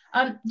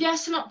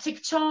 Yes,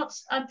 synoptic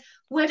charts.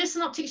 Where do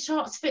synoptic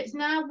charts fit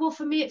now? Well,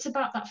 for me, it's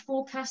about that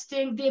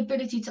forecasting, the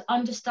ability to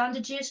understand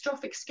a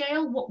geostrophic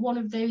scale, what one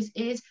of those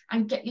is,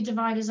 and get your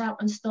dividers out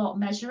and start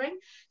measuring.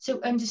 So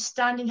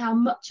understanding how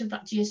much of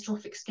that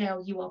geostrophic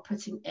scale you are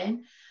putting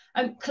in.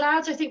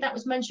 Clouds, I think that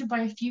was mentioned by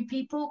a few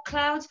people.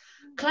 Clouds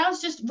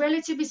just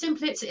relatively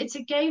simply, it's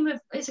a game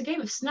of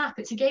snap.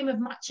 It's a game of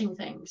matching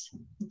things.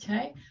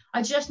 Okay,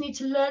 I just need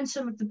to learn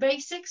some of the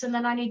basics, and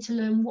then I need to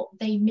learn what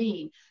they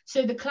mean.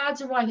 So the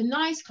clouds are either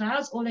nice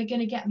clouds or they're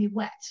going to get me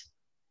wet.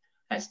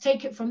 Let's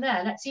take it from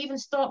there. Let's even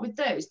start with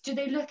those. Do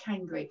they look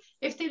angry?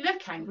 If they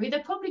look angry,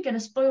 they're probably going to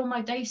spoil my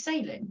day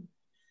sailing.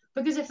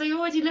 Because if they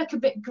already look a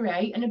bit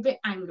grey and a bit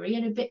angry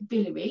and a bit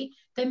billowy,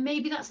 then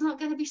maybe that's not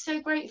going to be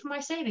so great for my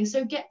sailing.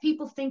 So get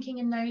people thinking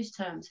in those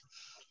terms.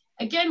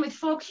 Again, with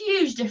fog,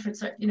 huge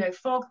difference. You know,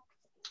 fog,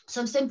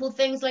 some simple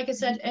things, like I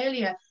said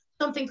earlier,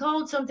 something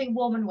cold, something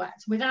warm and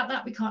wet. Without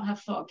that, we can't have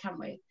fog, can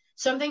we?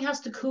 Something has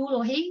to cool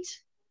or heat.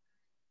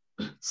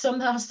 Some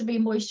has to be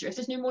moisture. If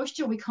there's no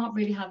moisture, we can't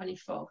really have any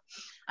fog.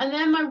 And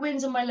then my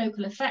winds and my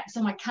local effects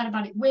are my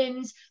katabatic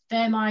winds.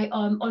 They're my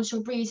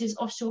onshore breezes,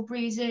 offshore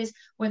breezes,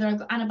 whether I've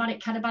got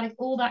anabatic, katabatic,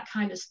 all that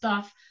kind of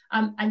stuff.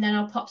 And then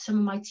I'll pop some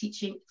of my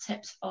teaching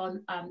tips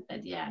on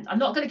at the end. I'm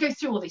not going to go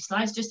through all these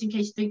slides, just in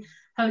case you think,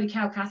 holy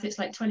cow, Kath, it's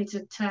like 20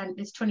 to 10,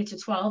 it's 20 to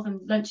 12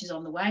 and lunch is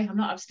on the way. I'm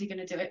not obviously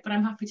going to do it, but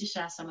I'm happy to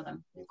share some of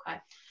them. Okay.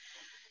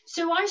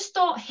 So I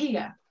start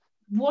here.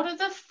 What are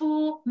the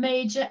 4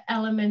 major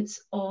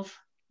elements of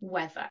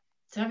weather?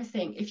 So have a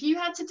think. If you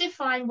had to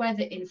define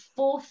weather in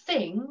 4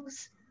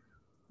 things,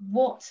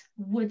 what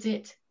would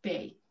it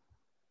be?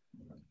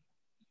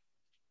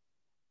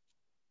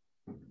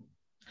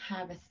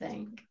 Have a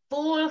think.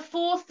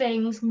 Four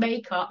things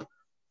make up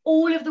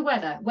all of the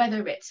weather,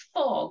 whether it's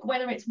fog,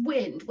 whether it's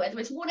wind, whether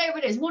it's whatever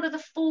it is. What are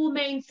the 4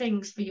 main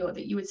things for you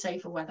that you would say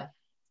for weather?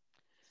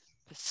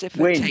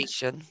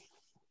 Precipitation.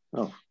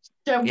 Oh.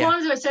 So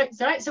yeah.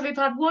 So we've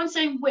had one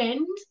saying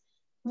wind,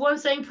 one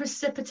saying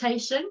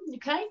precipitation.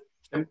 Okay.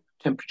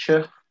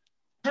 Temperature.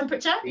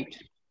 Heat.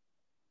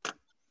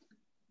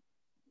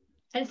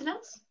 Anything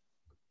else?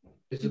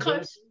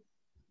 Close.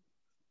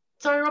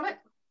 Sorry, Robert.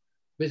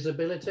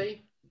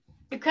 Visibility.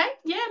 Okay.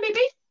 Yeah,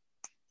 maybe.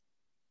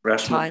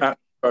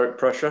 Atmospheric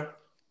pressure.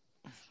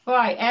 All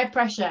right, air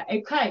pressure.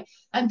 Okay.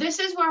 And this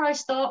is where I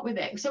start with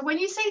it. So when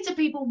you say to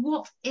people,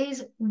 what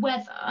is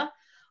weather?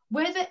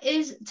 Weather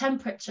is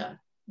temperature.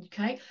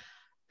 Okay.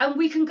 And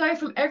we can go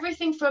from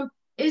everything from,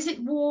 is it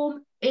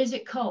warm? Is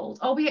it cold?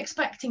 Are we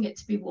expecting it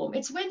to be warm?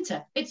 It's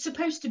winter. It's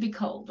supposed to be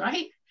cold,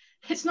 right?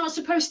 It's not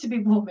supposed to be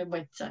warm in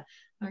winter.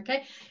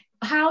 Okay.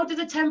 How do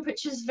the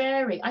temperatures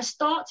vary? I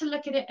start to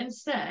look at it and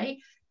say,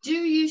 Do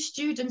you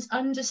students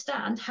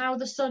understand how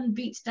the sun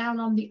beats down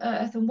on the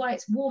earth and why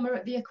it's warmer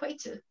at the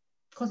equator?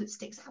 Because it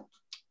sticks out.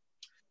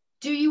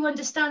 Do you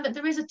understand that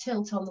there is a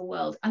tilt on the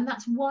world, and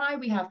that's why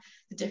we have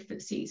the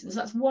different seasons?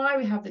 That's why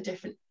we have the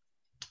different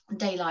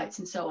daylights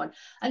and so on.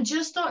 And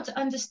just start to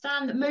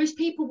understand that most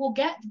people will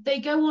get, they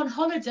go on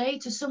holiday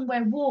to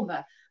somewhere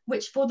warmer,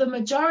 which for the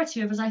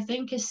majority of us, I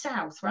think, is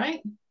south,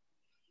 right?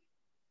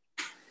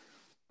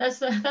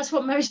 That's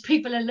what most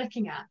people are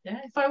looking at.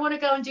 Yeah. If I want to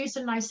go and do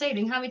some nice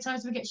sailing, how many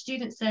times do we get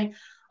students saying,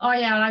 oh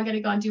yeah, well, I'm going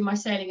to go and do my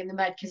sailing in the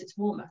Med because it's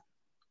warmer?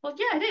 Well,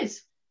 yeah, it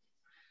is.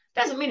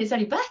 Doesn't mean it's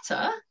any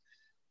better,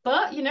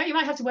 but you know, you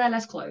might have to wear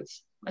less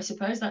clothes. I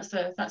suppose that's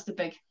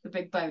the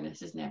big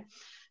bonus, isn't it?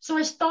 So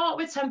I start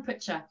with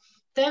temperature.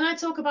 Then I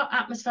talk about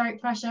atmospheric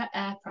pressure,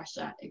 air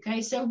pressure.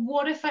 Okay, so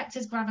what effect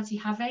is gravity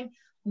having?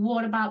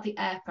 What about the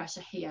air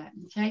pressure here?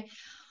 Okay,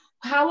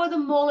 how are the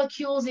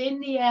molecules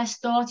in the air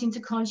starting to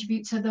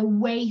contribute to the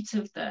weight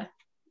of the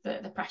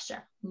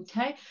pressure?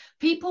 Okay,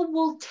 people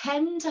will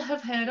tend to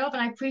have heard of,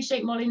 and I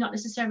appreciate Molly, not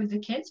necessarily the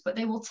kids, but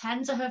they will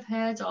tend to have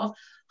heard of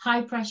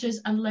high pressures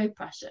and low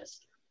pressures.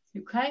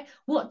 Okay,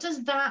 what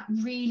does that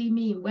really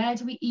mean? Where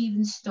do we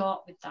even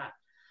start with that?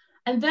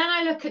 And then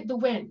I look at the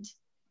wind,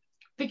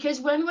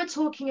 because when we're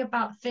talking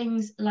about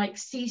things like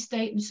sea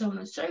state and so on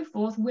and so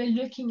forth, we're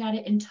looking at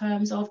it in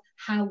terms of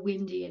how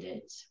windy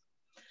it is.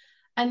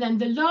 And then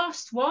the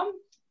last one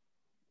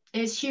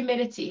is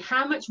humidity.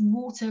 How much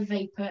water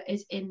vapor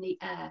is in the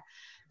air?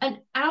 And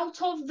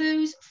out of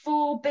those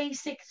four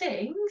basic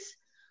things,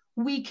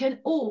 we can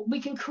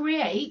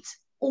create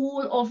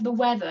all of the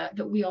weather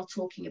that we are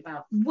talking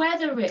about,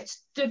 whether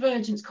it's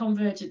divergence,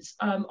 convergence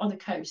on the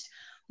coast,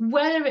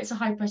 whether it's a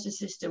high pressure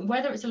system,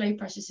 whether it's a low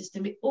pressure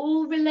system, it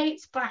all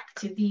relates back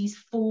to these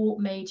four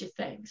major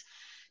things.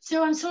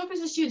 So I'm talking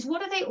to students,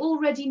 what do they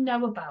already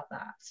know about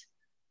that?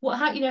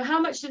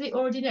 How much do they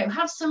already know?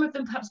 Have some of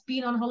them perhaps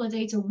been on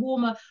holiday to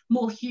warmer,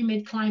 more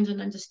humid climes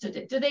and understood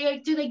it? Do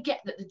they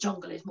get that the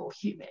jungle is more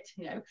humid?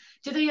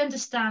 Do they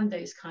understand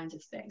those kinds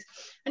of things?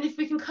 And if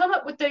we can come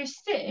up with those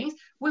things,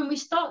 when we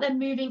start then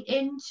moving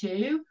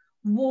into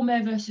warm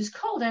air versus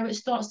cold air, it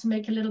starts to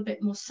make a little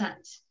bit more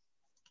sense.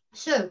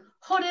 So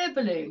hot air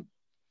balloon.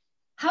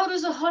 How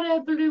does a hot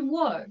air balloon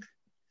work?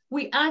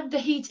 We add the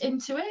heat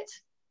into it,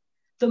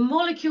 the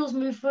molecules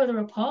move further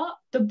apart,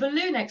 the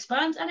balloon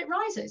expands and it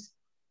rises.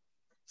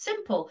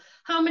 Simple.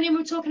 How many are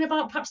we talking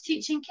about perhaps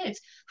teaching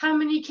kids? How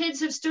many kids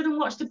have stood and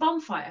watched a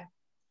bonfire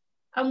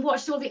and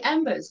watched all the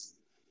embers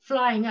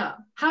flying up?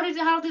 How did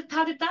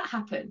that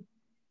happen?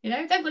 They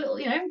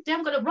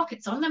haven't got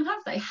rockets on them,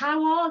 have they?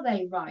 How are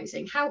they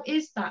rising? How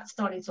is that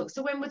starting to look?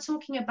 So when we're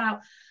talking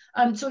about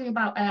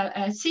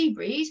sea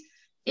breeze,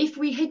 if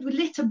we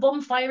lit a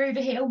bonfire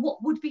over here,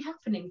 what would be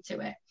happening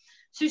to it?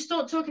 So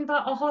start talking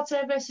about a hot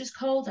air versus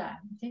cold air,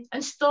 okay?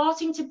 And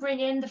starting to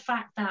bring in the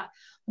fact that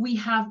we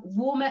have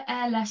warmer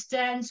air, less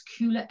dense,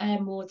 cooler air,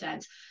 more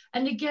dense.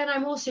 And again,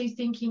 I'm also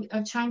thinking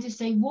of trying to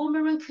say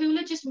warmer and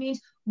cooler just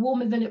means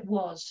warmer than it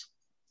was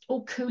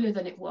or cooler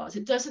than it was.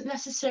 It doesn't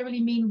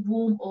necessarily mean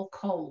warm or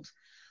cold,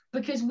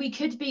 because we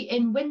could be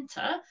in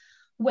winter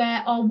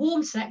where our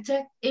warm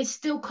sector is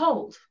still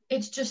cold.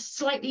 It's just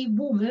slightly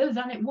warmer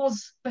than it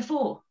was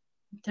before,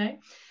 okay?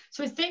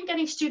 So I think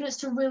getting students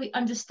to really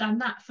understand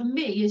that, for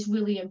me, is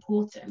really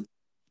important.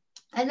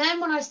 And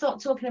then when I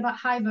start talking about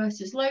high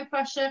versus low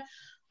pressure,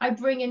 I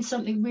bring in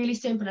something really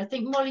simple. I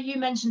think, Molly, you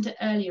mentioned it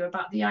earlier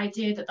about the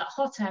idea that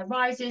hot air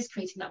rises,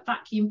 creating that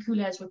vacuum, cool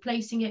air is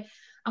replacing it,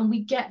 and we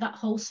get that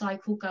whole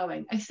cycle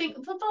going. I think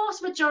the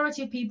vast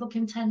majority of people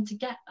can tend to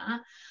get that,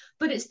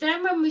 but it's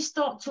then when we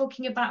start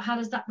talking about how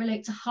does that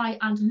relate to high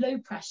and low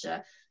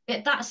pressure,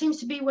 that seems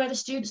to be where the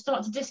students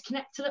start to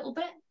disconnect a little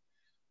bit.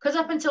 Because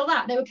up until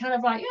that, they were kind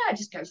of like, yeah, it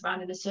just goes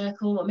around in a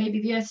circle, or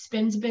maybe the earth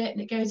spins a bit and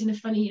it goes in a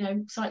funny,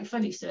 slightly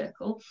funny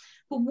circle.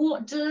 But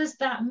what does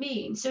that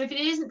mean? So if it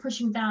isn't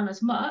pushing down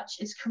as much,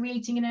 it's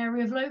creating an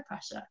area of low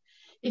pressure.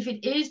 If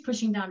it is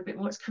pushing down a bit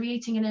more, it's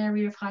creating an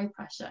area of high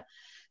pressure.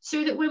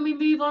 So that when we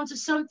move on to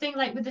something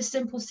like with the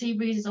simple sea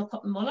breezes, I'll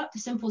pop them all up, the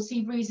simple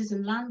sea breezes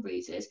and land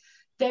breezes,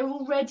 they're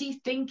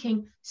already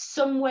thinking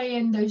some way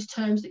in those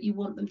terms that you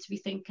want them to be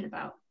thinking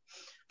about.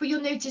 But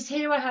you'll notice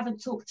here I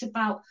haven't talked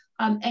about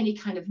any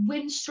kind of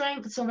wind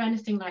strengths or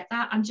anything like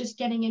that. I'm just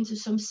getting into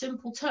some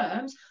simple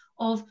terms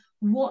of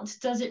what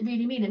does it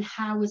really mean and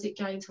how is it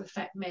going to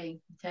affect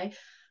me, okay?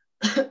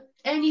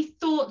 Any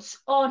thoughts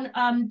on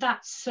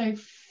that so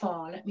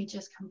far? Let me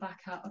just come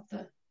back out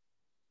of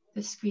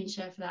the screen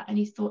share for that.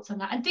 Any thoughts on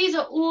that? And these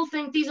are all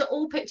things, these are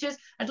all pictures.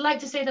 I'd like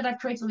to say that I've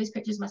created all these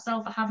pictures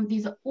myself. I haven't.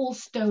 These are all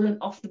stolen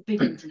off the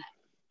big internet.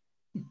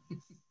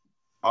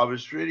 I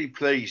was really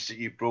pleased that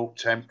you brought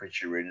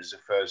temperature in as the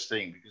first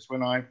thing, because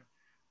when I've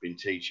been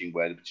teaching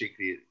weather,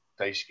 particularly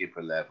at day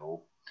skipper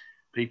level,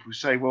 people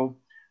say, well,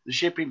 the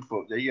shipping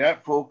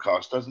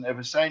forecast doesn't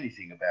ever say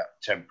anything about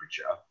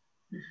temperature.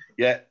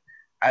 Yet,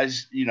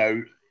 as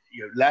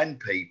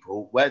land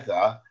people,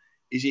 weather,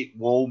 is it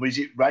warm, is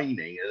it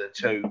raining, are the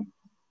two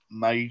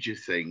major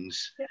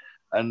things. Yeah.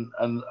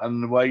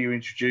 And the way you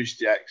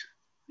introduced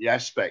the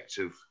aspect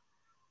of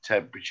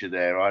temperature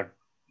there.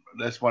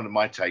 That's one of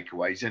my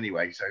takeaways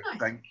anyway. So nice.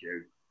 Thank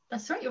you.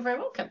 That's right. You're very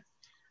welcome.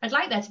 I'd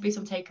like there to be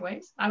some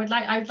takeaways. I would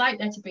like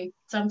there to be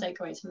some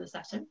takeaways from the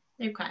session.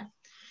 Okay.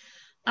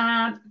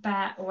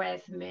 Bear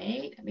with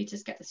me. Let me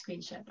just get the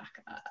screen share back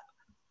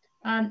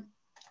up.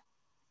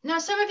 Now,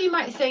 some of you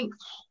might think,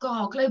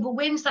 God, global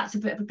winds, that's a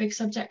bit of a big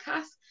subject,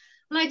 Kath.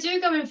 And I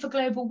do go in for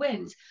global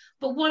winds.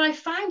 But what I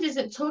find is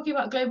that talking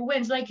about global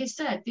winds, like I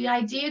said, the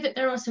idea that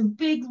there are some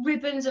big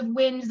ribbons of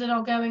winds that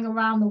are going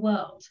around the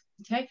world,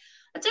 okay?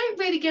 I don't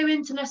really go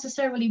into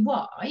necessarily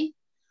why,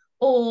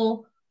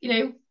 or, you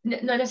know,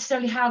 not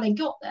necessarily how they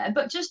got there,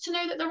 but just to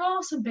know that there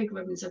are some big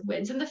ribbons of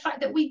winds, and the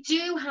fact that we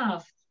do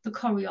have the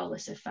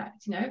Coriolis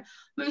effect. You know,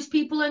 most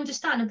people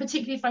understand, and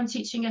particularly if I'm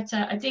teaching at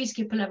a day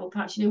skipper level,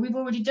 perhaps, you know, we've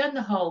already done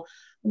the whole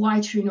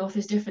why true north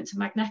is different to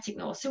magnetic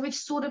north. So we've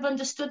sort of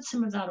understood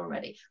some of that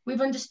already.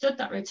 We've understood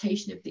that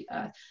rotation of the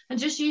earth, and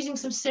just using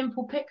some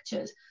simple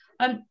pictures.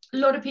 A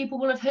lot of people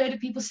will have heard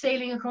of people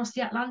sailing across the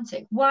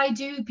Atlantic. Why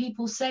do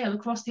people sail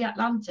across the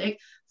Atlantic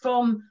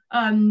from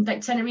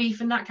like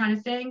Tenerife and that kind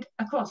of thing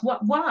across?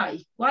 Why?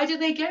 Why do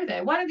they go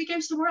there? Why don't they go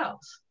somewhere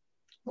else?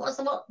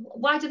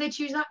 Why do they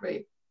choose that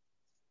route?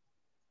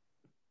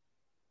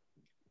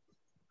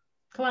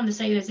 Come on, the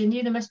sailors in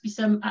you. There must be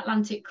some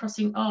Atlantic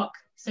crossing arc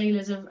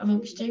sailors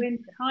amongst you. Wind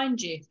behind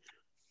you.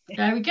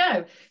 There we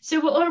go.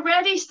 So we're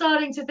already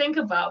starting to think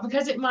about,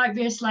 because it might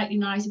be a slightly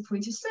nicer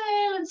point of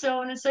sail and so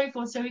on and so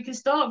forth, so we can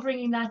start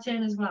bringing that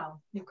in as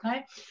well,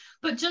 okay?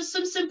 But just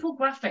some simple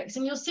graphics,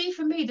 and you'll see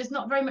for me, there's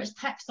not very much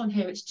text on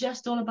here. It's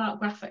just all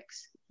about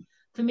graphics.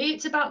 For me,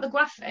 it's about the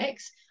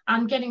graphics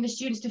and getting the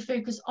students to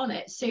focus on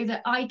it so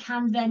that I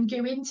can then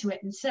go into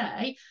it and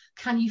say,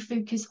 can you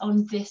focus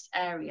on this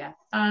area?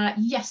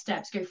 Yes,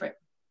 Debs, go for it.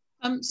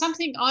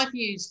 Something I've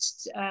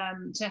used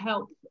to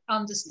help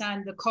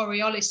understand the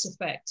Coriolis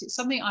effect, it's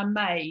something I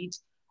made,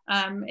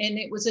 and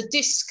it was a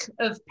disc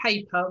of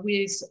paper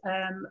with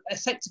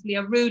effectively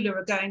a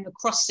ruler going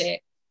across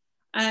it.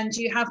 And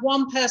you have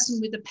one person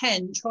with a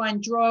pen try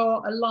and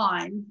draw a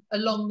line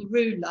along the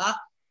ruler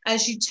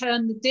as you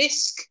turn the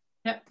disc.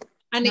 Yep.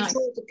 And Nice. It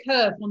draws a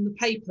curve on the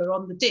paper,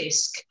 on the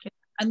disc.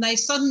 And they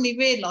suddenly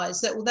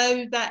realise that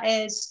although that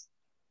is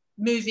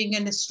moving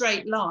in a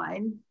straight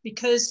line,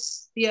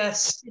 because the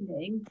Earth's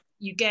spinning,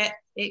 you get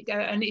it go,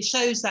 and it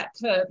shows that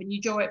curve, and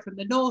you draw it from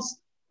the north,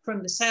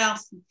 from the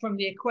south, from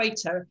the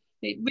equator.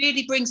 It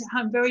really brings it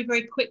home very,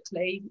 very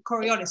quickly,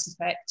 Coriolis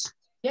effect.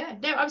 Yeah,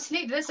 no,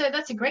 absolutely.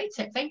 That's a great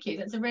tip. Thank you.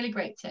 That's a really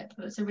great tip.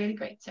 That's a really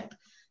great tip.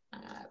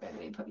 Let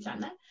me put it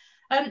down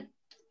there.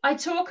 I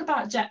talk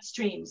about jet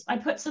streams. I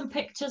put some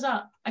pictures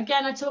up.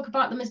 Again, I talk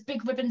about them as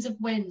big ribbons of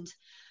wind.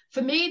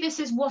 For me, this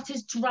is what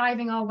is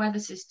driving our weather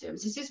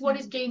systems. This is what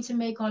is going to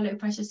make our low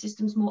pressure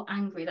systems more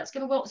angry. That's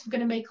what's going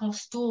to make our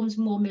storms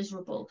more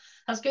miserable.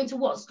 That's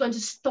what's going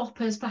to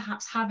stop us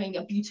perhaps having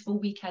a beautiful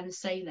weekend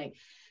sailing.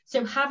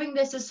 So having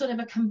this as sort of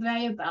a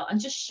conveyor belt and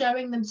just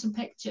showing them some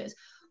pictures,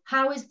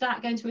 how is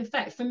that going to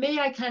affect? For me,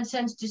 I can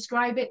tend to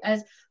describe it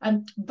as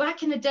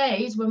back in the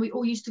days when we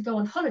all used to go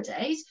on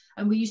holidays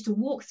and we used to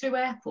walk through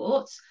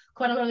airports,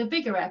 quite a lot of the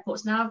bigger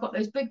airports now have got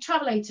those big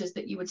travelators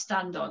that you would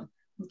stand on.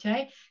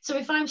 Okay, so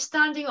if I'm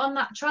standing on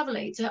that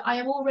travelator, I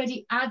am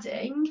already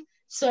adding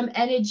some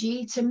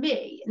energy to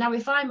me. Now,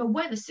 if I'm a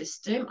weather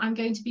system, I'm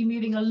going to be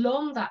moving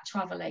along that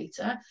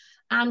travelator,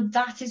 and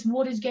that is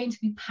what is going to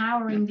be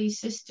powering these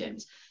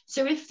systems.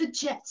 So if the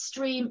jet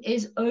stream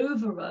is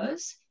over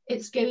us,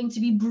 it's going to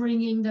be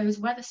bringing those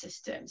weather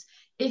systems.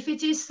 If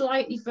it is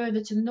slightly further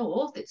to the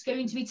north, it's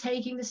going to be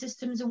taking the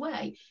systems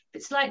away. If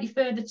it's slightly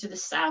further to the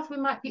south, we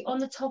might be on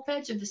the top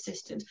edge of the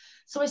systems.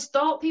 So I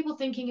start people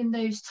thinking in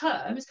those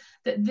terms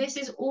that this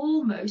is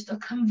almost a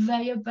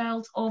conveyor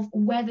belt of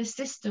weather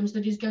systems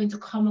that is going to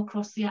come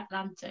across the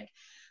Atlantic.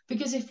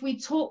 Because if we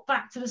talk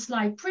back to the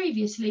slide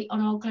previously on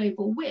our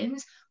global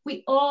winds,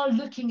 we are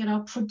looking at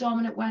our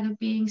predominant weather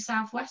being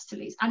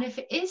southwesterlies. And if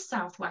it is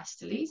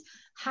southwesterlies,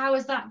 how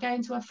is that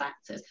going to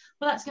affect us?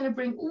 Well, that's going to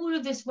bring all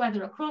of this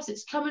weather across.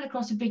 It's coming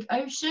across a big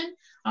ocean.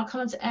 I'll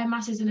come on to air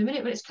masses in a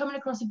minute, but it's coming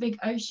across a big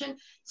ocean.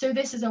 So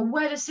this is a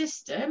weather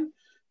system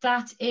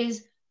that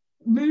is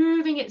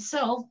moving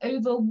itself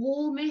over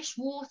warmish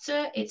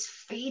water. It's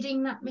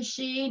feeding that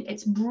machine.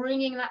 It's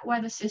bringing that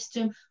weather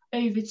system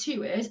over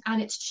to us,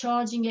 and it's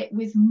charging it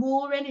with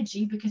more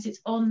energy because it's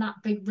on that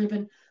big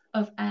ribbon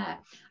of air.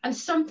 And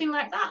something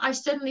like that, I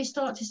suddenly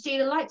start to see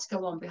the lights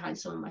go on behind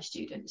some of my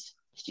students.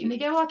 They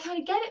go, oh, I kind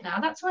of get it now.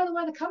 That's where the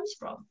weather comes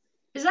from.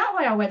 Is that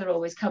why our weather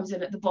always comes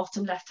in at the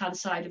bottom left-hand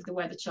side of the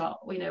weather chart,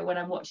 you know, when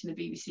I'm watching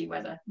the BBC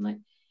weather? I'm like,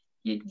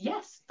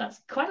 yes, that's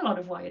quite a lot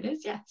of why it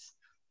is, yes.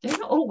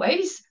 Not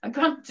always,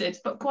 granted,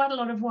 but quite a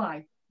lot of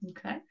why,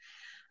 okay?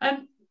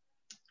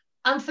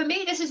 And for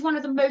me, this is one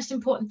of the most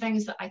important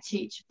things that I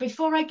teach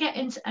before I get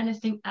into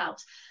anything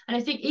else. And I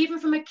think even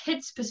from a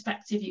kid's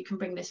perspective, you can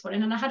bring this one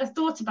in. And I had a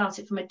thought about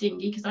it from a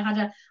dinghy, because I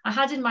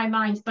had in my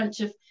mind a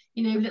bunch of,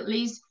 you know,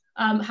 littlies,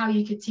 how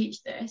you could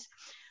teach this.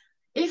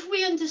 If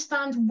we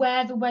understand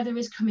where the weather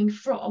is coming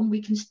from,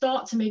 we can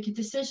start to make a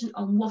decision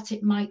on what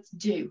it might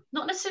do.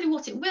 Not necessarily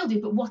what it will do,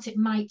 but what it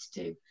might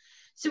do.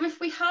 So if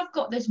we have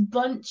got this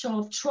bunch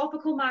of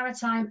tropical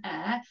maritime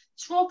air,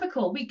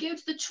 tropical, we go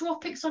to the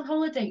tropics on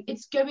holiday,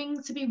 it's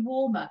going to be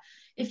warmer.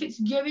 If it's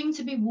going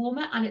to be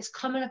warmer and it's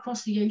coming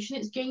across the ocean,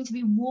 it's going to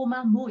be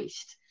warmer,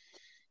 moist.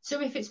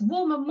 So if it's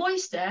warmer,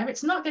 moist air,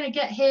 it's not going to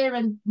get here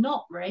and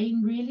not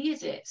rain, really,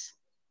 is it?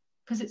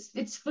 Because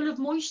it's full of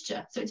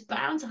moisture, so it's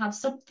bound to have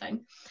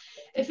something.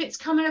 If it's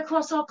coming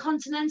across our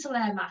continental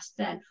air mass,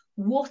 then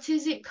what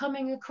is it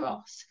coming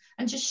across?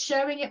 And just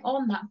showing it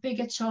on that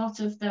bigger chart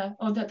of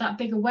that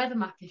bigger weather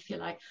map, if you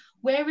like.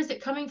 Where is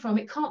it coming from?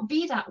 It can't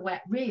be that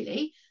wet,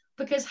 really,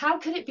 because how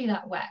could it be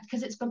that wet?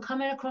 Because it's been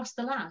coming across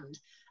the land.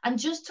 And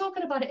just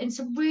talking about it in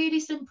some really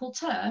simple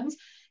terms,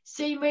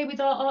 same way with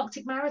our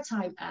Arctic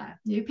maritime air.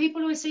 You know,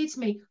 people always say to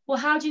me, well,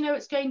 how do you know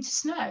it's going to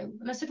snow?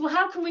 And I said, well,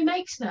 how can we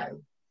make snow?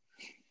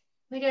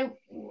 They go,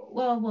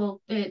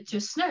 well, it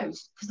just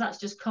snows because that's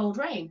just cold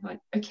rain. I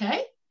went,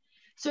 okay.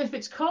 So if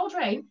it's cold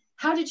rain,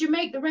 how did you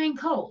make the rain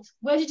cold?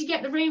 Where did you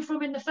get the rain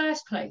from in the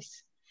first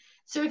place?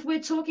 So if we're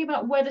talking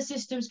about weather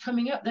systems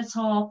coming up that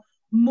are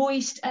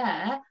moist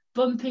air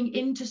bumping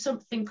into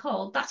something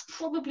cold, that's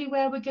probably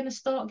where we're going to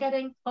start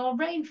getting our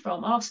rain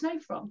from, our snow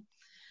from.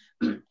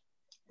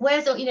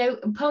 Where's, you know,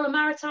 polar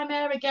maritime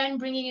air, again,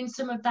 bringing in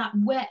some of that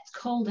wet,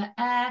 colder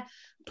air,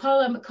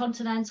 polar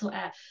continental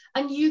air.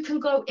 And you can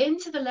go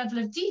into the level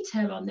of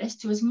detail on this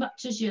to as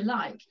much as you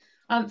like.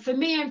 For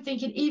me, I'm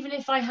thinking, even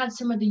if I had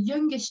some of the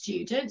younger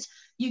students,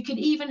 you could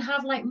even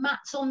have like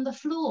mats on the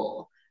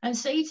floor and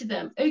say to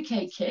them,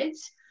 okay,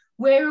 kids,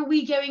 where are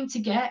we going to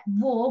get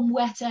warm,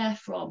 wet air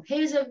from?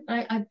 Here's a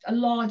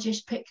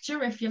largish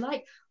picture, if you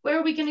like. Where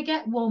are we going to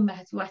get warm,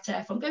 wet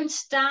air from? Go and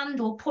stand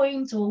or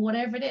point or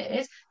whatever it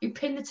is. You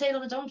pin the tail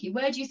on the donkey.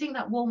 Where do you think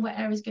that warm, wet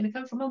air is going to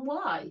come from and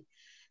why?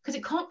 Because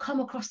it can't come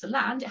across the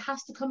land. It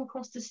has to come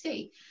across the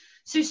sea.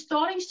 So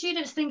starting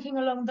students thinking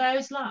along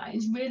those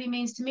lines really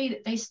means to me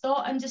that they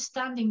start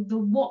understanding the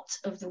what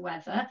of the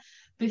weather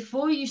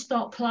before you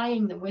start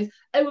plying them with,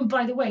 oh, and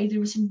by the way,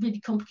 there are some really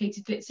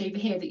complicated bits over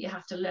here that you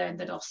have to learn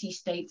that are sea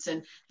states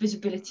and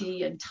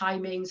visibility and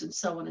timings and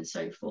so on and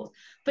so forth.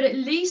 But at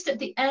least at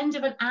the end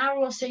of an hour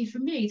or so for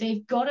me,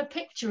 they've got a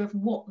picture of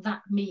what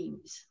that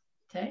means,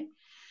 okay?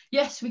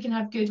 Yes, we can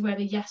have good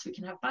weather. Yes, we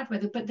can have bad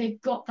weather, but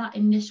they've got that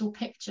initial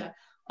picture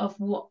of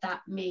what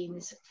that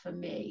means for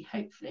me.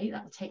 Hopefully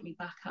that will take me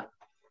back up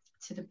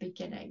to the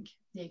beginning.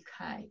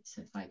 Okay,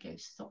 so if I go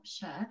stop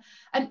share.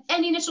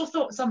 Any initial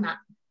thoughts on that?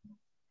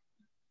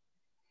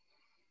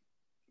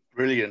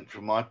 Brilliant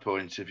from my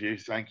point of view.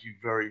 Thank you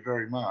very,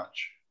 very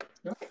much.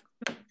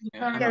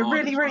 Yeah,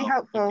 really, really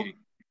helpful.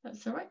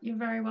 That's all right. You're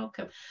very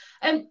welcome.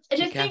 And I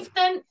think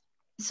then,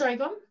 sorry,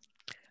 go on.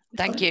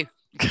 Thank you.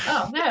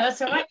 Oh, no,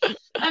 that's all right.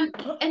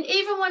 And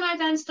even when I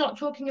then start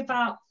talking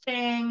about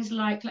things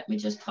like, let me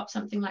just pop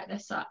something like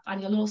this up, and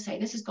you'll all say,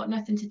 this has got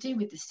nothing to do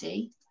with the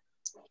sea.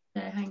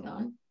 So hang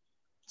on.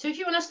 So if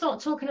you want to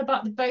start talking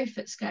about the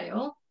Beaufort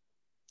scale,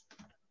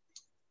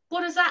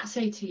 what does that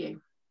say to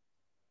you?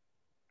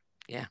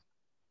 Yeah.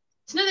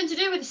 It's nothing to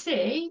do with the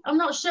sea. I'm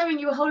not showing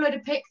you a whole load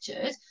of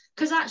pictures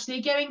because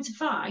actually going to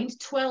find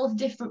 12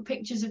 different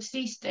pictures of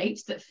sea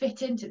states that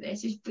fit into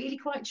this is really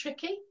quite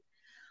tricky.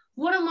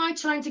 What am I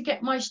trying to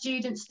get my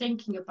students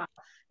thinking about?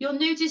 You'll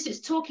notice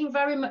it's talking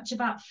very much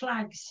about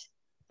flags.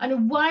 And a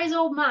wise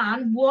old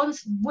man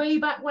once, way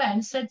back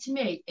when, said to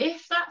me,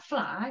 if that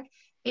flag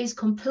is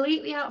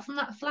completely out from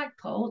that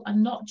flagpole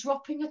and not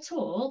dropping at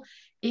all,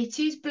 it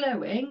is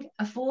blowing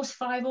a force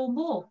 5 or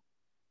more.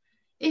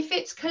 If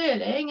it's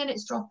curling and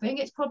it's dropping,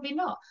 it's probably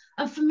not.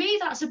 And for me,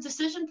 that's a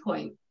decision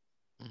point.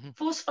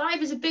 Force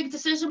 5 is a big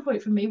decision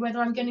point for me, whether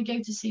I'm going to go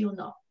to sea or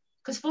not.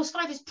 Because force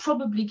 5 is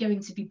probably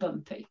going to be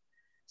bumpy.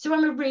 So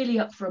am I really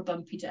up for a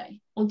bumpy day?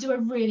 Or do I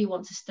really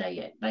want to stay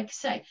in? Like I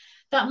say,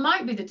 that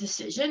might be the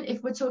decision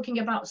if we're talking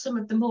about some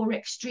of the more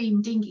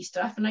extreme dingy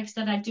stuff. And like I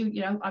said, I do,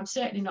 you know, I'm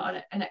certainly not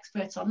an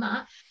expert on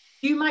that.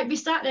 You might be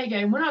sat there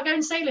going, we're not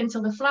going sailing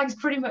until the flag's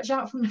pretty much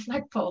out from the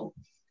flagpole.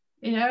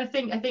 You know, I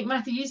think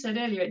Matthew, you said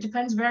earlier, it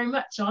depends very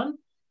much on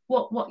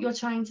what you're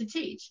trying to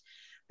teach.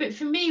 But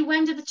for me,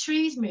 when do the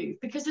trees move?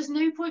 Because there's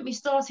no point me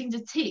starting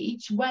to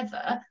teach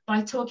weather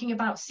by talking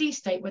about sea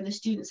state when the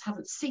students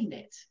haven't seen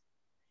it.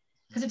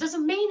 Because it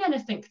doesn't mean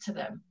anything to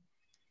them.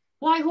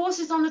 Why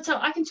horses on the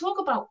top? I can talk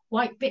about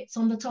white bits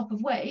on the top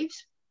of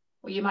waves.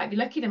 Well, you might be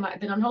lucky, they might have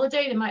been on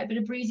holiday, they might have been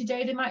a breezy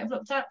day, they might have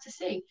looked out to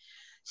sea.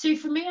 So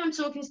for me, I'm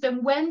talking to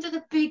them, when do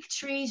the big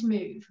trees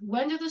move?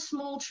 When do the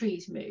small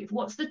trees move?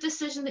 What's the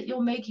decision that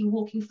you're making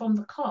walking from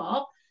the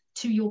car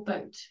to your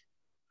boat?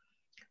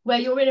 Where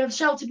you're in a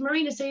sheltered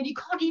marina saying you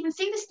can't even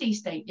see the sea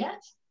state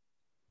yet.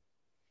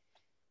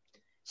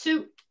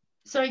 So,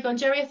 sorry, go on,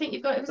 Jerry, I think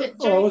you've got, was it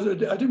Jerry? Oh,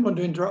 I didn't want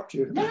to interrupt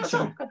you. No, that's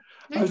all.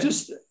 I was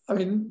just, I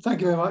mean, thank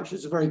you very much.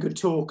 It's a very good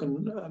talk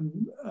and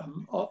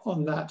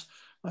on that.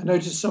 I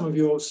noticed some of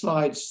your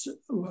slides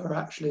were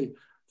actually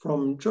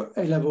from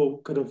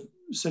A-level kind of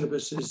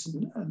syllabuses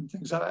and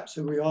things like that.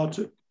 So we are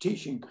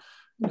teaching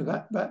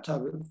that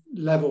type of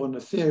level and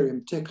the theory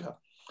in particular.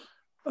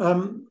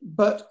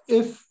 But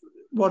if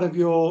one of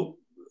your,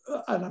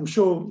 and I'm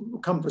sure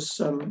Compass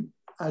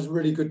has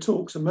really good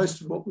talks, and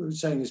most of what we were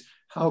saying is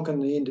how can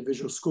the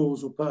individual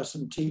schools or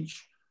person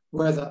teach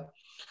weather?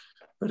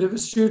 But if a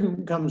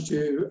student comes to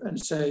you and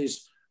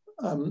says,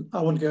 I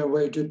want to go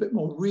away and do a bit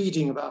more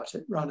reading about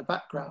it around a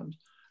background,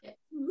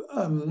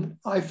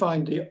 I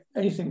find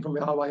anything from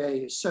the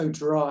RYA is so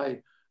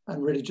dry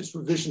and really just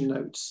revision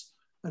notes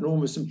and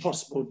almost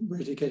impossible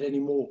really to get any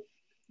more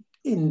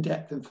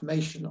in-depth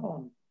information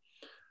on.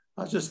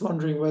 I was just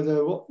wondering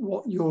whether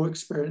what your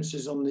experience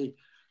is on the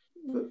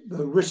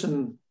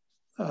written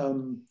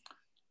kind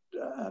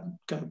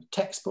of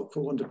textbook,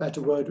 for want of a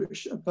better word,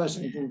 which a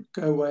person can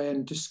go away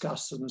and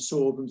discuss and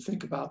absorb and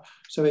think about,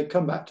 so they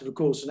come back to the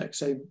course the next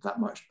day that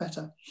much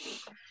better.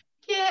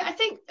 Yeah, I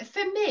think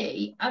for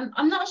me,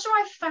 I'm not sure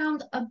I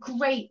found a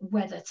great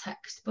weather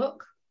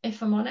textbook,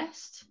 if I'm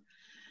honest.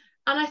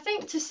 And I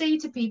think to say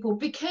to people,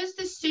 because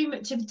there's so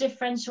much of a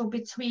differential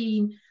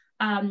between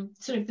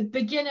sort of the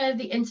beginner,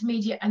 the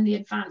intermediate and the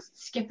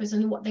advanced skippers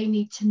and what they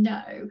need to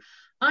know,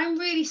 I'm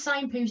really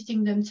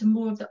signposting them to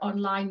more of the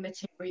online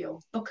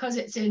material because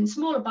it's in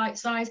smaller bite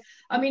size.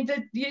 I mean,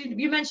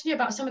 you mentioned here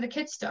about some of the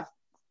kids stuff.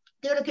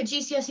 You look at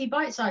GCSE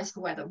bite size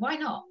for weather. Why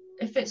not?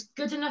 If it's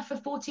good enough for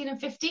 14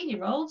 and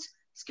 15-year-olds,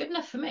 it's good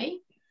enough for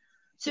me.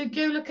 So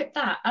go look at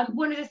that.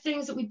 One of the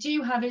things that we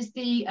do have is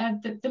the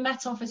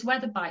Met Office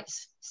Weather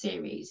Bites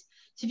series.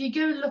 So if you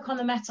go and look on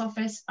the Met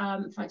Office,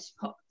 if I just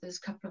pop, there's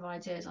a couple of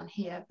ideas on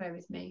here, bear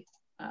with me.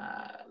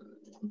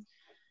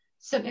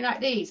 Something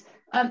like these.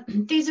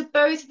 These are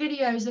both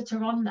videos that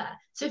are on there.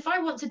 So if I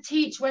want to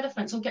teach weather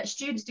fronts or get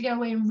students to go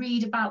away and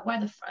read about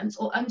weather fronts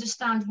or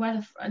understand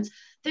weather fronts,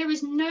 there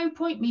is no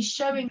point me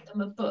showing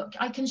them a book.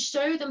 I can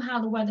show them how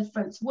the weather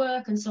fronts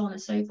work and so on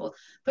and so forth.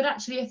 But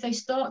actually, if they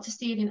start to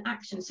see it in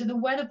action, so the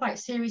Weather Bite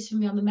series for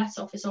me on the Met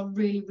Office are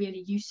really,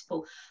 really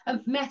useful.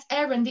 Met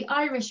Erin, the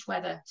Irish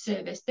Weather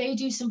Service, they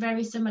do some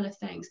very similar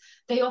things.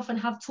 They often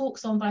have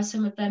talks on by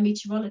some of their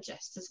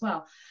meteorologists as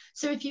well.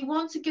 So if you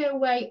want to go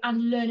away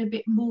and learn a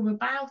bit more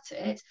about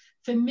it,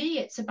 for me,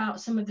 it's about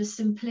some of the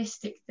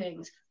simplistic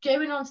things.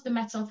 Going onto the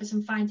Met Office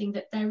and finding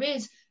that there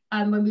is,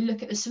 when we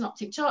look at the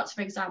synoptic charts,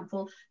 for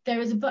example,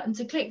 there is a button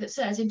to click that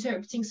says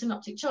interpreting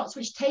synoptic charts,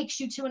 which takes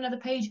you to another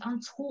page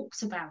and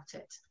talks about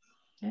it.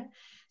 Yeah.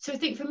 So I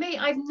think for me,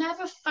 I've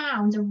never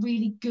found a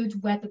really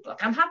good weather book.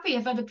 I'm happy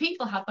if other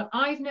people have, but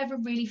I've never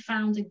really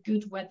found a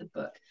good weather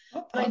book.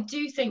 But I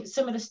do think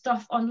some of the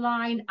stuff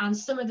online and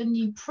some of the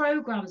new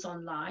programs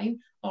online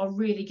are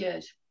really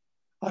good.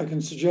 I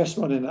can suggest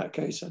one in that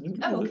case.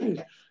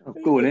 Okay.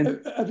 Go on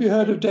in. Have you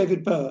heard of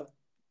David Burr?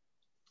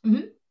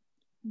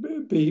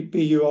 Mm-hmm.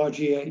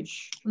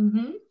 B-U-R-G-H.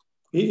 Mm-hmm.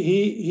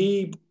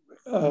 He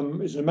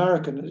is an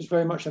American. It's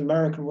very much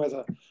American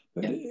weather.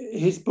 But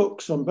his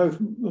books on both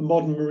the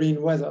modern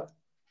marine weather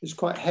is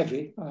quite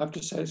heavy. I have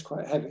to say it's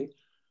quite heavy.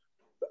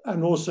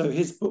 And also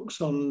his books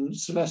on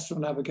celestial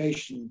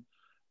navigation,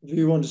 if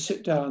you want to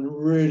sit down and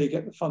really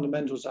get the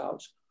fundamentals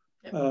out,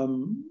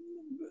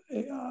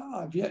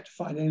 I've yet to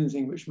find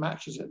anything which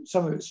matches it.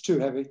 Some of it's too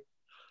heavy,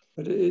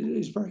 but it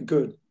is very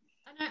good.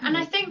 And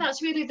I think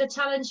that's really the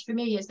challenge for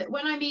me, is that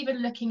when I'm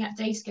even looking at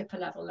day skipper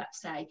level, let's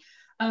say,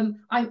 I'm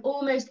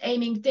almost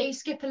aiming day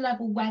skipper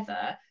level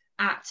weather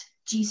at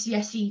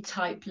GCSE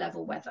type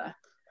level weather,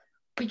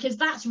 because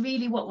that's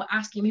really what we're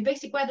asking. I mean,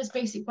 basic weather is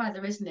basic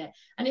weather, isn't it?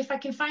 And if I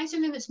can find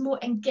something that's more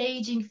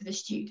engaging for the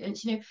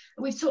students, you know,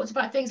 we've talked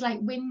about things like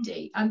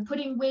Windy. I'm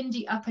putting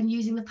Windy up and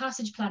using the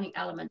passage planning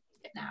element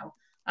now.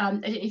 I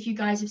don't know if you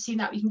guys have seen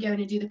that. You can go in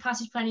and do the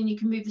passage planning. You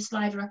can move the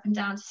slider up and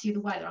down to see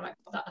the weather. I might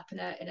put that up in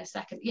a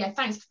second. Yeah,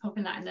 thanks for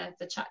popping that in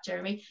the chat,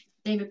 Jeremy.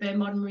 David Burr,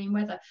 Modern Marine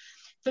Weather.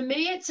 For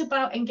me, it's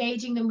about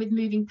engaging them with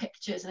moving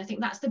pictures. And I think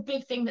that's the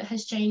big thing that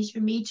has changed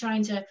for me,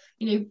 trying to,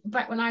 you know,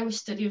 back when I was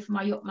studying for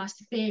my Yacht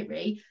Master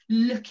theory,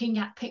 looking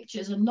at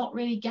pictures and not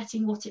really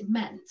getting what it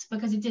meant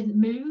because it didn't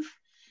move.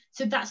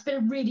 So that's been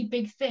a really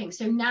big thing.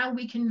 So now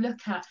we can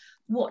look at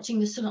watching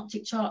the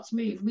synoptic charts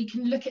move. We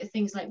can look at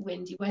things like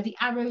Windy, where the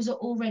arrows are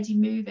already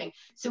moving.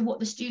 So what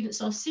the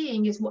students are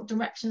seeing is what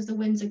directions the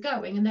winds are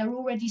going, and they're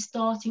already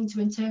starting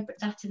to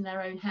interpret that in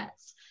their own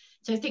heads.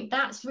 So I think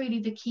that's really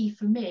the key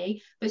for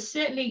me. But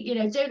certainly, you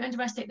know, don't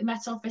underestimate the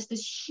Met Office.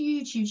 There's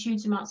huge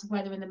amounts of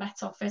weather in the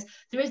Met Office.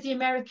 There is the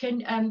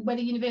American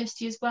Weather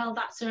University as well.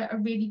 That's a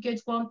really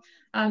good one.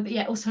 But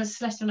yeah, also has a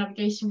celestial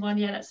navigation one.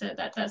 Yeah,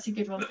 that's a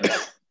good one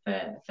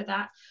for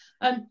that.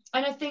 And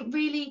I think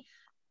really,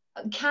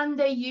 can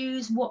they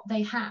use what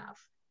they have?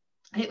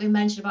 I think we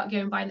mentioned about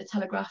going by in the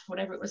Telegraph,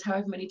 whatever it was,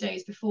 however many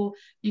days before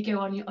you go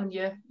on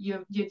your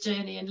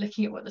journey and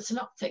looking at what the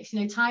synoptics, you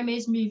know, time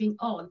is moving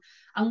on.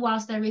 And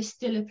whilst there is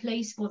still a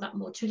place for that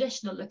more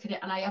traditional look at it,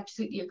 and I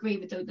absolutely agree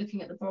with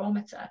looking at the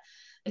barometer,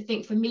 I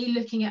think for me,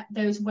 looking at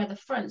those weather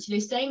fronts, you know,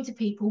 saying to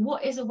people,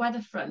 what is a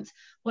weather front?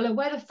 Well, a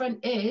weather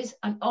front is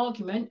an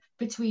argument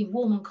between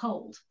warm and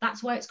cold.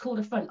 That's why it's called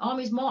a front.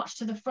 Armies march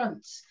to the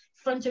fronts.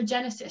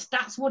 Frontogenesis,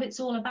 that's what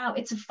it's all about.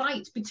 It's a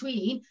fight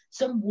between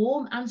some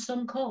warm and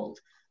some cold.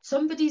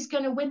 Somebody's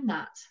going to win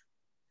that.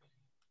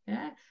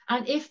 Yeah.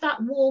 And if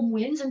that warm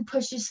wins and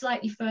pushes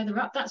slightly further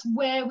up, that's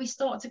where we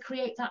start to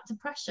create that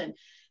depression.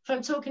 If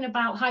I'm talking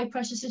about high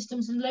pressure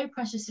systems and low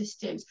pressure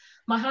systems,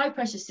 my high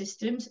pressure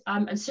systems,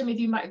 and some of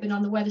you might have been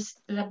on the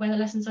weather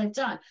lessons I've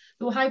done,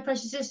 the high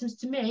pressure systems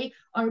to me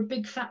are a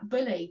big fat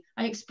bully.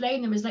 I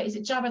explain them as like, is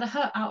it Jabba the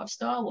Hutt out of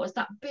Star Wars?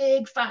 That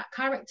big fat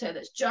character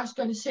that's just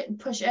going to sit and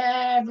push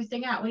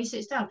everything out. When he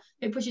sits down,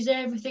 it pushes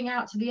everything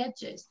out to the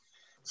edges.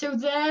 So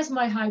there's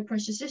my high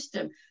pressure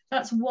system.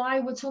 That's why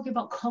we're talking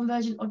about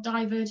convergent or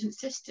divergent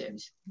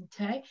systems,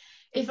 okay?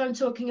 If I'm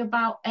talking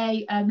about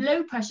a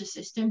low pressure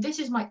system, this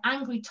is my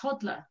angry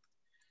toddler.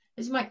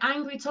 This is my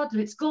angry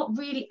toddler. It's got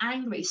really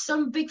angry.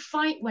 Some big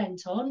fight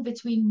went on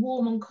between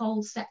warm and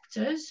cold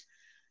sectors,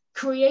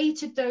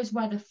 created those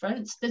weather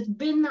fronts. There's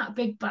been that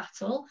big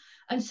battle.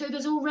 And so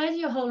there's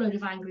already a whole load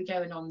of anger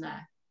going on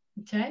there.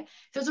 Okay,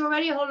 there's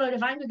already a whole load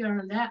of anger going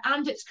on there,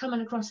 and it's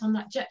coming across on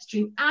that jet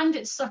stream, and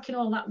it's sucking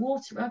all that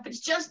water up. It's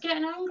just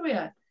getting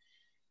angrier.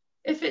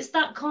 If it's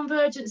that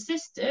convergent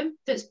system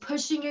that's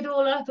pushing it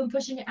all up and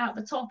pushing it out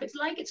the top, it's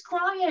like it's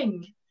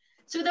crying.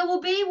 So there will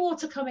be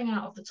water coming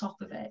out of the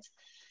top of it.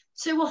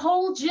 So a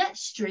whole jet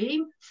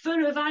stream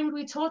full of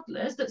angry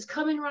toddlers that's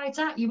coming right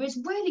at you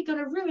is really going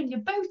to ruin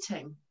your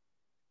boating.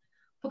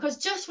 Because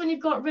just when you've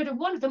got rid of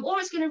one of them, or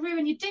it's going to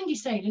ruin your dinghy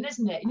sailing,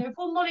 isn't it? You know,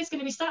 poor Molly's going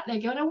to be sat there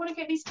going, I want to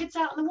get these kids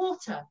out in the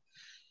water.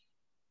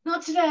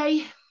 Not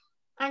today.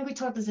 Angry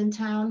toddlers in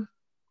town.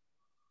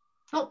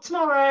 Not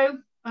tomorrow.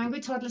 Angry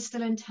toddlers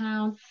still in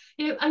town.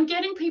 You know, I'm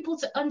getting people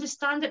to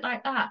understand it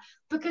like that.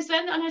 Because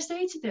then, and I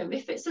say to them,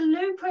 if it's a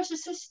low pressure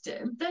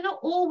system, they're not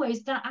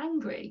always that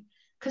angry.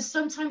 Because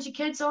sometimes your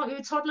kids aren't,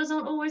 your toddlers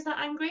aren't always that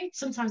angry.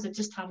 Sometimes they're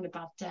just having a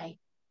bad day.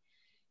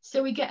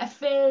 So we get a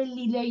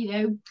fairly low, you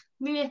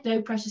know,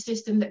 low pressure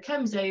system that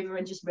comes over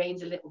and just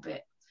rains a little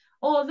bit.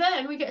 Or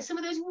then we get some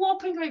of those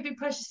whopping great big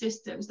pressure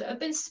systems that have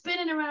been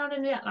spinning around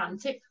in the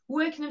Atlantic,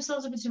 working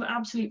themselves up into an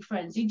absolute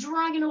frenzy,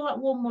 dragging all that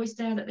warm moist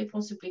air that they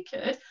possibly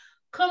could,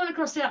 coming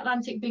across the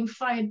Atlantic, being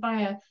fired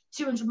by a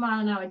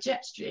 200-mile-an-hour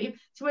jet stream,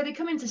 to where they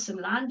come into some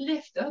land,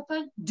 lift up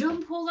and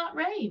dump all that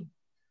rain.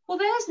 Well,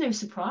 there's no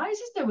surprise,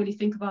 is there, when you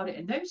think about it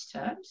in those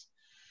terms?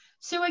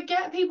 So I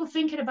get people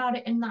thinking about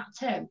it in that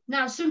term.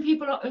 Now, some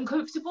people are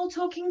uncomfortable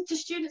talking to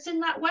students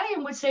in that way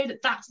and would say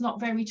that that's not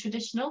very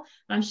traditional.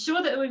 And I'm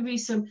sure that there would be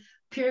some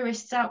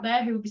purists out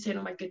there who would be saying,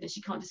 oh my goodness,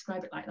 you can't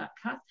describe it like that,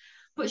 Kath.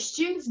 But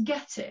students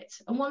get it.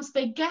 And once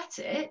they get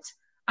it,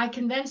 I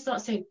can then start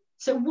saying,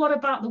 so what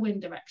about the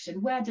wind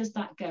direction? Where does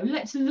that go?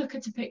 Let's look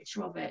at a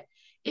picture of it.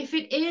 If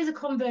it is a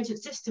convergent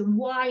system,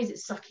 why is it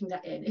sucking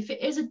that in? If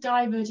it is a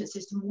divergent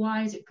system,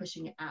 why is it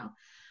pushing it out?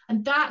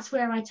 And that's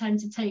where I tend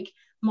to take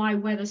my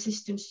weather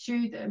systems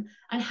through them.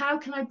 And how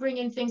can I bring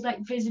in things like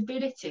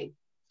visibility?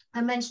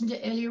 I mentioned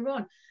it earlier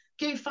on.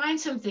 Go find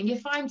something.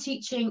 If I'm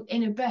teaching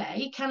in a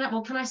bay, can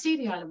I see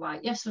the Isle of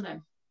Wight? Yes or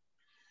no?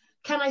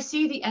 Can I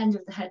see the end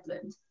of the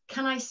headland?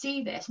 Can I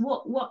see this?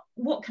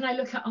 What can I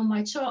look at on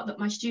my chart that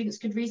my students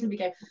could reasonably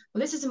go,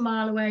 well, this is a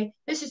mile away,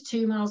 this is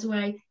 2 miles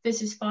away,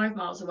 this is 5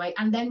 miles away,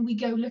 and then we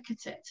go look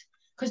at it.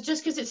 Because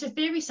just because it's a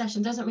theory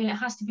session doesn't mean it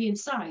has to be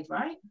inside,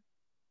 right?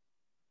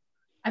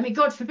 I mean,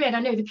 God forbid, I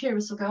know the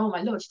purists will go, oh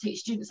my Lord, you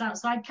teach students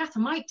outside. Kath, I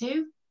might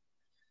do.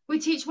 We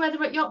teach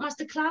weather at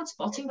Yachtmaster cloud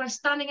spotting by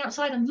standing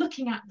outside and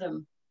looking at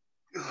them.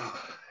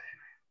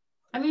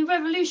 I mean,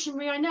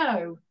 revolutionary, I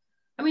know.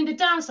 I mean, the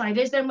downside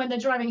is then when they're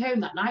driving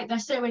home that night, they're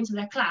so into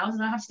their clouds,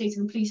 and I have to say to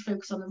them, please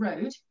focus on the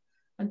road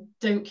and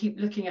don't keep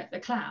looking at the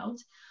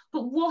clouds.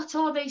 But what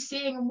are they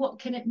seeing and what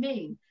can it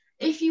mean?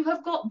 If you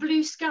have got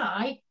blue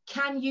sky,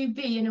 can you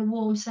be in a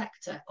warm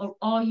sector or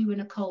are you in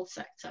a cold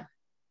sector?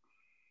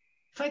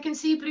 If I can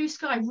see blue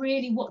sky,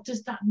 really, what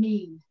does that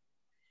mean?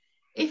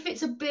 If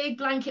it's a big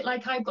blanket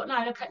like I've got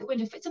now, I look out the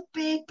window. If it's a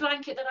big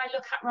blanket that I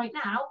look at right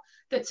now,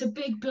 that's a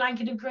big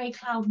blanket of grey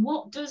cloud,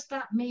 what does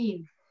that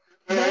mean?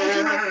 Where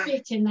do I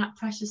fit in that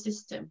pressure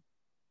system?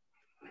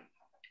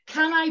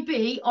 Can I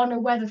be on a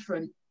weather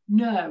front?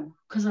 No,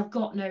 because I've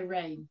got no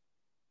rain.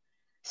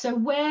 So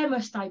where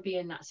must I be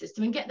in that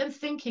system? And get them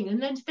thinking. And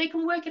then if they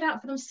can work it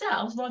out for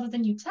themselves, rather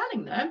than you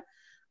telling them,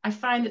 I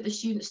find that the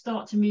students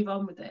start to move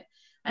on with it.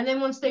 And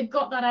then once they've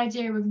got that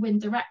idea of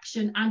wind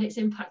direction and its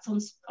impact on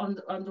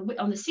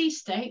the sea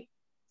state,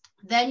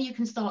 then you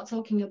can start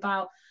talking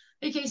about,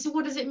 okay, so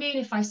what does it mean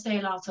if I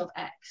sail out of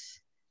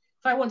X?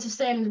 If I want to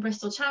sail in the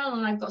Bristol Channel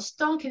and I've got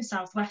stonking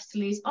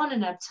southwesterlies on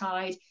an ebb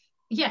tide,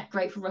 yeah,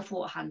 great for rough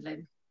water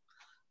handling.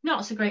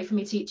 Not so great for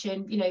me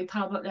teaching, you know,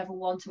 powerboat level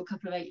 1 to a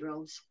couple of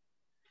 8-year-olds.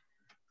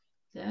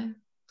 Yeah,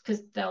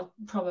 because they'll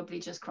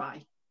probably just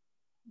cry,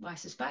 I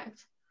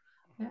suspect.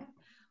 Yeah.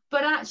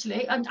 But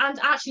actually, and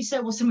actually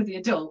so will some of the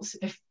adults,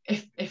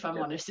 if I'm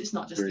honest, it's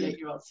not just the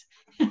 8-year-olds.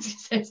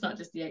 It's not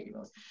just the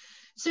 8-year-olds.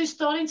 So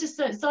starting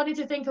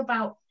to think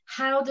about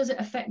how does it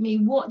affect me?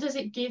 What does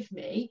it give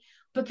me?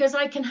 Because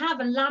I can have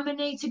a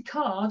laminated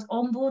card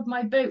on board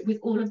my boat with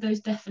all of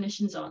those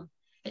definitions on.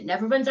 It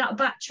never runs out of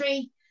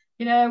battery.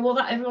 You know, well,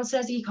 that everyone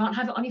says you can't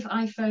have it on your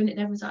iPhone. It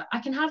never runs out. I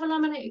can have a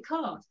laminated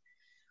card.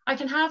 I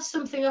can have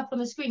something up on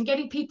the screen,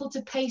 getting people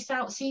to pace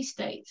out sea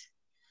state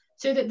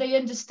so that they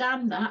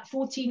understand that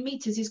 14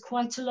 meters is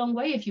quite a long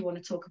way if you want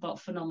to talk about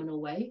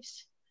phenomenal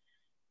waves.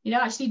 You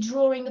know, actually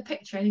drawing the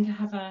picture. I think I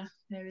have a,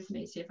 there with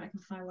me, see if I can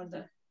find one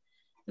of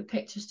the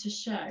pictures to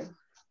show.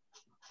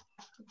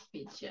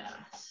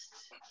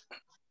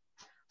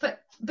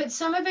 But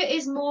some of it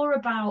is more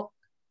about,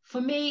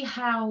 for me,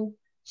 how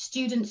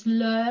students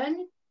learn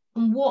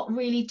and what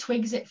really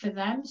twigs it for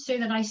them, so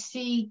that I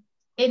see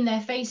in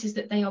their faces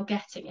that they are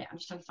getting it. I'm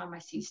just trying to find my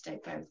sea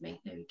state, bear with me.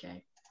 There we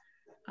go.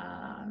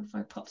 If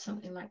I pop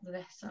something like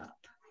this up,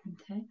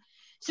 okay.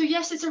 So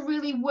yes, it's a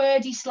really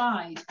wordy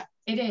slide,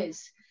 it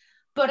is.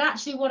 But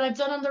actually what I've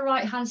done on the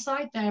right-hand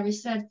side there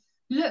is said,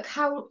 look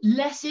how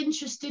less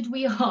interested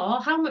we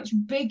are, how much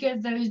bigger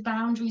those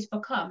boundaries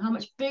become, how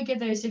much bigger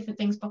those different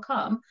things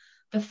become,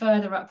 the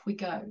further up we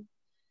go.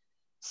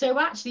 So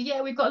actually,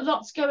 yeah, we've got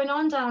lots going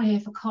on down here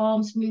for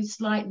calm, smooth,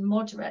 slight, and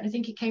moderate. And I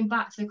think it came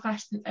back to the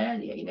question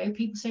earlier, you know,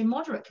 people say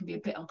moderate can be a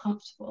bit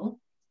uncomfortable.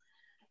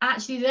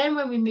 Actually, then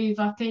when we move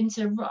up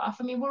into rough,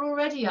 I mean, we're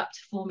already up to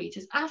 4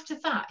 meters. After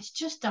that, it's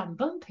just damn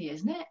bumpy,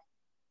 isn't it?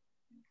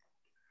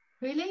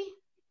 Really?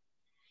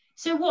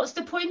 So what's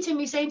the point in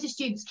me saying to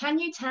students, can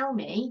you tell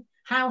me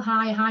how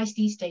high high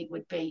sea state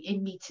would be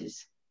in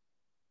meters?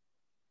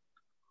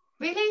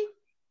 Really?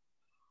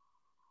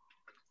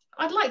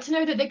 I'd like to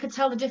know that they could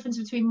tell the difference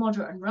between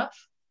moderate and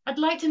rough. I'd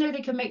like to know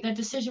they can make their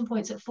decision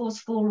points at force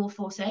 4 or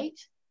force 8.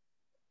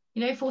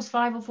 You know, force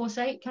 5 or force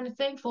 8 kind of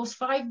thing. Force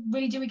 5,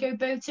 really, do we go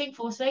boating?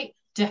 Force 8,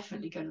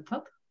 definitely go to the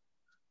pub.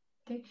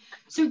 Okay.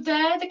 So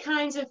they're the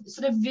kinds of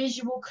sort of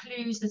visual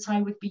clues that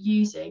I would be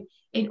using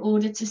in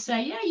order to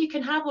say, yeah, you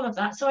can have all of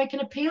that. So I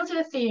can appeal to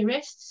the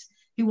theorists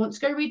who want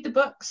to go read the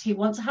books, who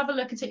want to have a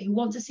look at it, who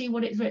want to see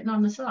what it's written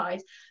on the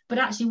slides. But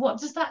actually, what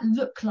does that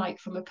look like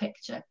from a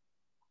picture?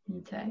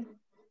 Okay.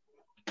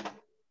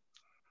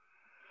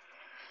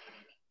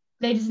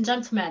 Ladies and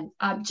gentlemen,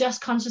 I'm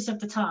just conscious of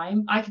the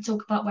time. I could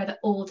talk about weather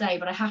all day,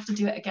 but I have to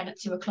do it again at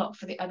 2 o'clock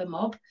for the other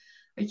mob.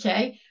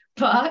 Okay,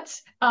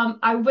 but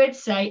I would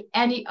say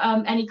any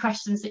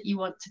questions that you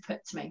want to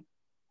put to me.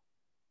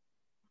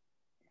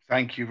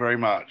 Thank you very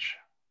much.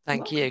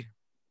 Thank you.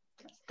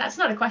 That's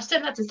not a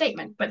question, that's a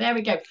statement, but there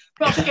we go.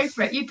 Rob, go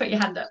for it. You put your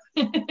hand up.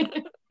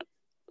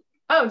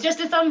 Oh, just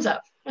a thumbs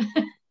up.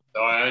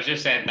 So I was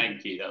just saying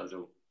thank you, that was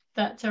all.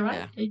 That's all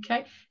right. Yeah.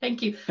 Okay,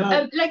 thank you.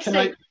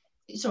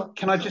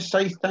 Can I just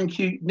say thank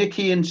you?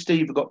 Nikki and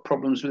Steve have got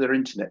problems with their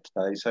internet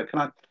today, so can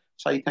I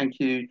say thank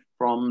you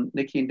from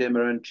Nikki and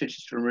Dimmer and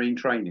Chichester Marine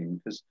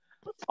Training, because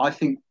I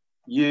think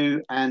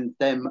you and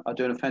them are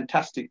doing a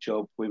fantastic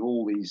job with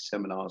all these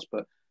seminars,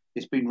 but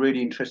it's been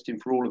really interesting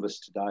for all of us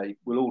today.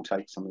 We'll all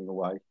take something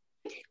away.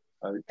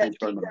 So thank you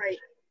very much. Great.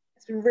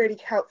 It's been really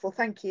helpful.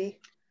 Thank you.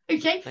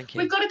 Okay,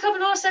 we've got a couple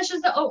more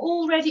sessions that are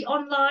already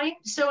online.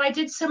 So I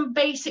did some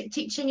basic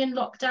teaching in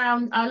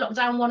lockdown,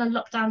 lockdown 1 and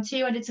lockdown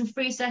 2. I did some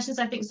free sessions.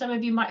 I think some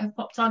of you might have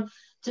popped on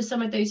to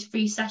some of those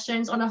free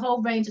sessions on a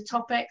whole range of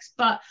topics,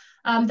 but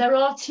there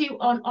are 2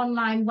 on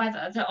online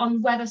weather.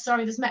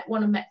 There's Met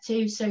 1 and Met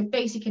 2. So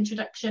basic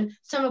introduction,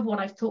 some of what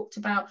I've talked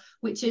about,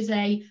 which is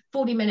a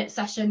 40-minute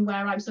session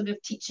where I'm sort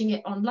of teaching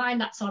it online.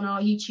 That's on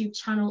our YouTube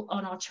channel,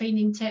 on our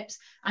training tips.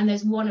 And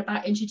there's one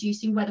about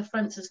introducing weather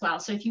fronts as well.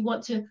 So if you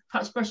want to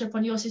perhaps brush up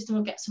on your system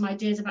or get some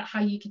ideas about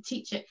how you can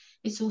teach it,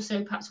 it's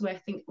also perhaps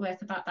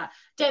worth about that.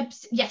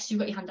 Debs, yes, you've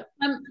got your hand up.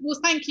 Well,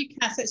 thank you,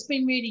 Kath. It's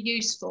been really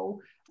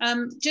useful.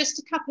 Just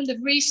a couple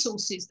of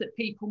resources that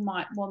people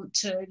might want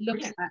to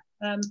look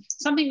at.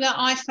 Something that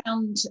I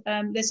found,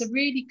 there's a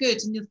really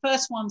good, and the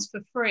first one's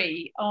for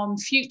free, on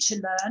Future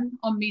Learn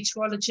on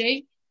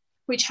meteorology,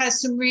 which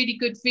has some really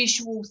good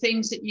visual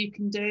things that you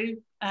can do.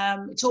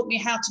 It taught me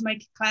how to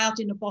make a cloud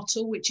in a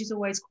bottle, which is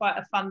always quite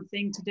a fun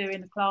thing to do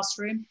in a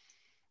classroom.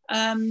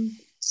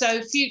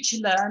 So Future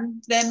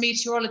Learn, their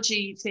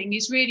meteorology thing,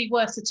 is really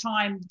worth the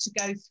time to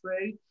go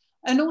through.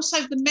 And also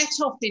the Met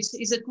Office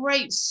is a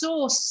great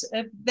source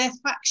of their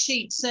fact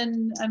sheets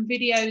and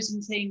videos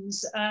and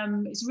things.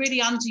 It's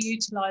really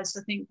underutilised,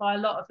 I think, by a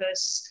lot of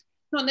us,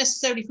 not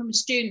necessarily from the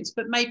students,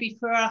 but maybe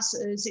for us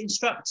as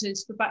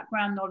instructors for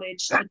background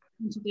knowledge. So I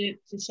wanted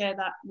to share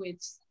that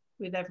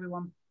with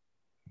everyone.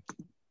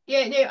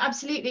 Yeah, no,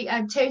 absolutely.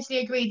 I totally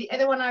agree. The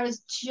other one I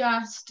was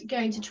just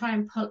going to try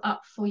and pull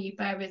up for you,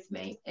 bear with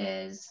me,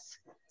 is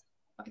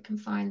if I can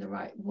find the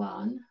right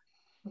one.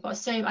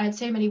 I had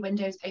so many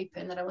windows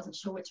open that I wasn't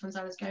sure which ones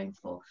I was going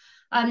for.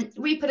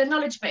 We put a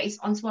knowledge base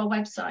onto our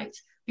website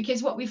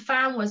because what we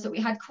found was that we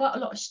had quite a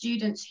lot of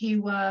students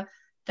who were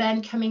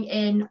then coming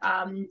in.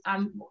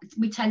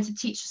 We tend to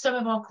teach some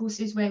of our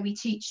courses where we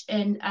teach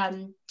in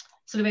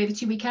sort of over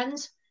 2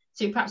 weekends.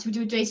 So perhaps we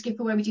do a day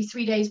skipper where we do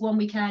 3 days, 1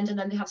 weekend, and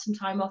then they have some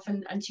time off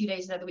and 2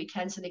 days another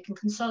weekend, so they can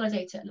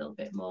consolidate it a little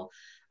bit more.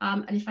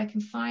 And if I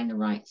can find the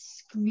right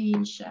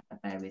screen share,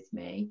 bear with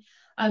me.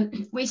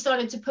 We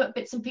started to put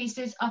bits and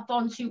pieces up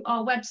onto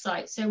our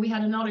website. So we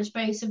had a knowledge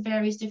base of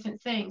various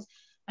different things.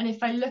 And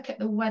if I look at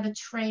the weather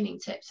training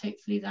tips,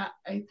 hopefully that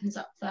opens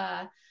up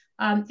there.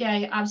 Yeah,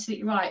 you're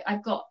absolutely right.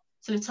 I've got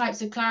So the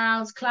types of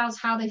clouds,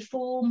 how they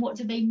form, what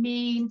do they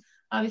mean?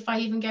 If I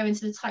even go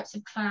into the types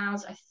of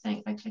clouds, I think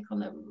if I click on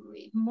the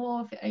read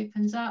more, if it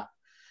opens up,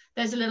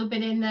 there's a little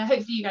bit in there.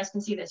 Hopefully you guys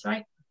can see this,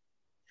 right?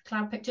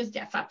 Cloud pictures,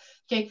 yeah, fab.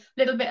 Okay, a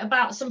little bit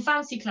about some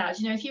fancy clouds.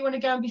 You know, if you want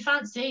to go and be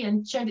fancy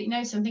and show that you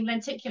know something,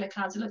 lenticular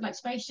clouds that look like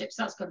spaceships,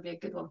 that's got to be a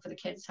good one for the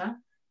kids, huh?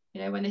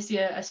 You know, when they see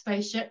a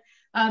spaceship.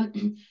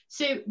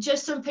 So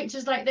just some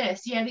pictures like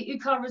this. Yeah, the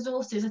UCAR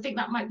resources, I think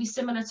that might be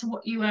similar to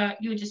what you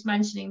were just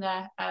mentioning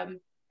there,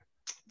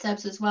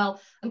 Debs, as well.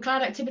 And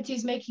cloud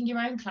activities, making your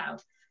own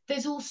cloud.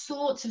 There's all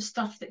sorts of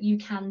stuff that you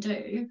can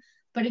do.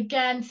 But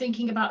again,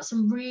 thinking about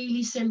some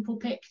really simple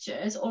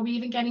pictures, or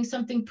even getting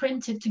something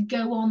printed to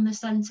go on the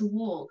center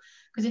wall.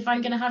 Because if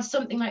I'm going to have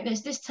something like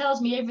this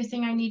tells me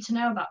everything I need to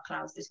know about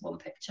clouds, this one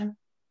picture.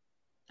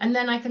 And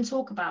then I can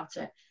talk about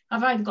it.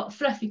 I've either got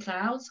fluffy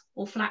clouds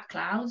or flat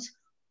clouds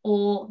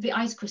or the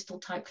ice crystal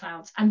type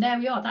clouds. And there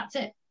we are, that's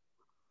it.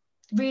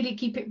 Really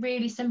keep it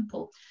really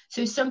simple.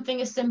 So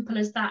something as simple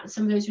as that, and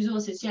some of those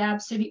resources, yeah,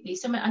 absolutely.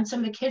 Some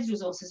of the kids'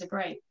 resources are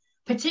great.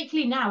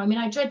 Particularly now, I mean,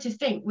 I dread to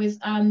think with,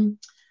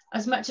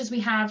 as much as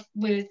we have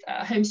with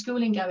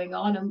homeschooling going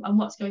on and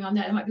what's going on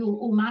there might be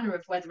all manner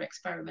of weather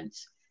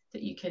experiments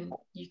that you can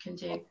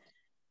do.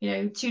 You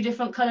know, 2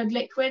 different coloured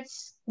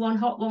liquids, one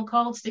hot, one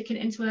cold, sticking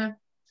it into a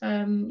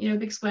you know,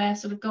 big square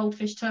sort of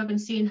goldfish tub and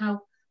seeing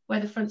how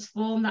weather fronts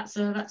form. That's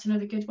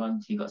another good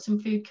one. So you've got some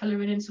food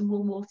colouring in some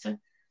warm water.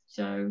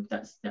 So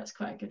that's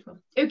quite a good one.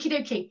 Okie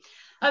dokie.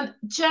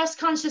 Just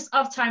conscious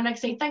of time, like I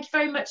say, thank you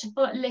very much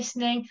for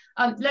listening.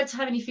 Love to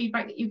have any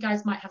feedback that you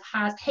guys might have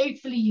had.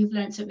 Hopefully you've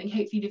learned something.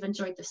 Hopefully you've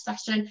enjoyed the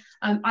session.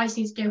 I just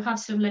need to go have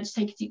some lunch,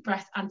 take a deep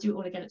breath, and do it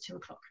all again at 2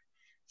 o'clock.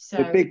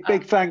 So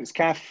big thanks,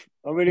 Kath.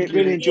 I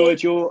really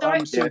enjoyed your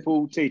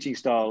simple teaching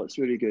style. It's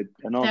really good,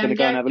 and I'm going to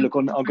go and have a look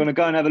on. I'm going to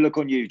go and have a look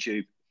on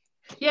YouTube.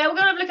 Yeah, we're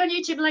going to have a look on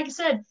YouTube, and like I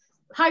said,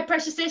 high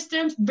pressure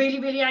systems,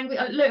 really angry.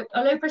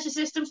 Low pressure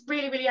systems,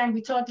 really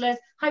angry toddlers.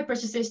 High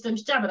pressure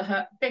systems, Jabba the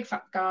Hutt, big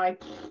fat guy,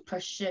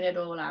 pushing it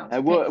all out.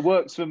 It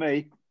works for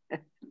me.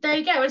 There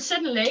you go. And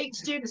suddenly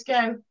students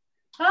go,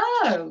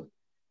 "Oh,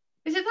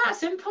 is it that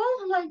simple?"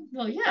 I'm like,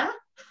 "Well, yeah."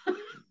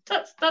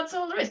 That's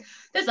all there is.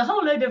 There's a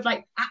whole load of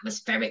like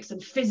atmospherics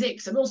and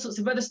physics and all sorts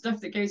of other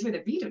stuff that goes with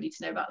it, but you don't need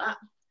to know about that.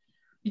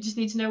 You just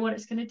need to know what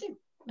it's going to do.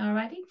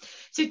 Alrighty.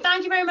 So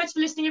thank you very much for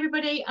listening,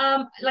 everybody.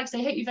 Like I say,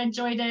 I hope you've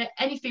enjoyed it.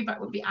 Any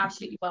feedback would be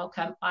absolutely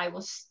welcome. I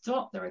will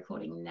stop the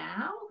recording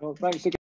now. Well, thanks again.